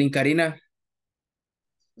 Evelyn Karina.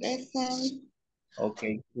 Present.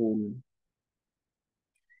 Okay, cool.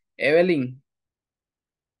 Evelyn.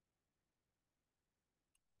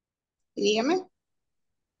 Dígame.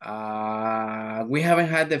 We haven't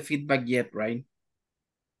had the feedback yet, right?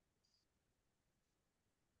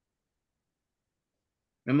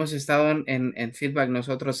 No hemos estado en feedback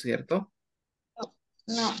nosotros, ¿cierto?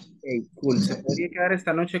 No. Okay, cool. ¿Se podría quedar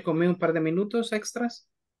esta noche conmigo un par de minutos extras?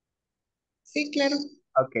 Sí, claro.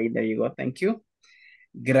 Okay, there you go. Thank you.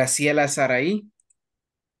 Graciela Saraí.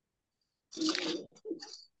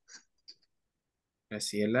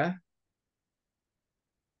 Graciela.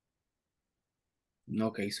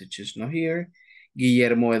 Okay, so she's not here.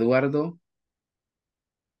 Guillermo Eduardo.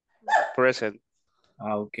 Present.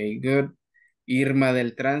 Okay, good. Irma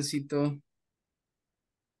del Tránsito.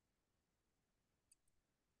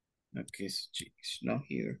 Okay, so she's not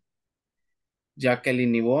here.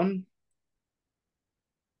 Jacqueline Ivonne.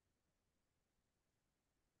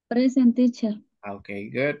 Present, teacher. Okay,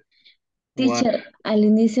 good. Teacher, al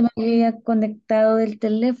inicio me había conectado del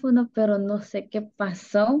teléfono, pero no sé qué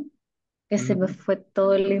pasó, que se me fue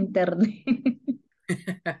todo el internet.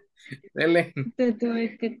 Dele. Te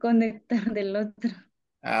tuve que conectar del otro.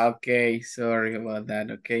 Okay, sorry about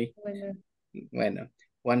that, okay. Bueno. Bueno,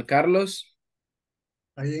 Juan Carlos.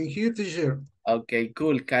 I am here, teacher. Okay,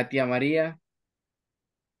 cool. Katia María.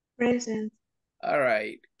 Present. All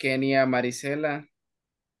right. Kenia Marisela.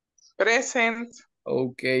 Present.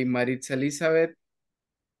 Okay, Maritza Elizabeth.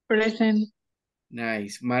 Present.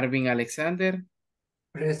 Nice. Marvin Alexander.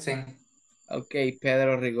 Present. Okay,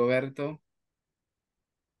 Pedro Rigoberto.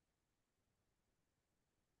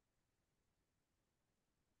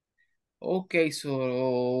 Okay,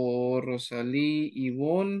 so Rosalí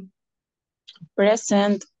Ivonne.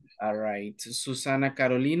 Present. All right. Susana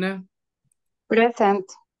Carolina. Present.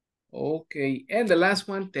 Okay, and the last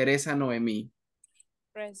one, Teresa Noemi.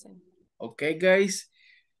 Present. Okay, guys.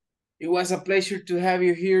 It was a pleasure to have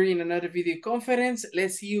you here in another video conference.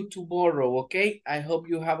 Let's see you tomorrow, okay? I hope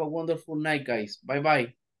you have a wonderful night, guys.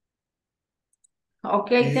 Bye-bye.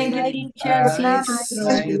 Okay, thank you, Hey, teacher. good See you night.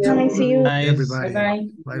 tomorrow. See you Bye. tomorrow, See you. Nice. everybody. Bye-bye.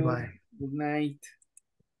 Bye-bye. Good night.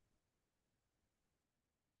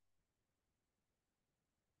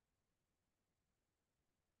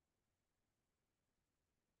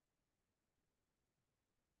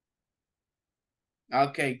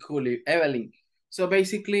 Okay, cool, Evelyn. So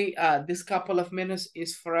basically, this couple of minutes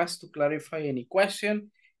is for us to clarify any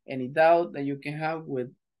question, any doubt that you can have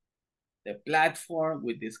with the platform,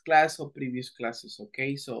 with this class or previous classes,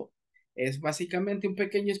 okay? So, es básicamente un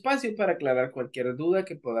pequeño espacio para aclarar cualquier duda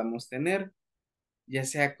que podamos tener, ya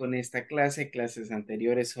sea con esta clase, clases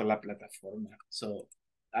anteriores o la plataforma. So,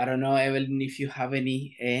 I don't know, Evelyn, if you have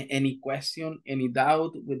any question, any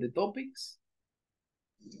doubt with the topics.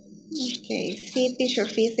 Ok, sí, teacher,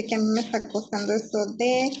 fíjese que a mí me está costando eso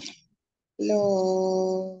de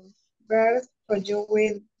los verbs for you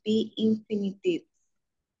will be infinitive.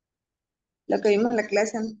 Lo que vimos en la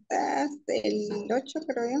clase antes del 8,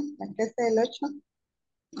 creo yo, la clase del 8,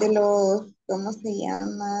 de los, ¿cómo se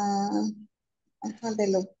llama? Ajá,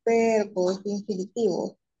 de los verbos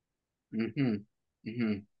infinitivos.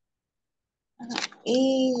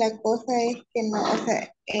 Y la cosa es que no, o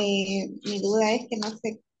sea, mi duda es que no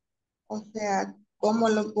sé, o sea, cómo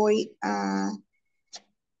lo voy a,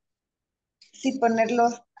 si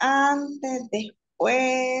ponerlos antes,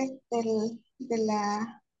 después de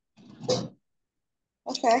la,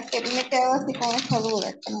 o sea, es que me quedo así con esa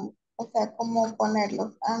duda, o sea, cómo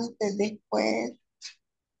ponerlos antes, después.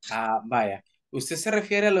 Ah, vaya. ¿Usted se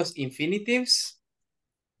refiere a los infinitives?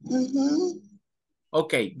 Ujú.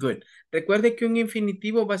 Ok, good. Recuerde que un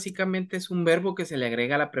infinitivo básicamente es un verbo que se le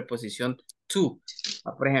agrega a la preposición to.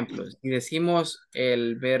 Por ejemplo, si decimos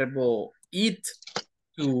el verbo eat,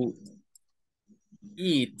 to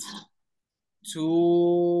eat,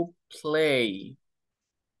 to play,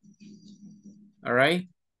 all right?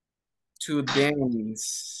 To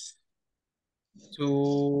dance, to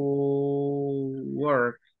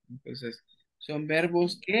work. Entonces, son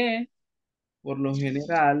verbos que por lo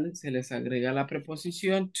general se les agrega la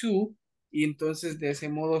preposición to y entonces de ese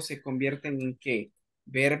modo se convierten en ¿qué?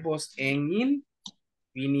 Verbos en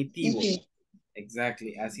infinitivo. Sí.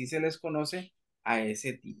 Exactly. Así se les conoce a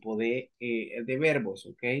ese tipo de verbos,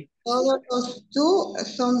 ¿ok? Todos los to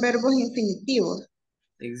son verbos infinitivos.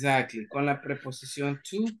 Exactly. Con la preposición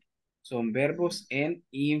to son verbos en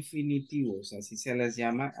infinitivos. Así se les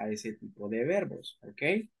llama a ese tipo de verbos,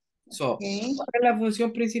 ¿ok? So, ¿cuál es la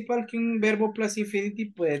función principal que un verbo plus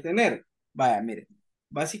infinitive puede tener? Vaya, mire.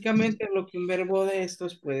 Básicamente lo que un verbo de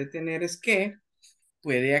estos puede tener es que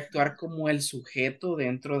puede actuar como el sujeto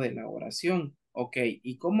dentro de la oración. Ok,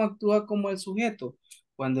 ¿y cómo actúa como el sujeto?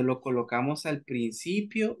 Cuando lo colocamos al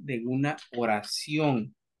principio de una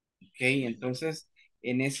oración. Ok, entonces,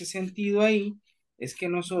 en ese sentido ahí, es que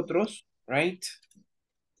nosotros, right,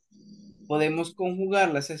 podemos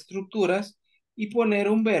conjugar las estructuras y poner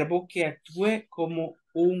un verbo que actúe como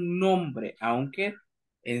un nombre, aunque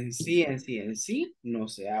en sí, no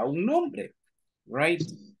sea un nombre, right?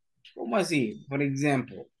 ¿Cómo así? For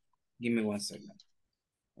example, give me one second.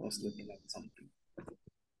 I was looking at something.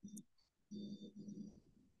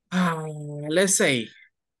 Let's say,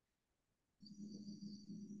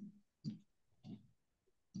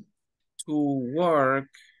 to work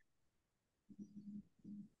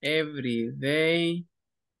every day.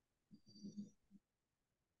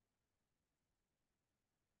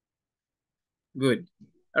 Good.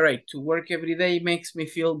 All right, to work every day makes me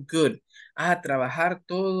feel good. Trabajar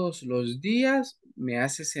todos los días me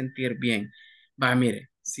hace sentir bien. Va,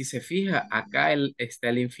 mire, si se fija, acá está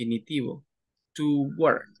el infinitivo. To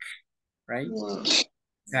work, right?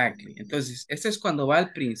 Exactly. Entonces, esto es cuando va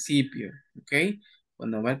al principio, ¿ok?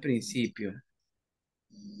 Cuando va al principio.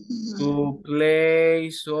 To play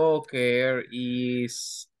soccer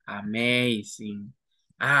is amazing.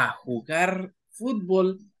 Jugar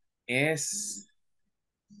fútbol es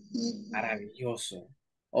maravilloso.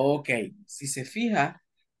 Ok, si se fija,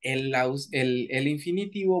 el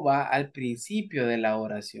infinitivo va al principio de la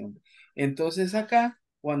oración. Entonces acá,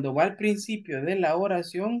 cuando va al principio de la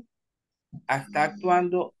oración, está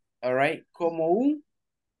actuando, all right, como un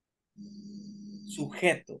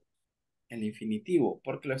sujeto, el infinitivo,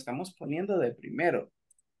 porque lo estamos poniendo de primero.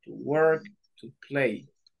 To work, to play.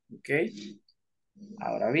 Ok.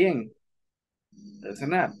 Ahora bien,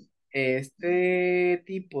 personal, este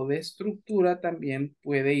tipo de estructura también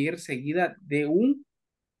puede ir seguida de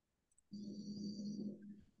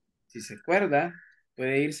si se acuerda,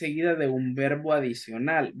 puede ir seguida de un verbo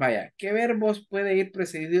adicional. Vaya, ¿qué verbos puede ir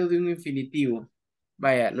precedido de un infinitivo?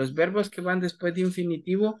 Vaya, los verbos que van después de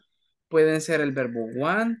infinitivo pueden ser el verbo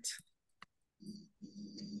want,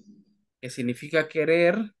 que significa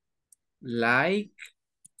querer, like,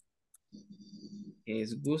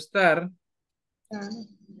 es gustar,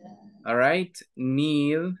 all right,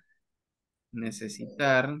 need,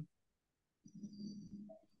 necesitar,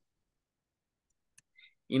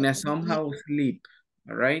 in a somehow sleep,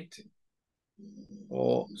 all right,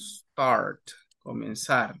 o start,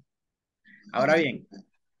 comenzar. Ahora bien,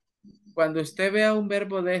 cuando usted vea un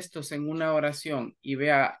verbo de estos en una oración y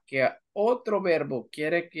vea que otro verbo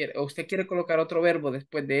o usted quiere colocar otro verbo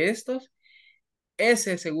después de estos,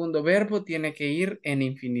 ese segundo verbo tiene que ir en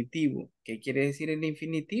infinitivo. ¿Qué quiere decir en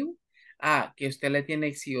infinitivo? Que usted le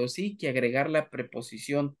tiene sí o sí que agregar la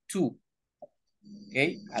preposición to, ¿ok?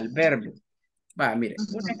 Al verbo. Va, mire,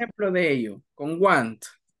 un ejemplo de ello, con want.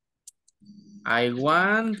 I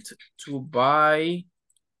want to buy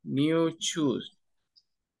new shoes.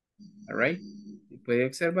 All right. Y puede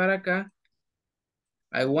observar acá.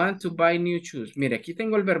 I want to buy new shoes. Mire, aquí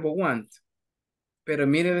tengo el verbo want. Pero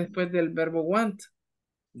mire después del verbo want.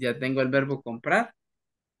 Ya tengo el verbo comprar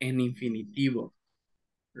en infinitivo.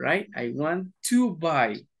 Right? I want to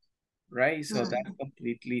buy. right? So that's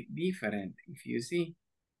completely different, if you see.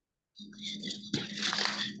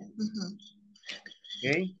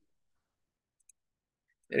 Okay.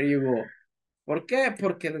 There you go. ¿Por qué?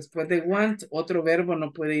 Porque después de want, otro verbo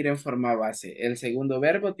no puede ir en forma base. El segundo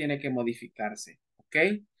verbo tiene que modificarse. ¿Ok?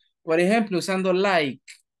 Por ejemplo, usando like.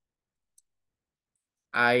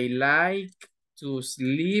 I like to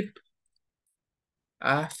sleep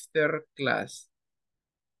after class.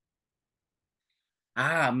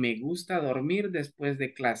 Ah, me gusta dormir después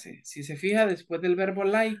de clase. Si se fija, después del verbo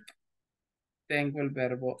like, tengo el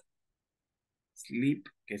verbo sleep,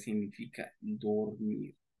 que significa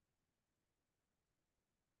dormir.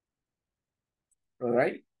 All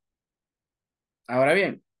right. Ahora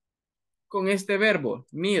bien, con este verbo,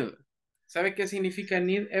 need. ¿Sabe qué significa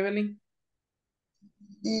need, Evelyn?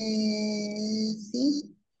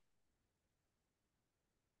 Sí.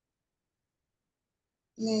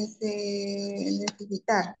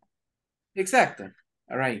 Necesitar. Exacto.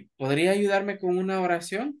 All right. ¿Podría ayudarme con una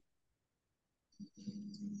oración?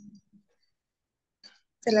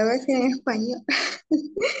 Se la voy a decir en español.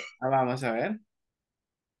 Ah, vamos a ver.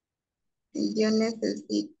 Yo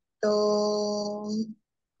necesito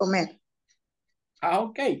comer. Ah,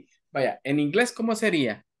 ok. Vaya, en inglés, ¿cómo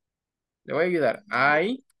sería? Le voy a ayudar.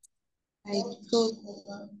 I cook.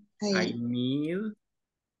 I need.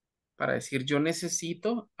 Para decir yo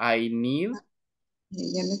necesito. I need.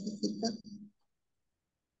 Yo necesito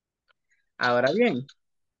Ahora bien.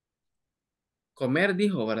 Comer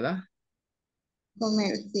dijo, ¿verdad?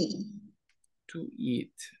 comer, sí. To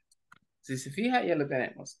eat. Si se fija, ya lo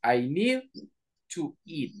tenemos. I need to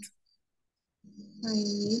eat. I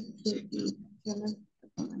need to eat. Yo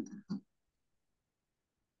necesito comer. Ajá.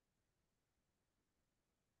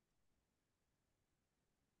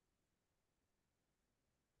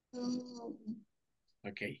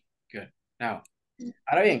 Ok, good. Now,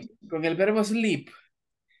 ahora bien, con el verbo sleep,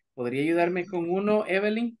 ¿podría ayudarme con uno,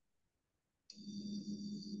 Evelyn?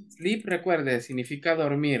 Sleep, recuerde, significa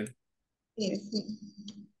dormir. Sí, sí.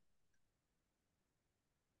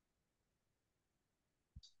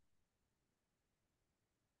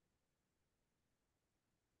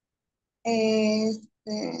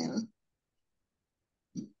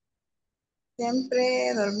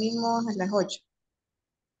 Siempre dormimos a las 8.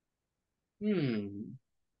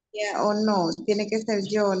 Ya, o no, tiene que ser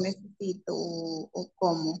yo necesito o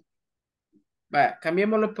cómo. Va,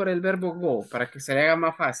 cambiémoslo por el verbo go para que se le haga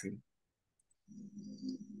más fácil.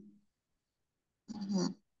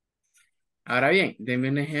 Ajá. Ahora bien, denme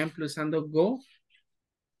un ejemplo usando go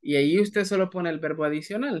y ahí usted solo pone el verbo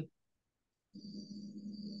adicional.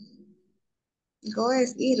 Go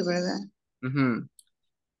es ir, ¿verdad?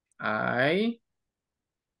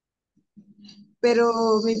 Pero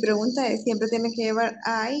mi pregunta es, ¿siempre tiene que llevar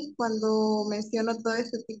I cuando menciono todo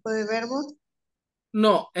este tipo de verbos?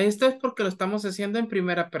 No, esto es porque lo estamos haciendo en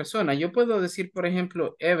primera persona. Yo puedo decir, por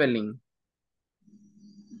ejemplo, Evelyn.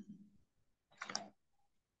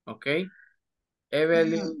 ¿Ok?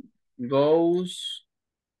 Evelyn goes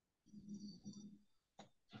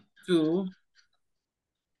to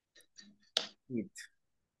eat.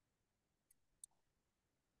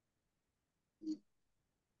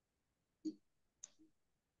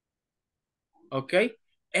 ¿Ok?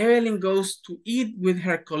 Evelyn goes to eat with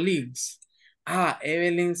her colleagues. Ah,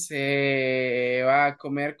 Evelyn se va a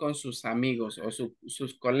comer con sus amigos o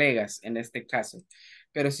sus colegas en este caso.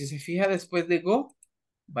 Pero si se fija después de go,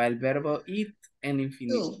 va el verbo eat en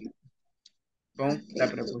infinitivo. Con la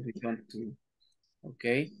preposición to. ¿Ok?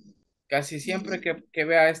 Casi siempre que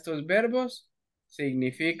vea estos verbos,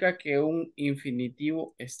 significa que un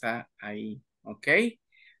infinitivo está ahí. ¿Ok?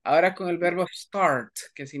 Ahora con el verbo start,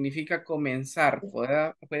 que significa comenzar.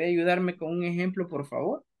 ¿Puede ayudarme con un ejemplo, por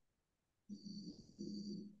favor?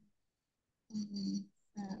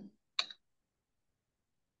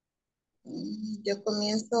 Yo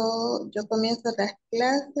comienzo las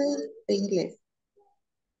clases de inglés.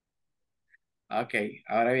 Ok,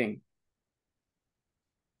 ahora bien.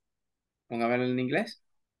 Póngamelo en inglés.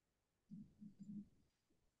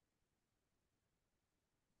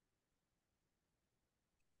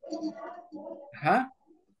 Ajá.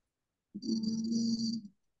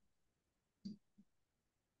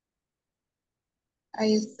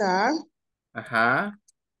 I start Ajá.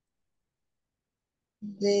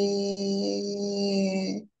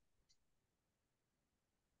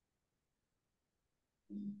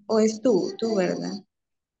 o es tú, ¿verdad?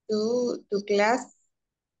 Tu clase.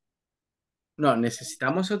 No,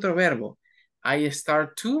 necesitamos otro verbo. I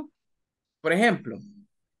start to, por ejemplo,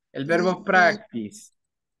 el verbo practice.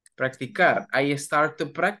 Practicar. I start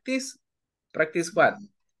to practice. Practice what?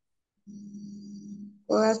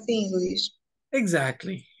 was English.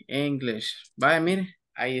 Exactly, English. Vaya, mire,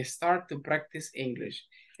 I start to practice English.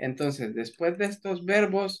 Entonces, después de estos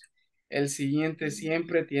verbos, el siguiente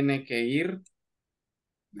siempre tiene que ir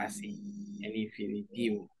así, en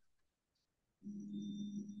infinitivo.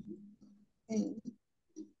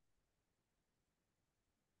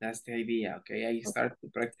 That's the idea, okay? I start to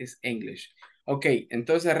practice English. Ok,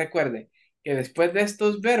 entonces recuerde que después de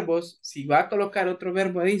estos verbos, si va a colocar otro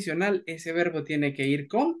verbo adicional, ese verbo tiene que ir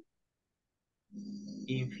con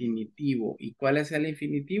infinitivo. ¿Y cuál es el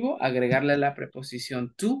infinitivo? Agregarle la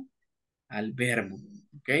preposición to al verbo,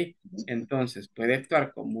 ¿ok? Entonces puede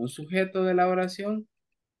actuar como un sujeto de la oración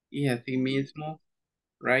y asimismo,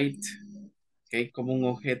 right, ¿ok? Como un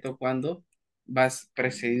objeto cuando vas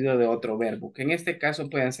precedido de otro verbo, que en este caso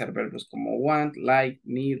pueden ser verbos como want, like,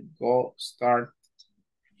 need, go, start,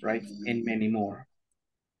 right, and many more.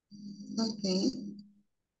 Ok.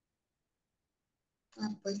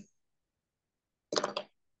 Pues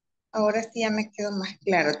ahora sí ya me quedó más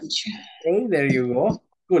claro, teacher. Okay, there you go.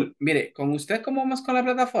 Cool. Mire, ¿con usted cómo vamos con la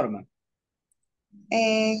plataforma?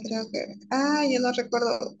 Creo que, yo no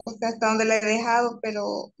recuerdo, o sea, hasta dónde la he dejado,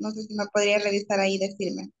 pero no sé si me podría revisar ahí y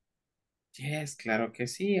decirme. Yes, claro que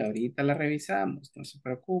sí. Ahorita la revisamos. No se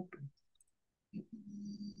preocupe.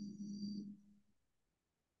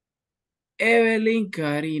 Evelyn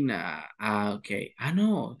Karina. Ok.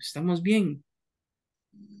 No, estamos bien.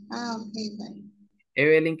 Ok, bye.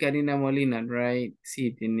 Evelyn Karina Molina, right?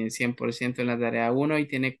 Sí, tiene 100% en la tarea 1 y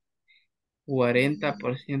tiene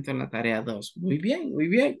 40% en la tarea 2. Muy bien, muy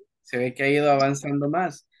bien. Se ve que ha ido avanzando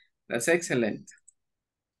más. That's excellent.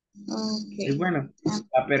 Muy Ok. bueno.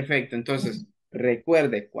 Está perfecto. Entonces,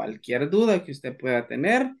 recuerde cualquier duda que usted pueda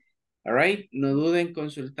tener. All right. No duden en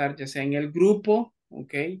consultar ya sea en el grupo,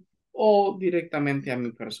 ok, o directamente a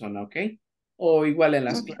mi persona, ok, o igual en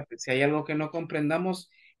las clases. Si hay algo que no comprendamos,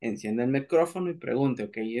 encienda el micrófono y pregunte,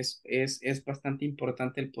 ok. Es bastante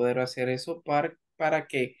importante el poder hacer eso para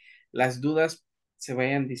que las dudas se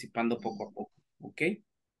vayan disipando poco a poco, ok.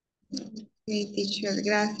 Sí, teacher,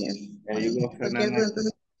 gracias. There you go, Cualquier Fernanda. duda,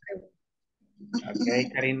 entonces,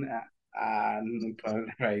 Ok, Karina, no problem,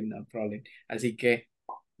 right, no problem. Así que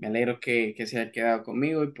me alegro que se haya quedado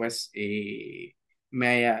conmigo y pues me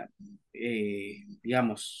haya,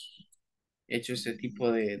 digamos, hecho este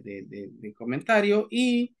tipo de comentario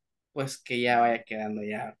y pues que ya vaya quedando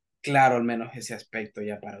ya claro al menos ese aspecto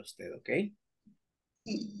ya para usted, ¿ok? There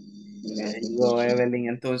gracias, you go, teacher. Evelyn.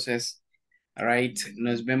 Entonces, all right,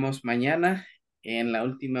 nos vemos mañana en la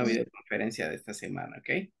última videoconferencia de esta semana,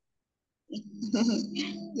 ¿ok? Good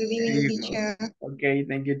There evening, you go. teacher. Okay,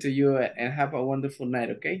 thank you to you and have a wonderful night,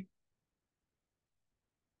 okay?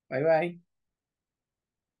 Bye bye.